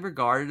widely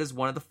regarded as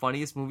one of the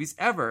funniest movies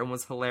ever and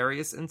was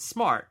hilarious and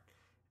smart.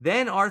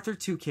 Then Arthur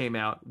 2 came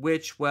out,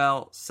 which,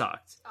 well,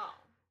 sucked. Oh.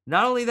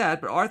 Not only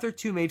that, but Arthur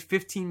 2 made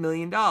 $15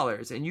 million,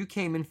 and you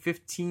came in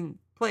 15th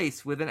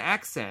place with an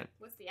accent.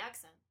 What's the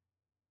accent?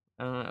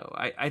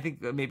 I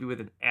think that maybe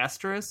with an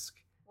asterisk.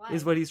 Why?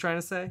 Is what he's trying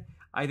to say.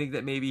 I think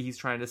that maybe he's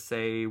trying to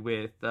say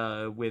with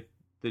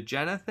the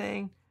Jenna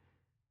thing.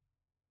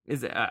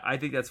 I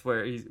think that's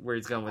where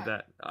he's going with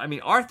that. I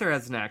mean, Arthur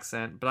has an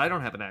accent, but I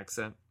don't have an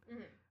accent.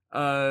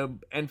 Mm-hmm.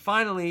 And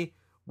finally,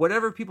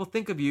 whatever people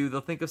think of you,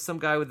 they'll think of some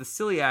guy with a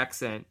silly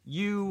accent.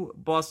 You,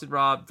 Boston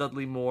Rob,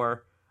 Dudley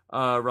Moore,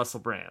 Russell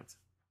Brand.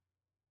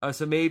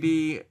 So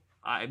maybe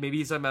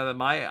he's talking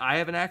about I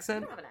have an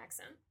accent? I don't have an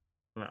accent.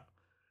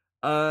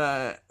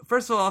 No.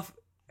 First of all,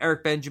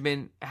 Eric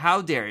Benjamin,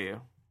 how dare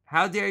you?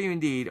 How dare you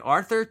indeed?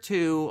 Arthur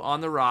 2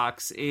 on the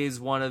Rocks is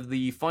one of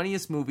the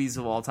funniest movies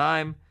of all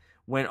time.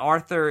 When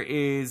Arthur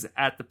is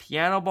at the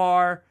piano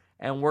bar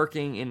and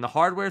working in the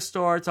hardware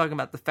store, talking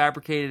about the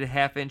fabricated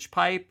half-inch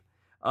pipe,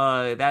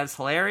 that is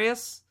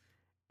hilarious.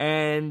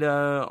 And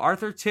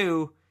Arthur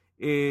 2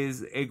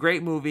 is a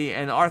great movie,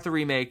 and the Arthur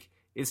remake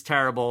is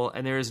terrible,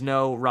 and there is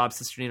no Rob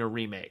Cesternino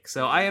remake.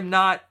 So I am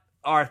not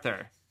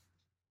Arthur.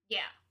 Yeah.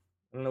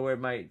 I don't know where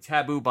my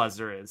taboo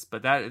buzzer is,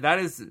 but that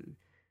is...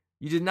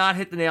 You did not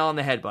hit the nail on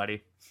the head,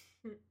 buddy.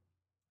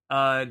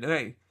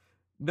 Okay.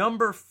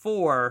 Number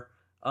 4...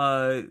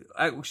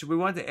 we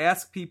wanted to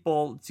ask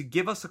people to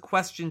give us a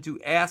question to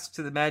ask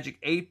to the Magic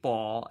 8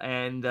 Ball,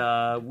 and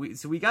we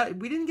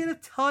didn't get a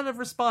ton of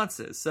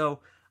responses. So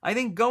I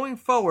think going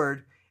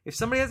forward, if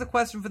somebody has a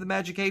question for the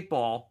Magic 8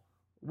 Ball,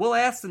 we'll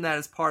ask them that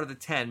as part of the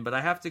 10. But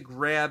I have to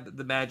grab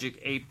the Magic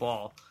 8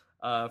 Ball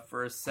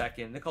for a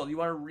second. Nicole, do you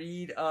want to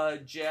read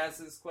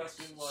Jazz's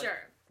question?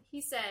 Sure. He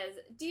says,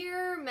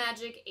 "Dear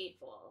Magic 8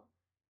 Ball,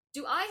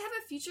 do I have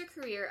a future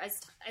career as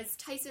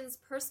Tyson's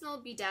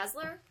personal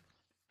bedazzler?"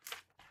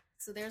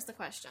 So there's the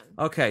question.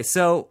 Okay,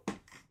 so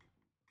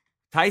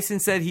Tyson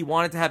said he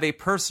wanted to have a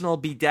personal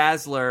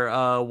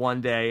bedazzler one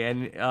day,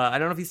 and I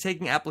don't know if he's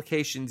taking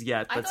applications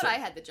yet. I thought I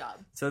had the job.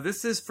 So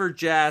this is for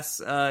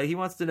Jess. He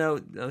wants to know,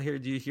 here,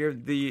 do you hear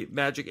the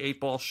Magic 8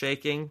 Ball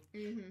shaking,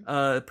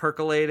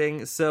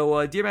 percolating?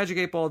 So, dear Magic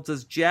 8 Ball,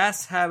 does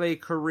Jess have a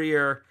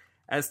career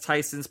as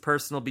Tyson's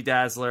personal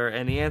bedazzler?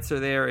 And the answer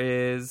there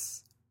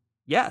is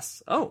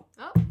yes. Oh,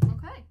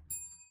 okay.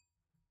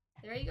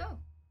 There you go.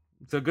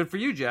 So good for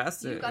you,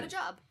 Jess. You got a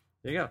job.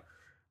 There you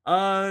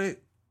go.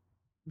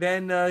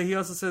 Then he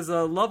also says,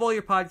 love all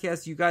your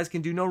podcasts. You guys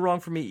can do no wrong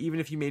for me,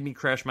 even if you made me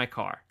crash my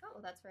car. Oh,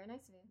 well, that's very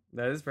nice of you.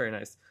 That is very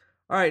nice.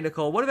 All right,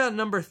 Nicole, what about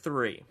number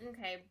 3?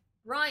 Okay,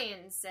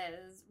 Ryan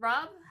says,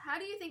 Rob, how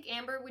do you think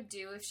Amber would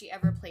do if she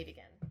ever played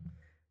again?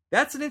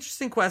 That's an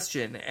interesting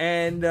question.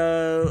 And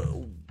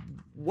Nicole,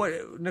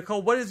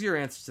 what is your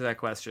answer to that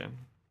question?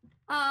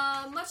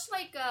 Much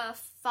like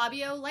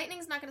Fabio,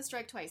 lightning's not going to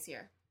strike twice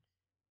here.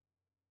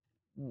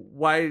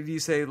 Why did you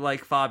say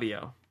like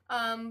Fabio?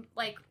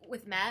 Like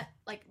with Matt,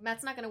 like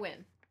Matt's not gonna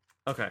win.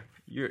 Okay,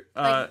 you're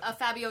like a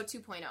Fabio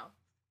 2.0.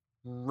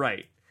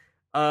 Right.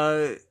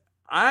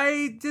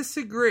 I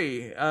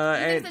disagree. You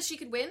think that she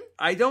could win?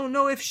 I don't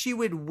know if she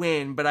would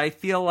win, but I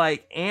feel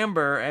like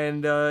Amber,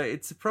 and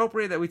it's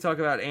appropriate that we talk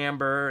about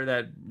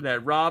Amber.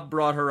 That Rob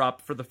brought her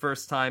up for the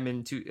first time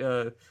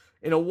in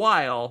a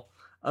while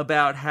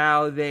about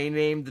how they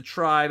named the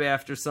tribe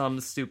after some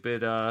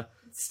stupid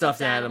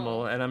stuffed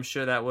animal, and I'm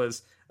sure that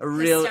was a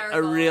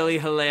really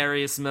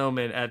hilarious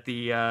moment at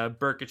the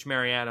Burkich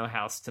Mariano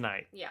house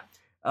tonight. Yeah.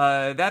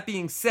 That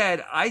being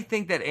said, I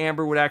think that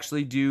Amber would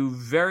actually do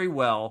very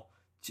well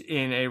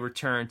in a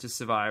return to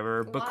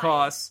Survivor. Why?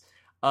 Because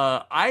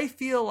I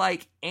feel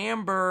like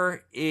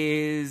Amber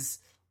is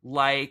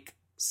like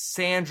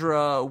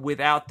Sandra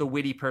without the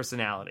witty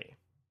personality.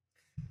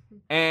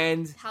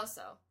 And how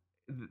so?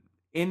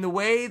 In the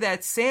way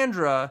that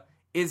Sandra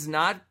is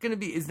not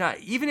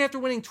even after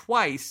winning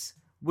twice,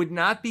 would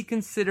not be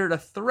considered a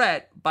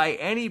threat by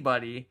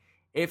anybody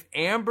if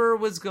Amber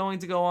was going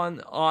to go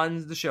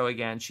on the show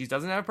again. She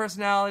doesn't have a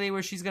personality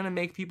where she's going to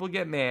make people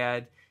get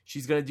mad.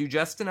 She's going to do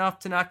just enough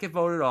to not get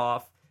voted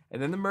off,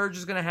 and then the merge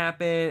is going to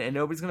happen, and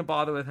nobody's going to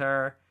bother with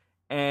her,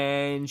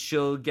 and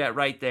she'll get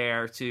right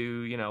there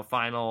to,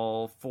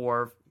 final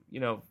 4,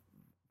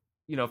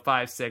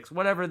 5, 6,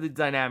 whatever the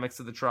dynamics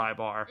of the tribe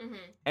are. Mm-hmm.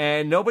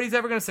 And nobody's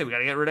ever going to say, we got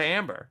to get rid of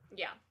Amber.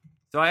 Yeah.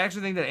 So I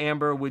actually think that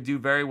Amber would do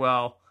very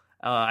well.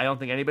 I don't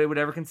think anybody would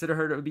ever consider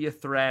her to be a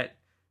threat.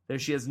 That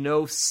she has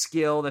no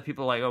skill that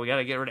people are like, oh, we got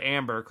to get rid of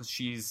Amber because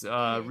she's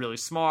really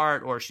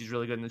smart or she's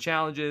really good in the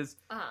challenges.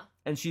 Uh-huh.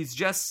 And she's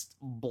just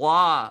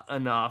blah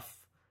enough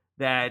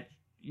that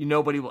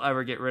nobody will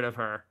ever get rid of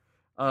her.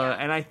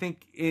 And I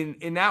think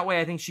in that way,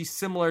 I think she's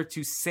similar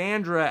to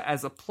Sandra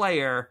as a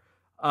player,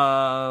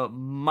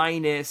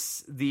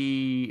 minus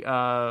the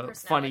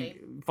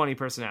funny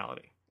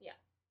personality. Yeah.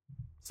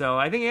 So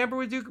I think Amber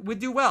would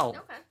do well.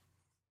 Okay.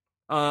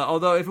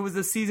 Although if it was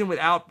a season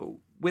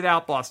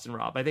without Boston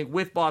Rob, I think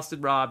with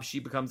Boston Rob she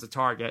becomes a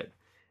target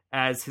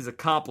as his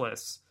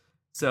accomplice.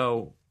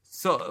 So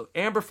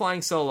Amber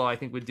flying solo I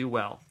think would do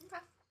well. Okay.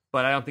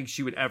 But I don't think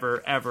she would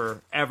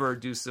ever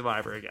do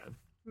Survivor again.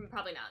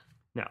 Probably not.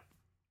 No.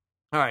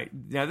 All right.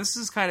 Now this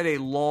is kind of a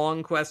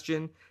long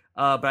question,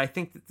 but I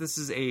think that this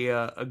is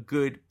a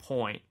good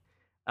point.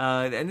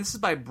 And this is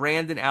by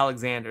Brandon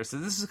Alexander. So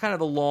this is kind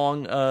of a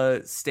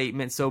long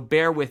statement. So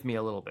bear with me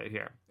a little bit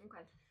here.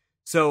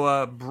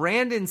 So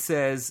Brandon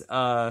says,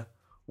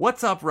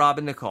 what's up, Rob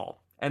and Nicole?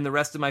 and the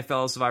rest of my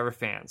fellow Survivor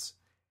fans.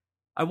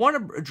 I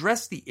want to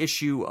address the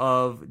issue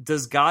of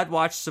does God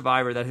watch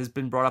Survivor that has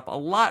been brought up a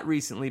lot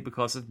recently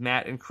because of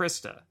Matt and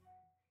Krista.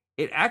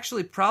 It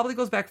actually probably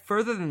goes back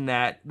further than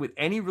that with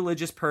any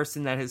religious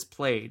person that has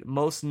played,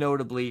 most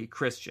notably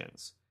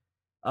Christians.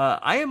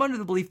 I am under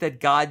the belief that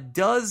God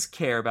does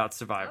care about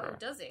Survivor. Oh,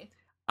 does he?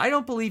 I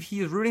don't believe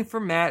he is rooting for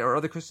Matt or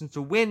other Christians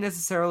to win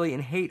necessarily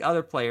and hate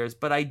other players,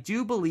 but I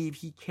do believe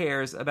he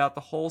cares about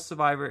the whole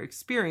Survivor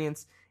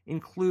experience,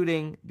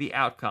 including the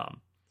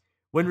outcome.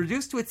 When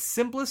reduced to its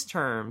simplest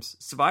terms,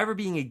 Survivor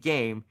being a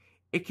game,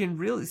 it can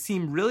really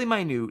seem really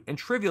minute and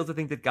trivial to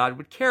think that God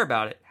would care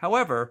about it.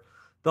 However,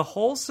 the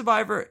whole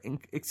Survivor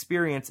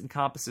experience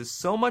encompasses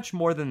so much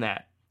more than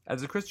that.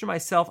 As a Christian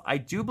myself, I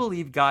do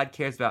believe God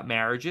cares about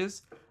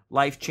marriages,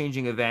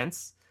 life-changing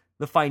events,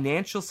 the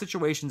financial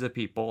situations of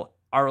people,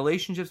 our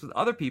relationships with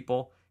other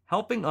people,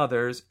 helping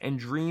others, and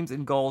dreams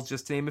and goals,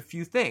 just to name a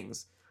few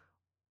things.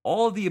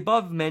 All of the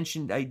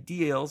above-mentioned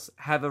ideals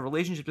have a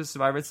relationship to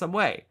Survivor in some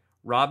way.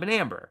 Rob and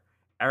Amber,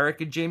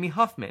 Eric and Jamie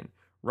Huffman,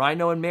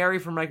 Rhino and Mary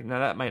from... Now,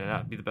 that might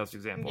not be the best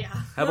example. Yeah.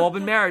 Have all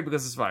been married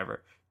because of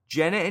Survivor.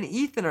 Jenna and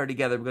Ethan are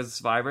together because of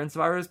Survivor, and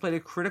Survivor has played a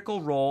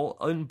critical role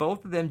in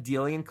both of them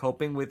dealing and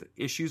coping with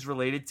issues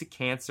related to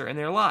cancer in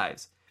their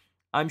lives.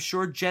 I'm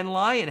sure Jen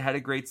Lyon had a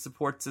great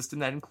support system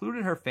that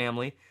included her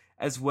family,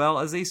 as well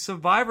as a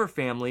Survivor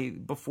family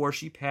before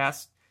she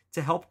passed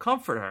to help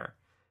comfort her.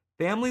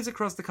 Families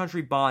across the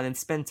country bond and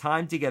spend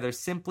time together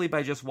simply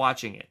by just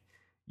watching it.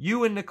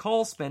 You and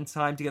Nicole spend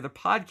time together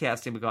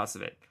podcasting because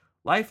of it.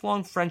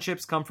 Lifelong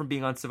friendships come from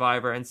being on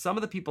Survivor, and some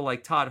of the people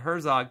like Todd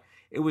Herzog,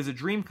 it was a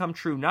dream come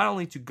true not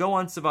only to go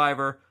on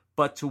Survivor,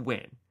 but to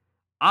win.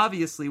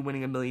 Obviously,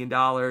 winning $1 million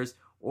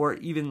or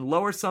even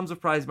lower sums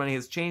of prize money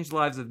has changed the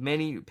lives of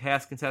many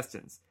past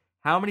contestants.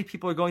 How many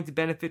people are going to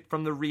benefit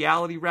from the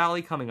reality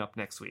rally coming up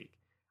next week?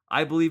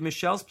 I believe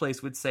Michelle's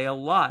place would say a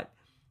lot,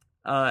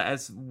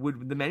 as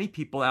would the many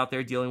people out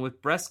there dealing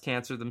with breast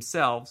cancer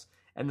themselves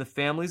and the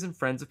families and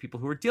friends of people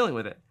who are dealing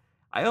with it.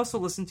 I also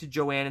listen to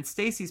Joanne and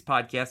Stacy's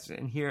podcast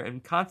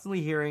and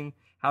constantly hearing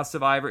how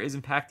Survivor is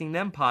impacting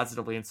them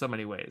positively in so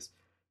many ways.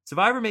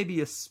 Survivor may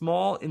be a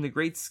small in the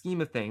great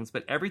scheme of things,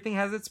 but everything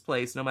has its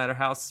place no matter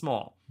how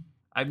small.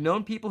 I've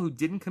known people who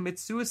didn't commit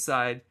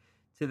suicide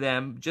to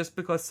them just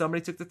because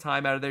somebody took the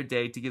time out of their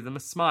day to give them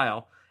a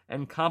smile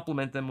and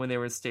compliment them when they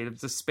were in a state of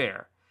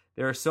despair.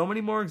 There are so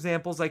many more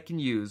examples I can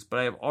use, but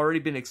I have already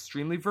been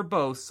extremely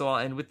verbose, so I'll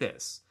end with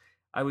this.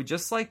 I would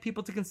just like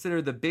people to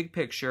consider the big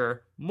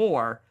picture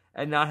more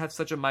and not have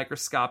such a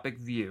microscopic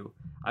view.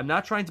 I'm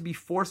not trying to be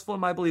forceful in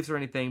my beliefs or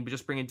anything, but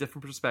just bring a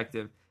different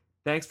perspective.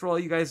 Thanks for all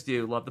you guys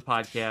do. Love the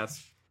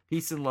podcast.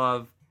 Peace and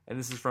love. And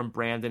this is from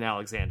Brandon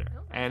Alexander.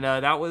 Okay. And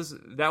that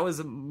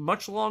was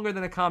much longer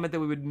than a comment that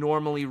we would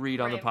normally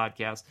read on the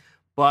podcast.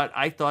 But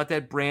I thought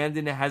that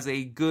Brandon has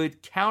a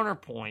good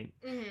counterpoint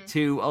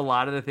to a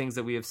lot of the things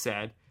that we have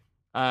said.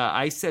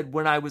 I said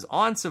when I was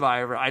on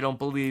Survivor, I don't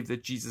believe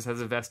that Jesus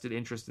has a vested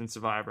interest in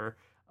Survivor.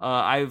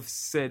 I've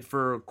said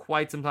for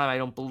quite some time I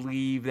don't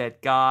believe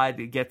that God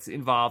gets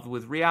involved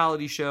with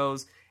reality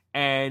shows,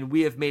 and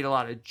we have made a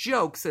lot of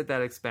jokes at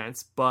that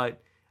expense,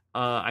 but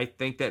I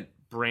think that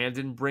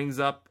Brandon brings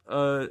up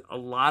a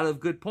lot of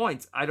good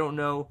points. I don't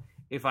know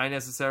if I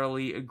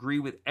necessarily agree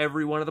with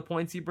every one of the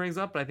points he brings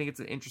up, but I think it's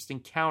an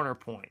interesting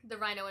counterpoint. The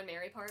Rhino and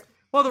Mary part?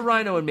 Well, the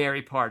Rhino and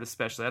Mary part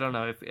especially. I don't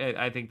know if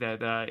I think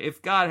that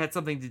if God had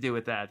something to do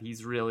with that,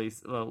 he's really...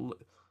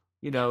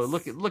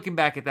 looking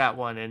back at that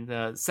one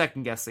and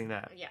second guessing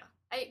that. Yeah,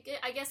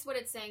 I guess what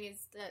it's saying is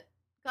that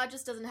God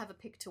just doesn't have a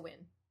pick to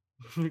win.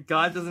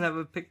 God doesn't have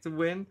a pick to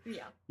win?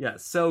 Yeah. Yeah,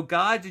 so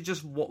God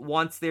just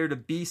wants there to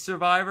be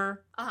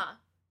Survivor.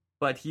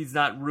 But he's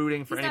not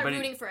rooting for anybody.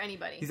 He's not rooting for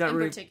anybody. He's not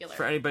rooting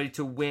for anybody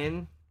to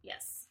win.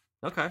 Yes.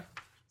 Okay.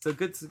 So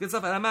good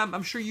stuff. And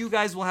I'm sure you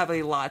guys will have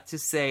a lot to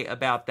say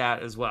about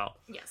that as well.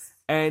 Yes.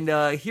 And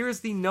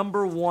here's the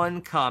number one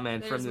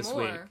comment from this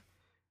week.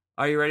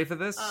 Are you ready for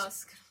this?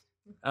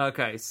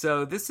 Okay,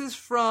 so this is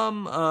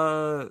from,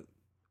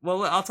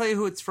 well, I'll tell you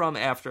who it's from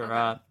after.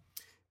 Okay.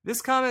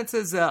 This comment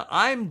says,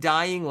 I'm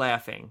dying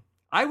laughing.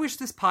 I wish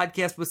this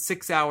podcast was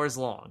 6 hours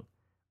long.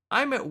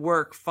 I'm at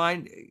work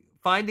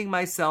finding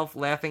myself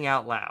laughing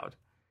out loud.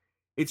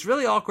 It's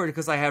really awkward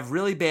because I have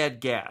really bad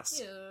gas.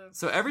 Ew.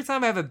 So every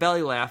time I have a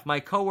belly laugh, my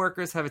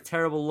coworkers have a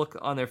terrible look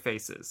on their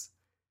faces.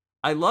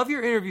 I love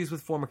your interviews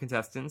with former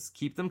contestants.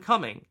 Keep them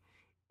coming.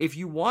 If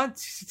you want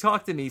to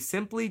talk to me,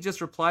 simply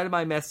just reply to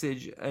my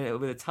message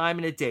with a time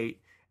and a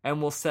date,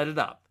 and we'll set it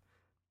up.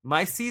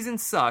 My season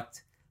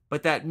sucked,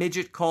 but that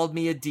midget called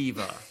me a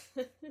diva.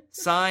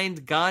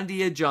 Signed,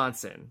 Gandia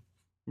Johnson.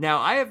 Now,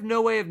 I have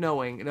no way of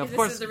knowing, and of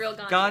course,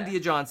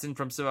 Gandia Johnson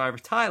from Survivor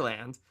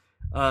Thailand,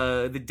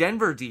 the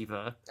Denver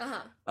diva.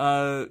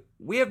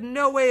 We have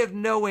no way of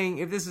knowing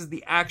if this is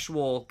the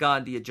actual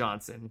Gandia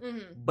Johnson,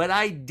 but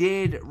I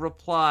did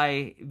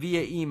reply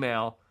via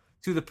email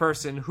to the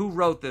person who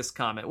wrote this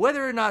comment,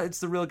 whether or not it's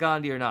the real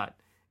Gandhi or not.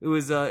 It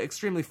was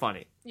extremely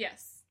funny.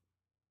 Yes.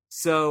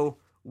 So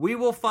we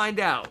will find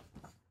out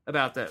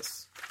about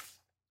this.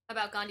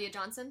 About Gandia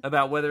Johnson?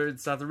 About whether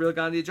it's not the real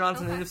Gandia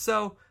Johnson, Okay. and if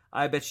so,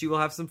 I bet she will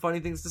have some funny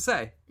things to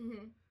say.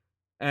 Mm-hmm.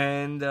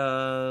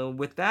 And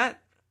with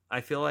that,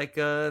 I feel like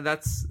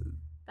that's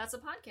a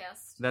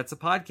podcast. That's a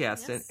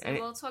podcast. Yes, and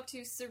we'll talk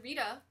to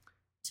Sarita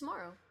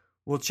tomorrow.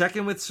 We'll check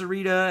in with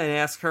Sarita and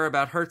ask her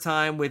about her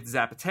time with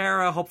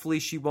Zapatera. Hopefully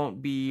she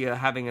won't be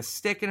having a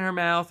stick in her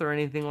mouth or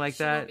anything like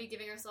that. She won't be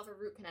giving herself a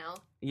root canal.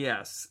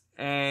 Yes.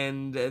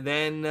 And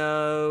then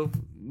no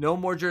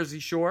more Jersey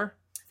Shore.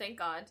 Thank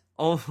God.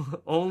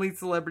 Only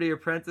Celebrity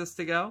Apprentice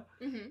to go.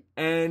 Mm-hmm.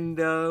 And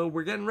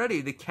we're getting ready.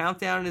 The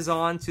countdown is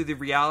on to the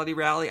reality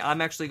rally. I'm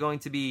actually going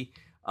to be,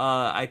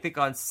 I think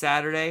on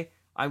Saturday,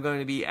 I'm going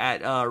to be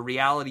at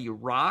Reality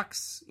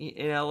Rocks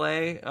in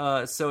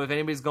LA. So if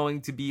anybody's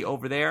going to be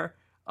over there,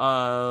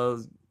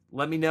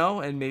 let me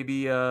know, and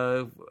maybe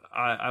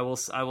I will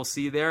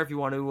see you there if you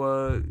want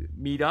to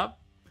meet up.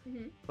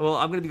 Mm-hmm. Well,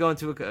 I'm going to be going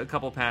to a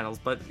couple panels,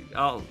 but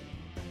I'll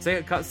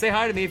say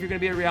hi to me if you're going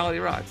to be at Reality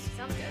Rocks.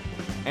 Sounds good.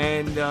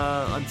 And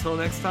until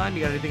next time,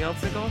 you got anything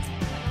else, Nicole? All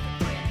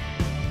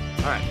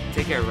right,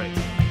 take care,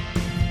 everybody.